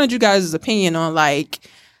 So I just wanted you guys' opinion on like,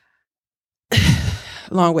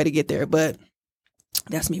 long way to get there, but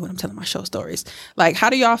that's me when I'm telling my show stories. Like, how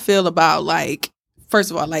do y'all feel about like, first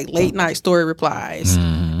of all, like late night story replies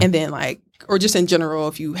and then like, or just in general,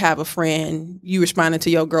 if you have a friend, you responding to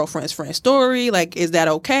your girlfriend's friend's story, like, is that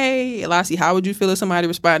okay? Lassie, how would you feel if somebody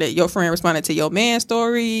your friend responded to your man's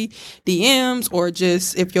story, DMs, or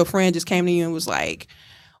just if your friend just came to you and was like,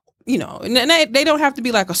 you know, and they don't have to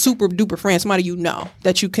be like a super duper friend, somebody you know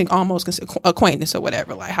that you can almost consider acquaintance or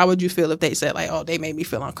whatever. Like, how would you feel if they said like, oh, they made me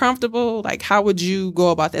feel uncomfortable? Like, how would you go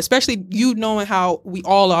about that? Especially you knowing how we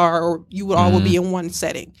all are, or you would all would be in one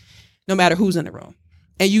setting, no matter who's in the room.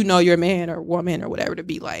 And you know your man or woman or whatever to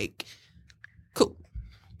be like, cool.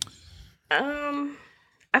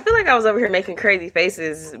 I feel like I was over here making crazy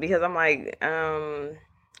faces because I'm like,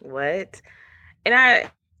 what? And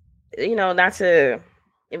I, you know, not to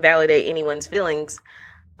invalidate anyone's feelings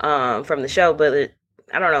from the show, but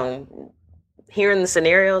I don't know, hearing the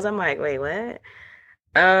scenarios, I'm like, wait, what?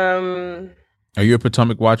 Are you a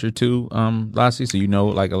Potomac watcher too, Lassie? So you know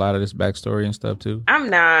like a lot of this backstory and stuff too?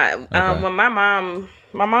 I'm not. Okay. When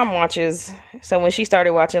my mom watches, so when she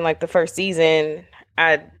started watching like the first season,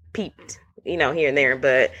 I peeped, you know, here and there,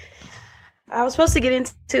 but I was supposed to get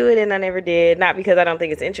into it and I never did. Not because I don't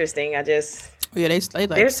think it's interesting. I just Yeah, they like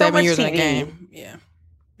there's so 7 much years in the TV. game. Yeah.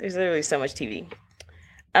 There's literally so much TV.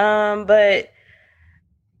 But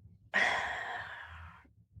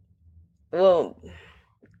well,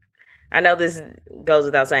 I know this goes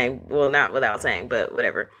without saying. Well, not without saying, but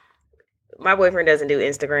whatever. My boyfriend doesn't do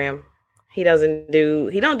Instagram. He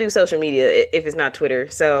don't do social media if it's not Twitter.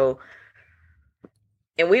 So,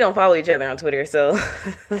 and we don't follow each other on Twitter. So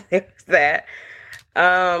there's that.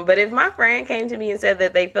 But if my friend came to me and said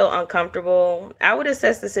that they felt uncomfortable, I would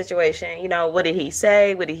assess the situation. You know, what did he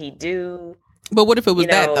say? What did he do? But what if it was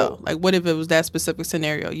You that know- though? Like, what if it was that specific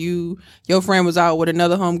scenario? Your friend was out with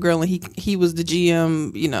another homegirl, and he was the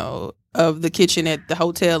GM, you know, of the kitchen at the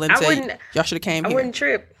hotel, and I said wouldn't- y'all should have came I here. wouldn't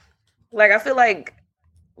trip. Like, I feel like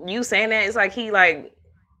you saying that is like he like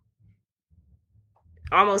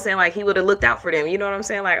almost saying like he would have looked out for them. You know what I'm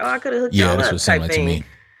saying? Like, oh, I could have hooked Yeah, y'all that's up what it sounded type like to thing.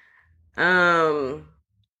 me.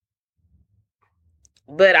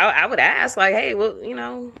 But I would ask like, hey, well, you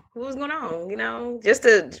know, what was going on? You know, just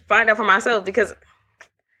to find out for myself, because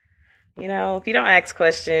you know, if you don't ask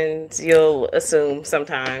questions, you'll assume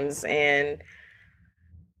sometimes. And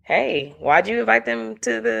hey, why'd you invite them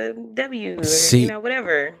to the W? Or, See- you know,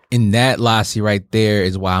 whatever. In that, Lassie, right there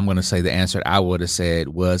is why I'm going to say the answer that I would have said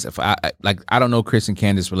was, if I don't know Chris and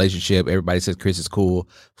Candace's relationship. Everybody says Chris is cool.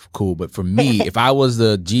 But for me, if I was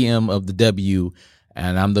the GM of the W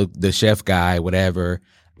and I'm the chef guy, whatever,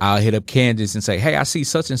 I'll hit up Candace and say, hey, I see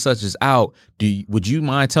such and such is out. Would you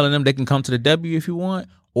mind telling them they can come to the W if you want?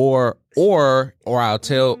 Or I'll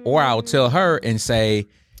tell her and say,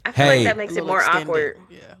 I feel hey, like that makes it Little more extended. awkward.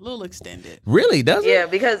 Yeah, a little extended. really, does it?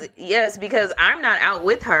 Yeah, because I'm not out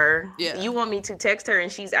with her. Yeah. You want me to text her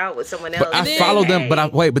and she's out with someone else. But I then- follow them. But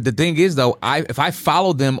Hey. But the thing is, though, if I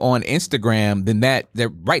follow them on Instagram, then that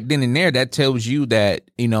right then and there, that tells you that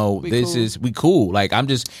we cool. Like, I'm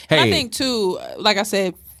just, hey, I think too, like I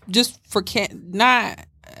said, just for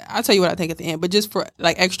I'll tell you what I think at the end, but just for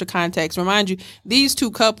like extra context, remind you, these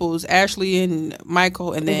two couples, Ashley and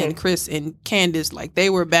Michael, and then Chris and Candace, like they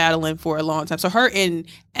were battling for a long time. So her and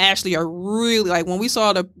Ashley are really, like, when we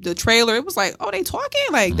saw the trailer, it was like, oh, they talking?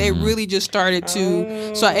 Like they really just started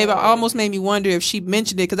to, so it almost made me wonder if she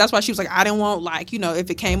mentioned it, because that's why she was like, I didn't want, like, you know, if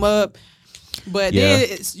it came up. But Yeah. then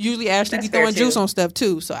it's usually Ashley That's be throwing fair, juice too. on stuff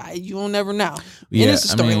too, so you don't never know. yeah, And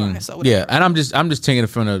it's a I mean, storyline, so whatever. yeah, and I'm just taking it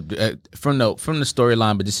from the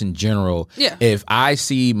storyline, but just in general. Yeah. If I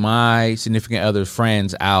see my significant other's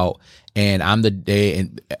friends out, and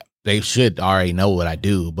they should already know what I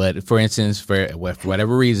do, but for instance, for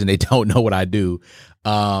whatever reason, they don't know what I do.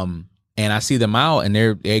 And I see them out and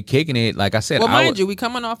they're kicking it. Like I said, Well, mind you, we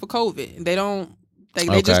coming off of COVID. They don't. They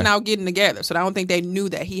just Okay. now getting together, so I don't think they knew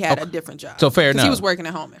that he had a different job. So fair 'Cause enough. He was working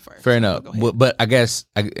at home at first. Fair So enough. go ahead. But I guess,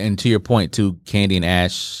 and to your point too, Candy and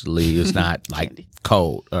Ashley is not like Candy.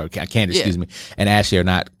 cold, or Candy, Yeah. excuse me, and Ashley are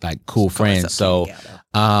not like cool friends. So,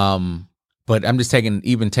 but I'm just taking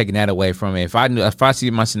that away from it. If I see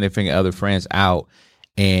my significant other friends out,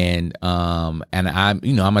 and I'm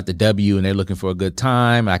at the W and they're looking for a good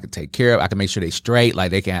time, I can take care of, I can make sure they straight,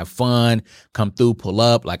 like they can have fun, come through, pull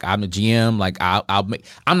up, like I'm the GM, like I'm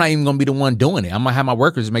not even gonna be the one doing it. I'm gonna have my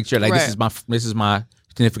workers make sure, like, Right. this is my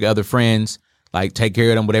significant other friends, like take care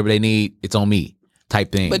of them, whatever they need, it's on me,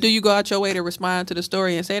 type thing. But do you go out your way to respond to the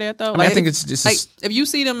story and say that though? I mean, I think it's just like if you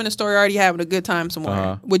see them in the story already having a good time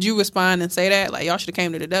somewhere, would you respond and say that, like, y'all should have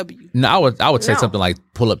came to the W? no, I would say No. something like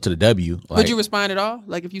pull up to the W. Like, Would you respond at all?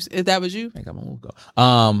 Like if that was you? I think I'm gonna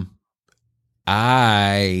go.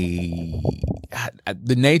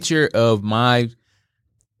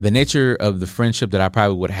 The nature of the friendship that I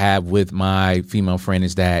probably would have with my female friend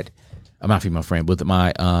is that, my female friend, with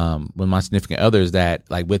my significant others, that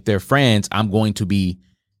like with their friends, I'm going to be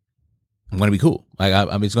cool. Like I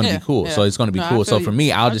mean, it's going to Yeah, be cool. yeah. So it's going to be No, I cool. So feel for you.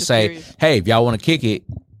 me, I'll I'm just just say, curious. hey, if y'all want to kick it,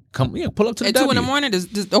 come, pull up to the At W. 2 in the morning,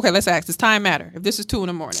 okay, let's ask. Does time matter? If this is 2 in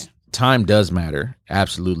the morning, Time does matter,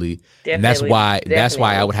 absolutely, and that's why Definitely.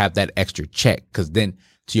 I would have that extra check, because then,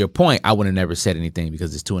 to your point, I would have never said anything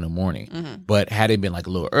because it's 2 in the morning. Mm-hmm. But had it been like a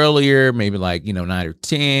little earlier, maybe like 9 or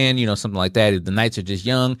 10, something like that. If the nights are just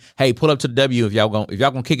young, hey, pull up to the W. If y'all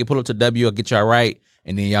gonna kick it, pull up to the W. I'll get y'all right,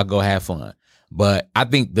 and then y'all go have fun. But I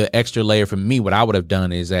think the extra layer for me, what I would have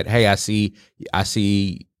done is that, hey, I see.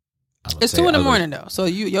 it's 2 in the morning though, so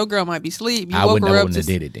your girl might be asleep. You I woke wouldn't her up have to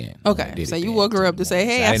did it then. Okay, so you woke her up to say,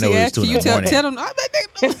 "Hey, I I didn't know see it was Ash. 2 Can in you the tell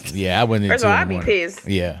morning. them?" Yeah, I wouldn't. First of all, I'd be pissed.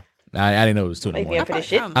 Yeah, I didn't know it was 2 in the Make me morning. up for this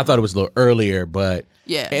shit. I thought it was a little earlier, but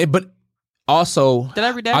Yeah. but also, Did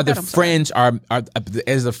I redact are the that? I'm sorry. friends are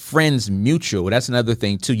as the friends mutual? That's another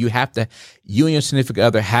thing too. You and your significant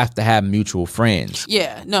other have to have mutual friends.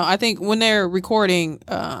 Yeah, no, I think when they're recording,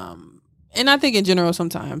 and I think in general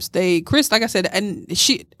sometimes Chris, like I said, and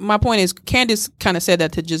my point is, Candace kind of said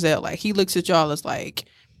that to Giselle, like he looks at y'all as like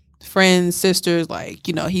friends, sisters, like,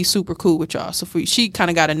 you know, he's super cool with y'all. So she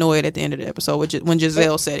kind of got annoyed at the end of the episode when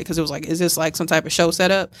Giselle said it, because it was like, is this like some type of show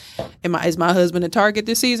setup? Is my husband a target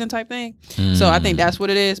this season type thing? So I think that's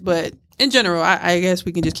what it is. But in general, I guess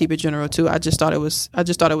we can just keep it general too. I just thought it was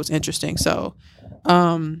interesting. So,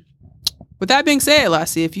 with that being said,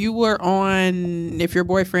 Lassie, if your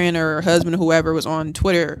boyfriend or husband or whoever was on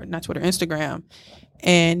Instagram,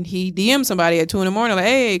 and he DM'd somebody at 2 a.m, like,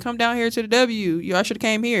 hey, come down here to the W. Y'all should have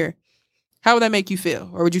came here. How would that make you feel?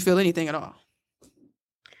 Or would you feel anything at all?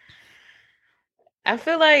 I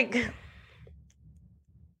feel like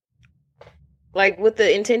with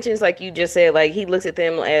the intentions, like you just said, like he looks at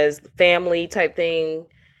them as family type thing.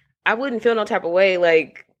 I wouldn't feel no type of way.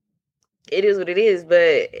 Like, it is what it is.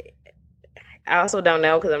 But I also don't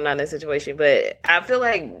know because I'm not in a situation. But I feel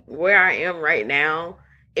like where I am right now,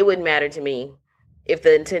 it wouldn't matter to me. If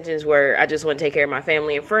the intentions were, I just want to take care of my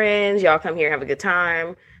family and friends, y'all come here, have a good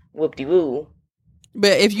time, whoop-de-woo.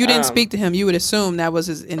 But if you didn't speak to him, you would assume that was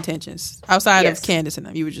his intentions. Outside Yes. of Candace and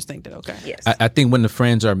them, you would just think that, okay. Yes. I think when the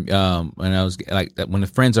friends are, when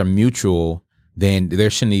the friends are mutual, then there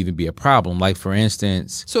shouldn't even be a problem. Like, for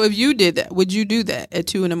instance. So if you did that, would you do that at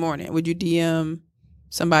 2 a.m? Would you DM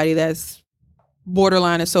somebody that's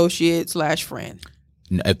borderline associate / friend?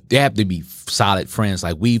 They have to be solid friends.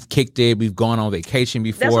 Like, we've kicked it, we've gone on vacation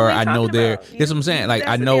before. That's what we're I know talking their. about. That's what I'm saying. Like, That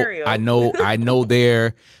I know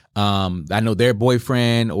their. I know their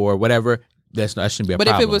boyfriend or whatever. That shouldn't be a But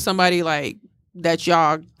problem. if it was somebody like that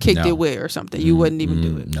y'all kicked it with or something, you wouldn't even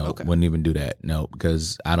do it. No, Okay. wouldn't even do that. No,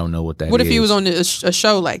 because I don't know what that is. What if he was on a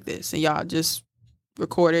show like this and y'all just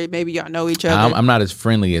recorded? Maybe y'all know each other. I'm not as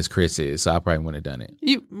friendly as Chris is, so I probably wouldn't have done it.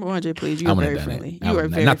 You, Marjorie, please. You I are wouldn't very have done friendly. it. You are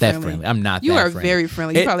very not that friendly. friendly. I'm not. You that are friendly. very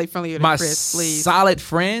friendly. You're probably friendlier than my Chris. Please. solid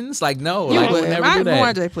friends, like no, You like, I would. would never do that.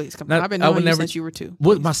 Marjorie, please come on. I've been I would knowing you never- since you were 2.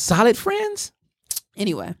 What, my solid friends?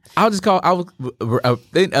 Anyway, I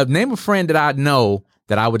would name a friend that I know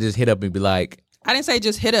that I would just hit up and be like, I didn't say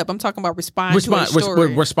just hit up. I'm talking about respond to a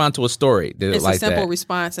story. respond to a story. It's like a simple that.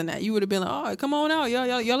 response, and that you would have been like, "Oh, come on out, y'all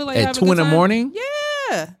look like At having 2 a good in the time." morning?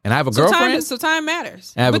 Yeah. And I have a girlfriend. So time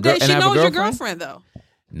matters. And I have a But then girl- and she I have a knows your girlfriend? girlfriend though.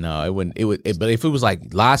 No, it wouldn't. But if it was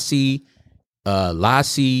like Lassie,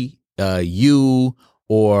 you,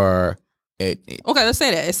 or Okay, let's say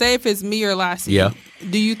that. Say if it's me or Lassie. Yeah.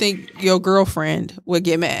 Do you think your girlfriend would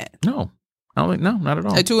get mad no, I don't think no, not at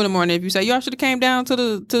all. at 2 a.m. if you say y'all should have came down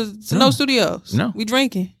to No Studios? No. We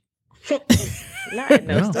drinking. Not in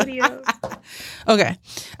no No. studio. Okay,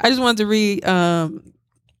 I just wanted to read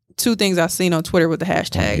 2 things I've seen on Twitter with the Here it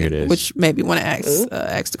hashtag, is. which made me want to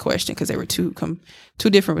ask the question because they were two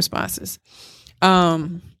different responses.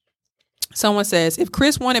 Someone says, if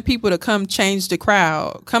Chris wanted people to come to change the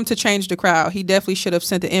crowd, he definitely should have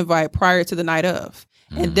sent the invite prior to the night of,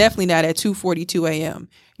 and definitely not at 2:42 a.m.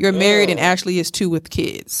 You're married and Ashley is 2 with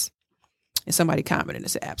kids. And somebody commented and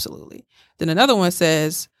said, absolutely. Then another one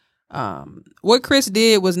says, what Chris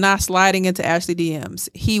did was not sliding into Ashley DMs.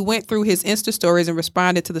 He went through his Insta stories and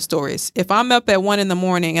responded to the stories. If I'm up at 1 a.m.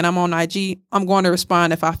 and I'm on IG, I'm going to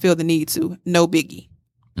respond if I feel the need to. No biggie.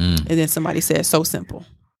 And then somebody said, so simple.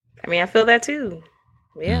 I mean, I feel that too.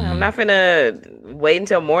 Yeah, I'm not gonna wait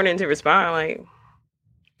until morning to respond. Like,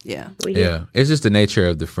 Yeah. Yeah, it's just the nature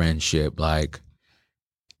of the friendship. Like,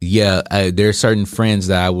 yeah, there are certain friends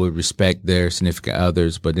that I would respect their significant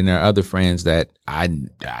others, but then there are other friends that I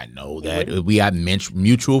know that we have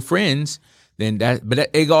mutual friends.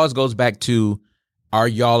 It always goes back to, are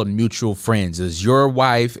y'all mutual friends? Is your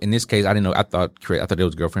wife, in this case, I didn't know. I thought it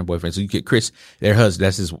was girlfriend, boyfriend. So you get Chris, their husband.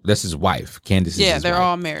 That's his wife. Candace. Yeah, is his they're wife.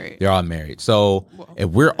 all married. They're all married. So Well, if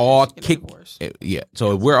we're all getting a kicking, divorce.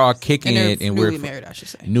 so if we're all kicking And it, they're and newly we're married, I should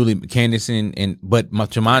say. newly Candace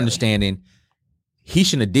to my understanding, he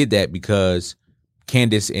shouldn't have did that because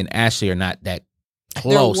Candace and Ashley are not that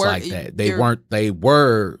close like that. They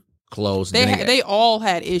were close. They all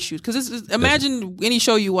had issues because imagine any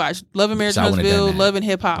show you watch, Love and Marriage So I wouldn't have done Huntsville, that. Love and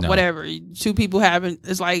Hip Hop, No. whatever. 2 people having,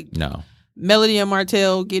 it's like no. Melody and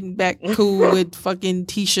Martell getting back cool with fucking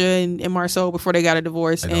Tisha and Marceau before they got a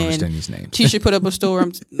divorce. I don't And understand these names. Tisha put up a story,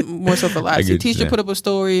 more so for Lassie. get you, Tisha yeah. put up a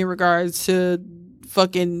story in regards to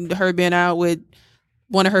fucking her being out with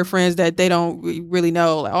one of her friends that they don't really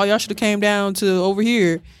know. Like, oh, y'all should have came down to over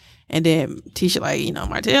here. And then Tisha like,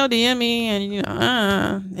 Martell DM me, and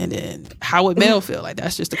and then how would Mel feel? Like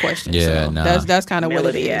that's just the question. Yeah, so nah. that's kind of what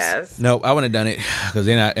it is. Yes. No, I wouldn't have done it because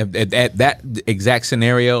then at that exact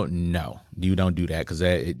scenario, no, you don't do that because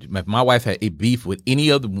if my wife had a beef with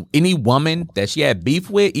any woman that she had beef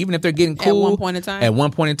with, even if they're getting cool At one point in time? At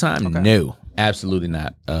one point in time, Okay. no, absolutely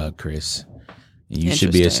not, Chris. You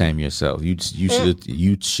should be ashamed of yourself. You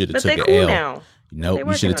should have But they took cool an L. now. Nope, They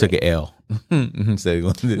you should have working took an L.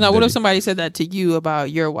 Now, what if somebody said that to you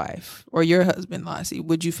about your wife or your husband, Lassie?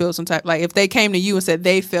 Would you feel some type like if they came to you and said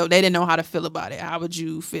they didn't know how to feel about it? How would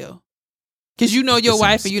you feel? Because you know your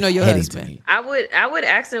wife and you know your husband. I would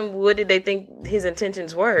ask him what did they think his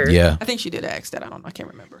intentions were. Yeah, I think she did ask that. I can't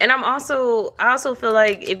remember. And I also feel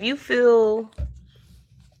like if you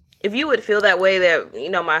would feel that way that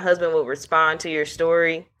my husband will respond to your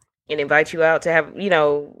story and invite you out to have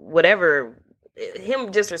whatever,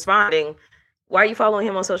 him just responding, why are you following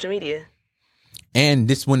him on social media? and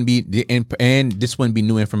this wouldn't be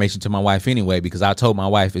new information to my wife anyway because I told my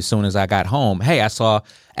wife as soon as I got home, hey, I saw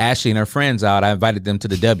Ashley and her friends out. I invited them to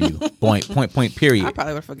the W. point. Period. I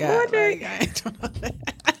probably would have forgot. Like, I ain't doing that.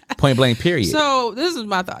 Point blank. Period. So this is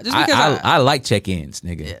my thought. Just because I like check-ins,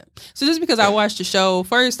 nigga. Yeah. So just because I watched the show,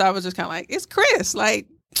 first I was just kind of like, it's Chris. Like,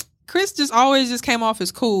 Chris just always just came off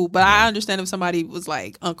as cool, but I understand if somebody was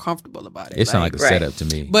like uncomfortable about it. It sounded like a right. setup to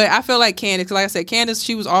me. But I feel like Candace, like I said, Candace,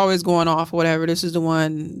 she was always going off or whatever. This is the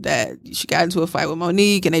one that she got into a fight with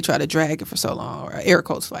Monique and they tried to drag it for so long, or an air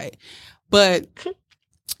quotes fight. But,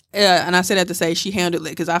 and I said that to say she handled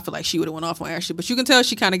it because I feel like she would have went off on Ashley. But you can tell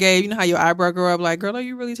she kind of gave, how your eyebrow grew up like, girl, are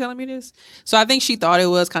you really telling me this? So I think she thought it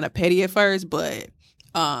was kind of petty at first, but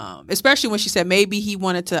especially when she said maybe he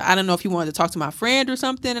wanted to, I don't know if he wanted to talk to my friend or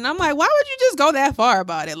something, and I'm like, why would you just go that far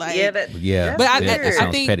about it? Like, yeah, but that sounds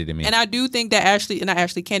I think, petty to me. and I do think that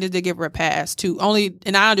Candace did give her a pass too.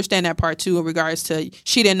 And I understand that part too in regards to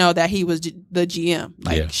she didn't know that he was the GM.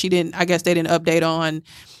 Like she didn't. I guess they didn't update on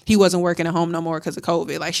he wasn't working at home no more because of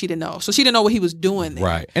COVID. Like she didn't know, so she didn't know what he was doing there.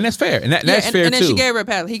 Right, and that's fair, and that's fair and then too. she gave her a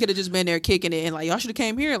pass. He could have just been there kicking it and like y'all should have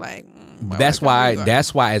came here. Like that's why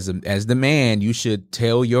as the man you should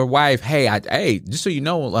tell your wife, hey, just so you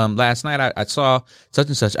know, last night I saw such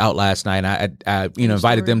and such out last night. And I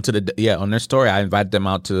invited them to the on their story. I invited them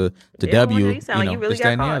out to W. You sound like you really this,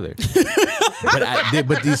 that, got and the other.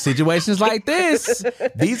 but these situations like this,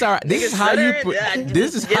 this is how you protect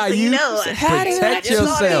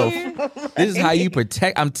yourself. This is how you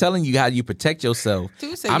protect. I'm telling you how you protect yourself.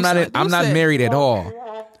 I'm not married at all.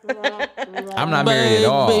 I'm not married at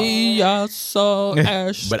all.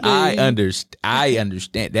 But I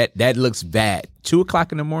understand that looks bad.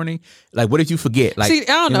 2:00 in the morning. Like, what if you forget? Like, see, I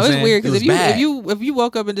don't know. It's weird because if you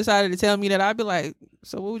woke up and decided to tell me that, I'd be like,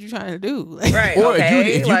 so what were you trying to do? Like, right. Or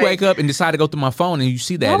okay, if you wake up and decide to go through my phone and you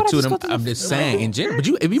see that at 2 of them, I'm just saying. In general, but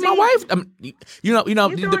if you my wife, the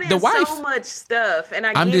wife. So much stuff, and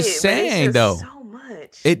I'm just saying though. So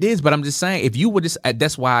much. It is, but I'm just saying, if you would just,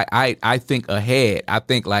 that's why I think ahead. I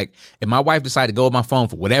think like if my wife decided to go with my phone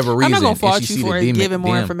for whatever reason, I'm not gonna fault you you for giving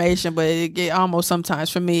more information, but it almost sometimes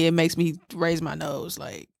for me it makes me raise my nose.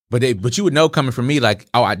 Like, but you would know coming from me, like,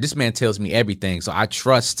 this man tells me everything, so I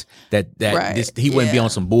trust that he wouldn't be on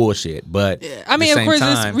some bullshit. But I mean, of course,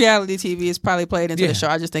 this reality TV is probably played into the show.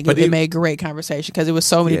 I just think it made great conversation because it was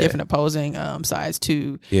so many different opposing sides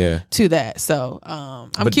to that. So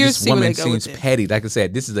I'm curious to see where they go with it. Petty. Like I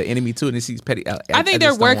said, this is an enemy too, and this seems petty. I think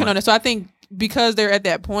they're working on it. So I think because they're at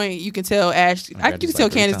that point, you can tell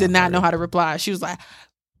Candace did not know how to reply. She was like,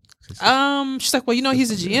 she's like, well,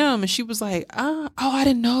 he's a GM, and she was like, I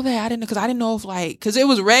didn't know that. I didn't know if because it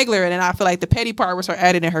was regular, and then I feel like the petty part was her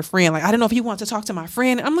adding in her friend. Like, I didn't know if he wanted to talk to my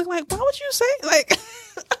friend. I'm like, why would you say like?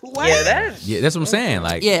 What? Yeah, that's what I'm saying.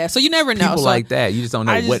 Like, so you never know. People like that, you just don't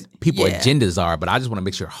know what people's agendas are. But I just want to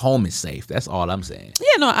make sure home is safe. That's all I'm saying.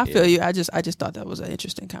 Yeah, no, I feel you. I just thought that was an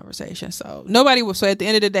interesting conversation. So so at the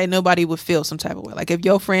end of the day, nobody would feel some type of way. Like if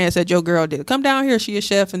your friend said your girl did come down here, she a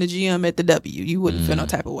chef and the GM at the W, you wouldn't feel no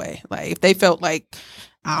type of way. Like if they felt like,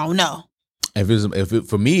 I don't know. If it was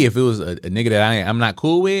for me, if it was a nigga that I'm not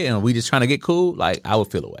cool with and we just trying to get cool, like I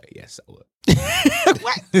would feel away. Yes, I would.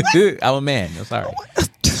 I'm a man. I'm sorry.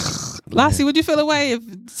 Lassie, would you feel away if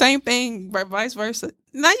same thing, vice versa?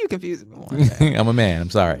 Now you confusing me more. I'm a man. I'm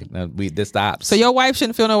sorry. This stops. So your wife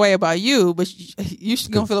shouldn't feel no way about you, but you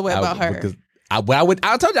should gonna feel a way about her. Because I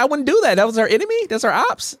told you I wouldn't do that. That was her enemy. That's her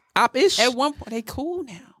op-ish. At one point, they cool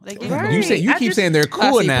now. They get You keep saying they're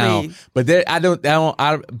cool Lassie, now, please. but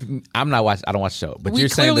I'm not watching. I don't watch the show. But you're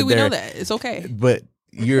saying that we know that it's okay. But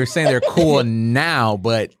you're saying they're cool now,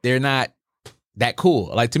 but they're not. that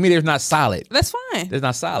cool. Like to me, they're not solid. That's fine. They're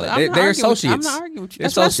not solid. I'm not They're arguing with you. associates. I'm not arguing with you. They're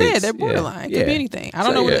That's what I said. associates. They're borderline. It Yeah. could be anything. I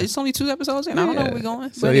don't So, know. yeah. It's only 2 episodes in. I don't know where we're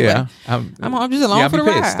going. So But anyway, yeah, I'm just along for the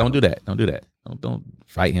pissed. ride. Don't do that. Don't do that. Don't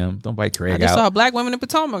fight him. Don't fight Craig I just out. saw Black Women in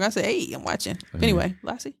Potomac. I said, hey, I'm watching. Anyway,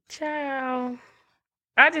 Lassie. Ciao.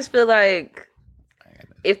 I just feel like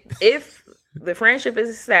if the friendship is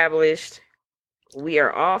established, we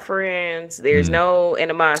are all friends. There's no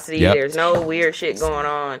animosity. Yep. There's no weird shit going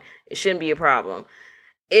on. It shouldn't be a problem.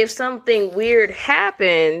 If something weird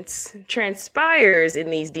happens, transpires in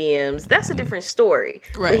these DMs, that's a different story.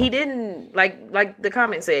 Right. But he didn't, like the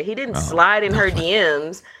comment said, he didn't slide in her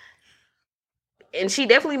DMs. And she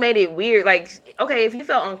definitely made it weird. Like, okay, if you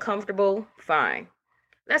felt uncomfortable, fine.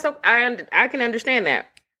 That's okay. I can understand that.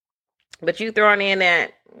 But you throwing in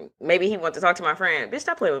that maybe he wants to talk to my friend. Bitch,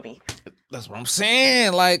 stop playing with me. That's what I'm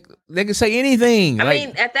saying. Like they can say anything. I Like,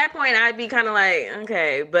 mean, at that point, I'd be kind of like,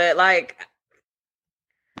 okay, but like,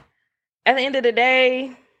 at the end of the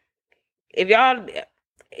day, if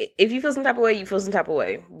you feel some type of way, you feel some type of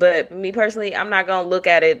way. But me personally, I'm not gonna look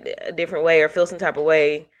at it a different way or feel some type of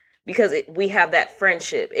way because we have that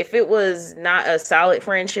friendship. If it was not a solid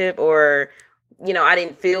friendship or, you know, I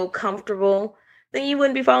didn't feel comfortable, then you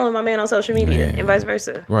wouldn't be following my man on social media and vice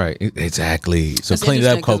versa. right. Exactly. So That's clean it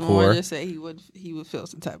up, interesting 'cause Warren Kokor. just said he would feel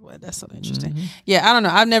some type of way. That's so interesting. Yeah, I don't know.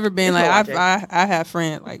 I've never been like I have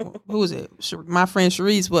friend like who was it? My friend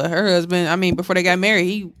Sharice, but her husband. I mean, before they got married,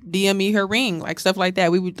 he DM me her ring, like stuff like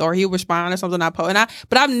that. He would respond to something I post,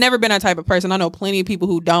 but I've never been that type of person. I know plenty of people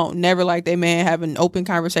who don't never like their man having open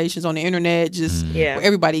conversations on the internet, just where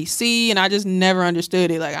everybody see, and I just never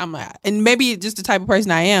understood it. Like I'm like, and maybe just the type of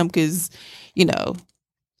person I am because. You know,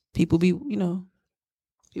 people be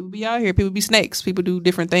out here. People be snakes. People do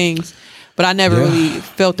different things, but I never really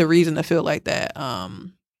felt the reason to feel like that.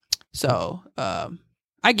 So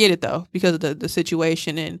I get it though because of the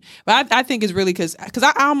situation, but I think it's really because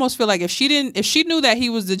I almost feel like if she knew that he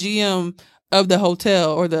was the GM of the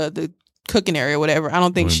hotel or the cooking area or whatever, I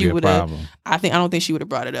don't think she would have. I don't think she would have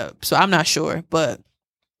brought it up. So I'm not sure, but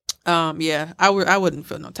I wouldn't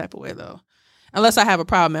feel no type of way though. Unless I have a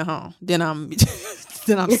problem at home, then I'm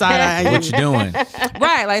side-eyeing. What you doing?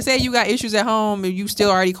 Right, like say you got issues at home and you still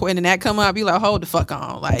already quitting and that come up, you like hold the fuck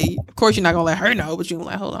on. Like, of course you're not gonna let her know, but you're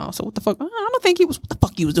like, hold on. So what the fuck? I don't think what the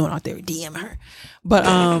fuck he was doing out there DM her. But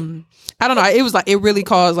I don't know. It was like it really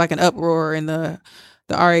caused like an uproar in the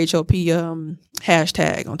RHOP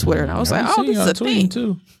hashtag on Twitter, and I was like, oh, this is a thing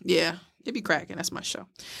too. Yeah, it'd be cracking. That's my show.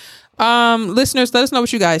 Listeners, let us know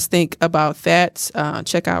what you guys think about that.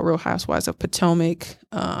 Check out Real Housewives of Potomac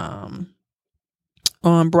on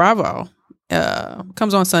Bravo.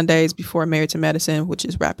 Comes on Sundays before Married to Medicine, which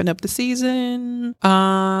is wrapping up the season.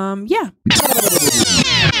 Yeah.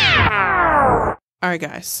 All right,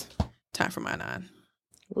 guys. Time for my 9.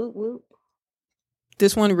 Whoop, whoop.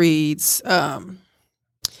 This one reads,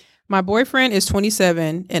 my boyfriend is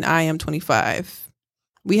 27 and I am 25.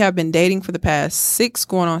 We have been dating for the past 6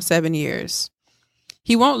 going on 7 years.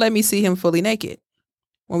 He won't let me see him fully naked.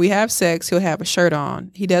 When we have sex, he'll have a shirt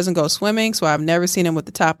on. He doesn't go swimming, so I've never seen him with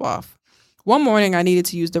the top off. One morning, I needed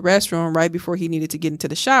to use the restroom right before he needed to get into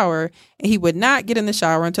the shower, and he would not get in the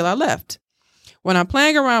shower until I left. When I'm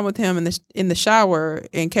playing around with him in the shower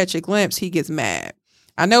and catch a glimpse, he gets mad.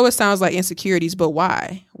 I know it sounds like insecurities, but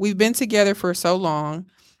why? We've been together for so long.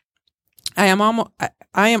 I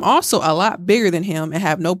am also a lot bigger than him and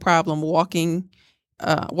have no problem walking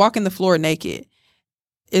the floor naked.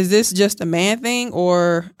 Is this just a man thing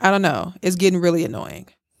or I don't know? It's getting really annoying.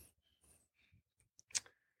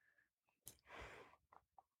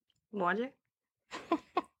 Wanje?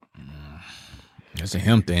 That's a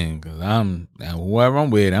him thing because whoever I'm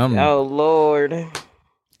with, Oh Lord.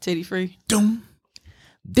 Titty free. Doom.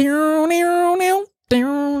 Down.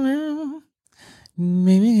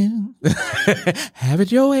 Have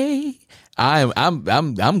it your way.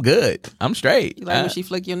 I'm good. I'm straight. You like when she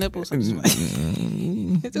flick your nipples? What's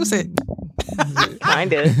it?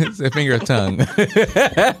 Kinda. It's a finger of tongue.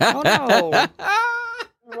 Oh no.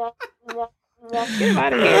 Get him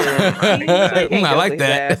out of here. I like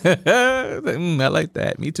that. I like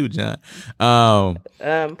that. Me too, John.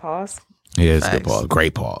 Pause. Yeah, it's Facts. good pause.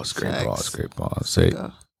 Great pause. Great Facts. pause. Great pause. Say.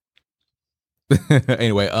 Go.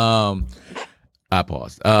 Anyway, I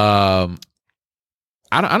paused. I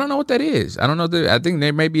don't know what that is. I don't know. I think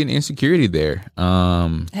there may be an insecurity there.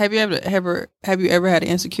 Have you ever had an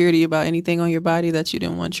insecurity about anything on your body that you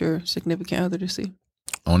didn't want your significant other to see?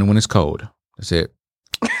 Only when it's cold. That's it.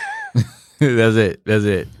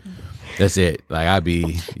 That's it. Like I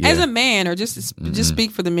be as a man, or just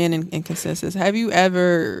speak for the men in consensus. Have you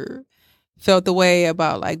ever felt the way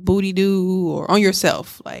about like booty do or on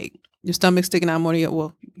yourself, like your stomach sticking out more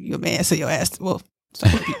than your man, so your ass. Well,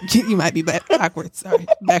 sorry, you might be backwards. Sorry,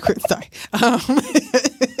 backwards. Sorry. I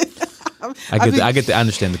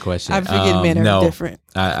understand the question. I forget men are different.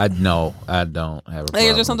 I don't have a problem. Like,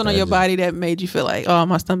 is there something on your body that made you feel like, oh,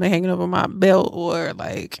 my stomach hanging over my belt, or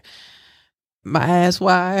like my ass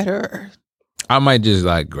wide, or I might just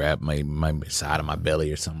like grab my side of my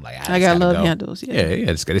belly or something like that. I got love handles. Yeah,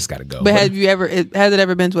 it's got to go. But has it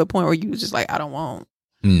ever been to a point where you was just like, I don't want?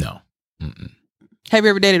 No. Mm-mm. Have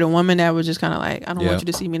you ever dated a woman that was just kind of like, I don't want you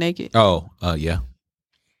to see me naked? Oh, yeah.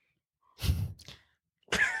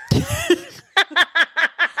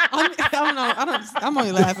 I'm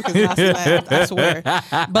only laughing because I laughed, I swear.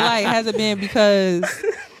 But like, has it been because?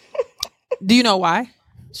 Do you know why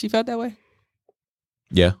she felt that way?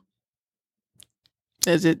 Yeah.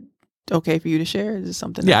 Is it okay for you to share? Is it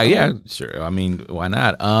something? Yeah, sure. I mean, why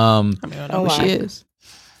not? I mean, I don't know who she is.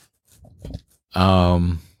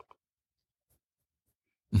 I'm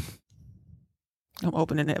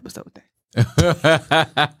opening the episode there.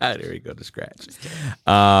 There we go, to scratch.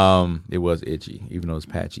 It was itchy, even though it's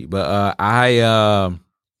patchy. But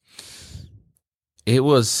it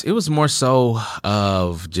was more so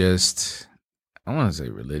of just, I want to say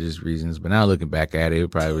religious reasons, but now looking back at it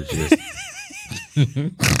probably was just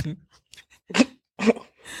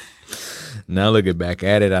now looking back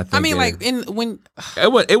at it, I think. I mean,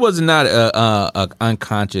 it was not a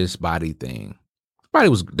unconscious body thing.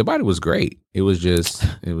 The body was great. It was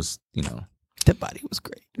the body was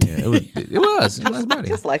great. Yeah, it was a nice body.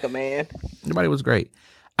 Just like a man. The body was great.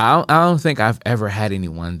 I don't think I've ever had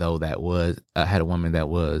anyone though that was had a woman that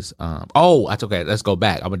was. That's okay. Let's go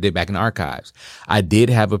back. I'm gonna dig back in the archives. I did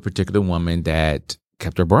have a particular woman that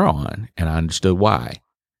kept her bra on, and I understood why.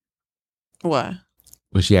 Why?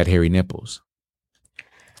 Well, she had hairy nipples.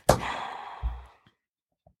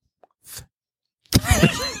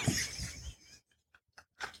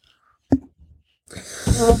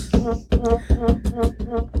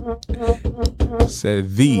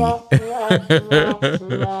 Said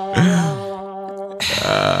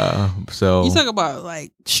so you talk about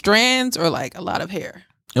like strands or like a lot of hair?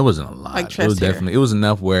 It wasn't a lot. Like it was definitely, it was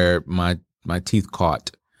enough where my teeth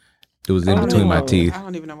caught. It was in between my teeth. I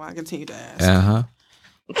don't even know why I continue to ask.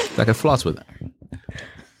 I could floss with her.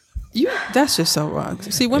 That's just so wrong.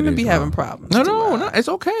 See, women be having problems. No, it's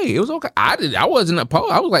okay. It was okay. I wasn't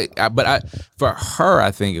opposed. I was like, for her,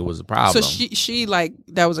 I think it was a problem. So she like,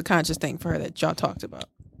 that was a conscious thing for her that y'all talked about.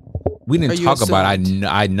 We didn't talk about it.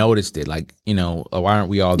 I noticed it. Like, why aren't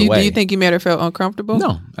we all the way? Do you think you made her feel uncomfortable?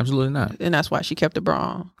 No, absolutely not. And that's why she kept the bra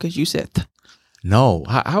on, because you said no.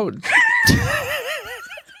 How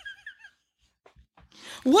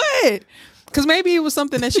what? Because maybe it was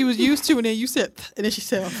something that she was used to, and then you said, and then she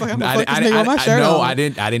said, "Oh, fuck, I'm gonna fuck this nigga with my shirt on." No, I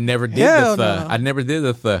didn't. Never did the no. I never did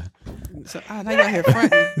the. So now you're out here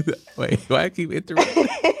fronting. Wait, why I keep interrupting?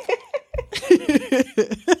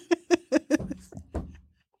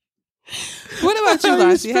 What about you,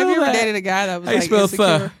 Lassie? Have you ever dated a guy that was like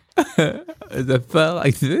insecure? Is it fell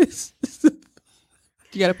like this?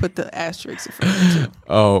 You got to put the asterisk in front of it too.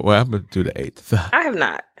 Oh, well, I'm gonna do the 8th. I have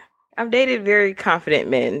not. I've dated very confident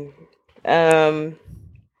men. They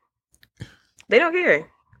don't care.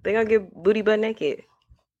 They gonna get booty butt naked.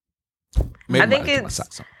 Maybe I think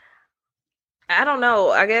I don't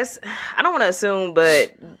know. I guess I don't want to assume,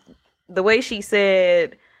 but the way she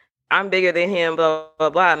said, "I'm bigger than him," blah blah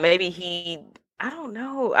blah. Maybe I don't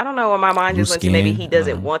know. My mind just went to maybe he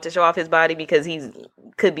doesn't want to show off his body because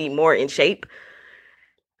could be more in shape.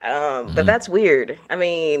 But that's weird. I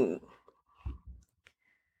mean,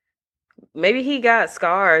 maybe he got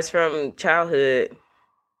scars from childhood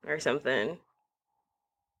or something.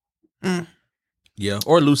 Yeah,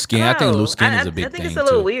 or loose skin. I think loose skin is a big thing. I think it's a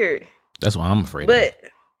little weird. That's why I'm afraid. But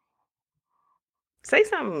say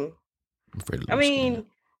something. I'm afraid of loose skin.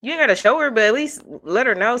 You ain't gotta show her, but at least let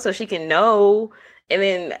her know so she can know. And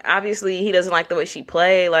then obviously he doesn't like the way she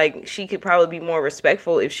play. Like, she could probably be more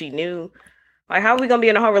respectful if she knew. Like, how are we gonna be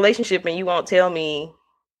in a whole relationship and you won't tell me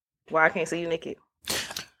why I can't see you naked?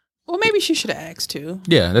 Well, maybe she should have asked too.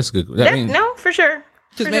 Yeah, that's good. No, for sure.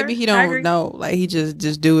 Because maybe he don't know. Like, he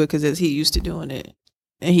just do it because he used to doing it,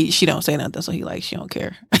 and she don't say nothing, so she don't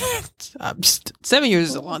care. 7 years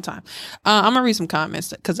is a long time. I'm gonna read some comments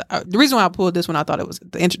because the reason why I pulled this one, I thought it was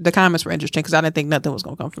the comments were interesting because I didn't think nothing was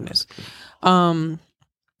gonna come from this.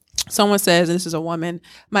 Someone says, and this is a woman,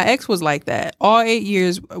 my ex was like that. All 8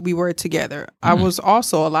 years we were together. I was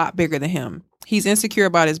also a lot bigger than him. He's insecure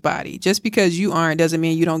about his body. Just because you aren't doesn't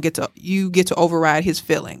mean you get to override his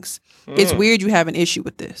feelings. It's weird you have an issue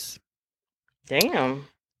with this. Damn.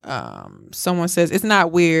 Someone says it's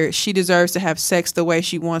not weird. She deserves to have sex the way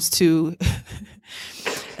she wants to.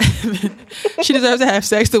 She deserves to have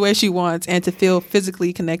sex the way she wants and to feel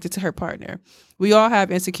physically connected to her partner. We all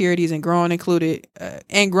have insecurities, and growing included,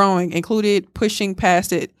 pushing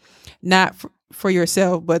past it, not for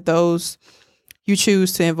yourself, but those you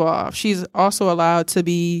choose to involve. She's also allowed to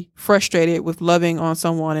be frustrated with loving on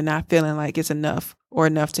someone and not feeling like it's enough or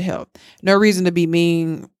enough to help. No reason to be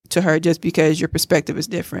mean to her just because your perspective is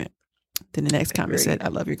different. Then the next comment said, "I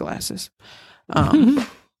love your glasses."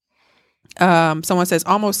 Someone says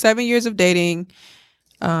almost 7 years of dating.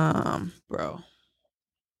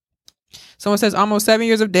 Someone says almost 7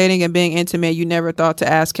 years of dating and being intimate. You never thought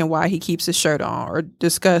to ask him why he keeps his shirt on or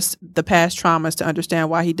discuss the past traumas to understand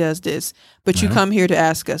why he does this. But you come here to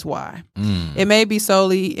ask us why. It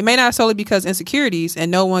may not solely because insecurities, and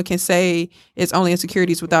no one can say it's only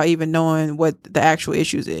insecurities without even knowing what the actual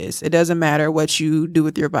issues is. It doesn't matter what you do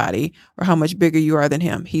with your body or how much bigger you are than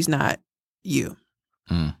him. He's not you.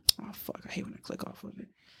 Oh fuck! I hate when I click off of it.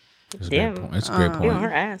 That's a great point. That's a great point. Get on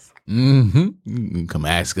her ass. Come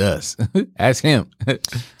ask us. Ask him.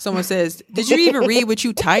 Someone says, "Did you even read what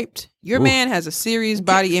you typed? Your man has a serious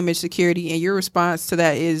body image security, and your response to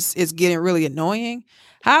that is getting really annoying.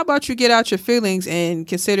 How about you get out your feelings and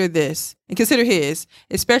consider his,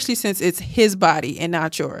 especially since it's his body and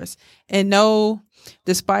not yours. And no,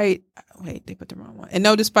 despite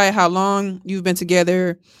how long you've been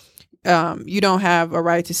together, you don't have a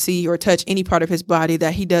right to see or touch any part of his body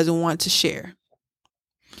that he doesn't want to share.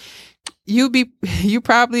 You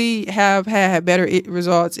probably have had better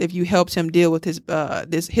results if you helped him deal with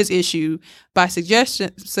his issue by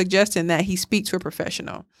suggesting that he speak to a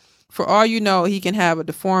professional. For all you know, he can have a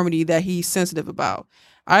deformity that he's sensitive about.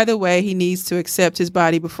 Either way, he needs to accept his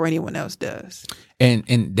body before anyone else does."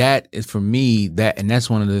 And that is for me that's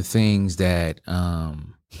one of the things that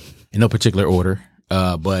in no particular order,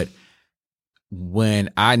 but when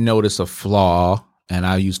I notice a flaw, and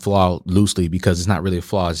I use flaw loosely because it's not really a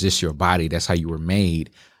flaw, it's just your body. That's how you were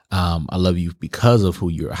made. I love you because of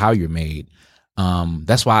how you're made.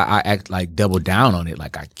 That's why I act like double down on it.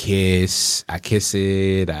 Like I kiss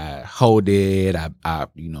it, I hold it, I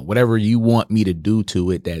whatever you want me to do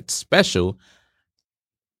to it that's special,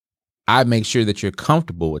 I make sure that you're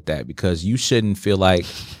comfortable with that, because you shouldn't feel like,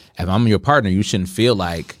 if I'm your partner, you shouldn't feel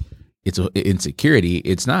like it's an insecurity.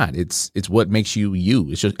 It's not. It's what makes you you.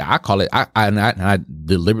 It's just, I call it. I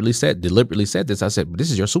deliberately said this. I said, but this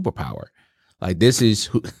is your superpower. Like this is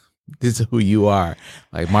who you are.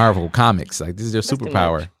 Like Marvel Comics. Like this is your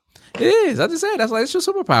superpower. It is. I just said that's like it's your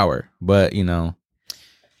superpower. But I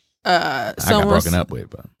got broken up with.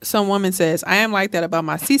 But some woman says, "I am like that about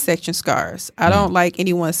my C-section scars. I don't like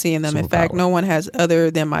anyone seeing them. In fact, no one has other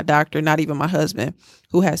than my doctor, not even my husband,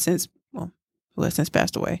 who has since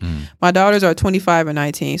passed away. My daughters are 25 and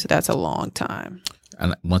 19, so that's a long time."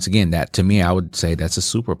 And once again, that to me, I would say that's a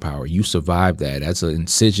superpower. You survived that. That's an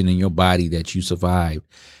incision in your body that you survived,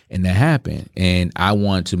 and that happened. And I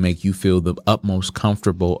want to make you feel the utmost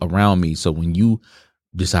comfortable around me. So when you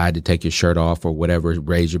decide to take your shirt off or whatever,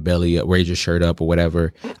 raise your belly up, raise your shirt up or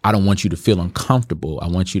whatever, I don't want you to feel uncomfortable. I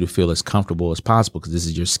want you to feel as comfortable as possible, because this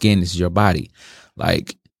is your skin, this is your body.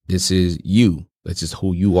 Like this is you. That's just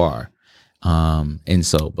who you are. And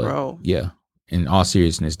so, but Bro. Yeah, in all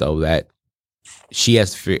seriousness though, that she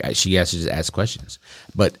has to just ask questions.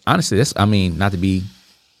 But honestly, not to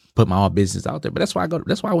put my own business out there, but that's why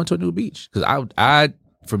I went to a new beach. Cause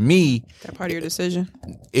for me, that part of your decision,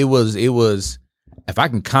 it was, if I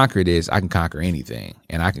can conquer this, I can conquer anything,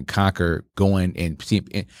 and I can conquer going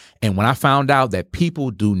and when I found out that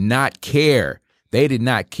people do not care, they did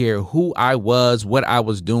not care who I was, what I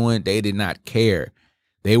was doing. They did not care.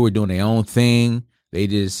 They were doing their own thing. They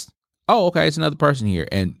just, oh, okay, it's another person here,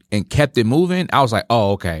 and kept it moving. I was like,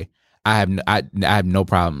 oh, okay, I have no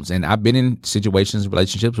problems. And I've been in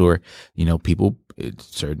relationships where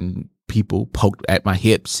certain people poked at my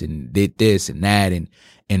hips and did this and that,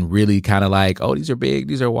 and really kind of like, oh, these are big,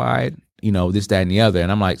 these are wide, this, that, and the other.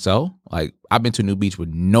 And I'm like, so like I've been to a new beach where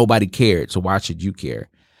nobody cared, so why should you care?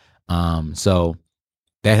 So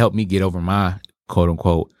that helped me get over my quote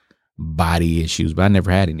unquote body issues, but I never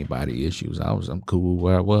had any body issues. I'm cool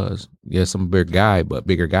where I was. Yes, I'm a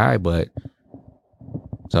bigger guy, but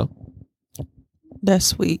so that's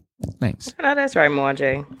sweet. Thanks. No, that's right,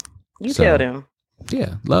 Moje. You tell them.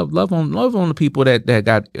 Yeah, love on the people that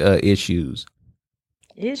got issues.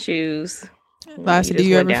 Issues. Lassie, do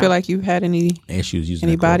you ever feel like you've had any issues using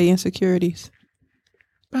any body insecurities?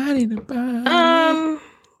 Body to body.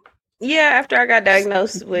 Yeah, after I got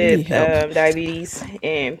diagnosed with diabetes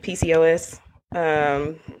and PCOS,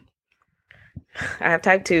 I have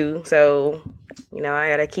type 2, so I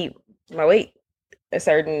gotta keep my weight a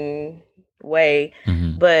certain way.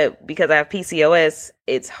 Mhm. But because I have PCOS,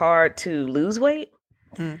 it's hard to lose weight.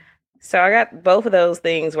 So I got both of those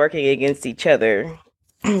things working against each other,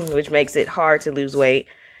 which makes it hard to lose weight.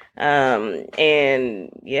 And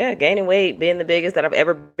yeah, gaining weight, being the biggest that I've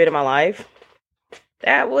ever been in my life,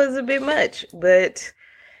 that was a bit much. But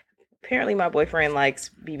apparently my boyfriend likes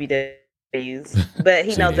BBWs, but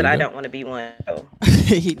he So knows there that you I go. don't want to be one. So,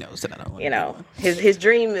 He knows that I don't want to be one. his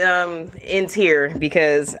dream ends here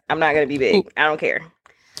because I'm not going to be big. Ooh. I don't care.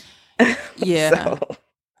 Yeah. So,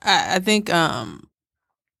 I think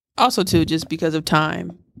also too, just because of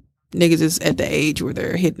time, niggas is at the age where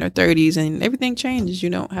they're hitting their 30s and everything changes. You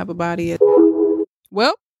don't have a body.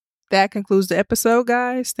 Well, that concludes the episode,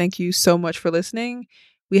 guys. Thank you so much for listening.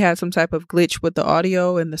 We had some type of glitch with the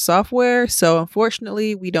audio and the software, so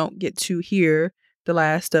unfortunately we don't get to hear the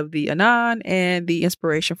last of the Anon and the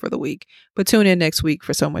inspiration for the week. But tune in next week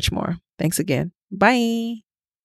for so much more. Thanks again. Bye.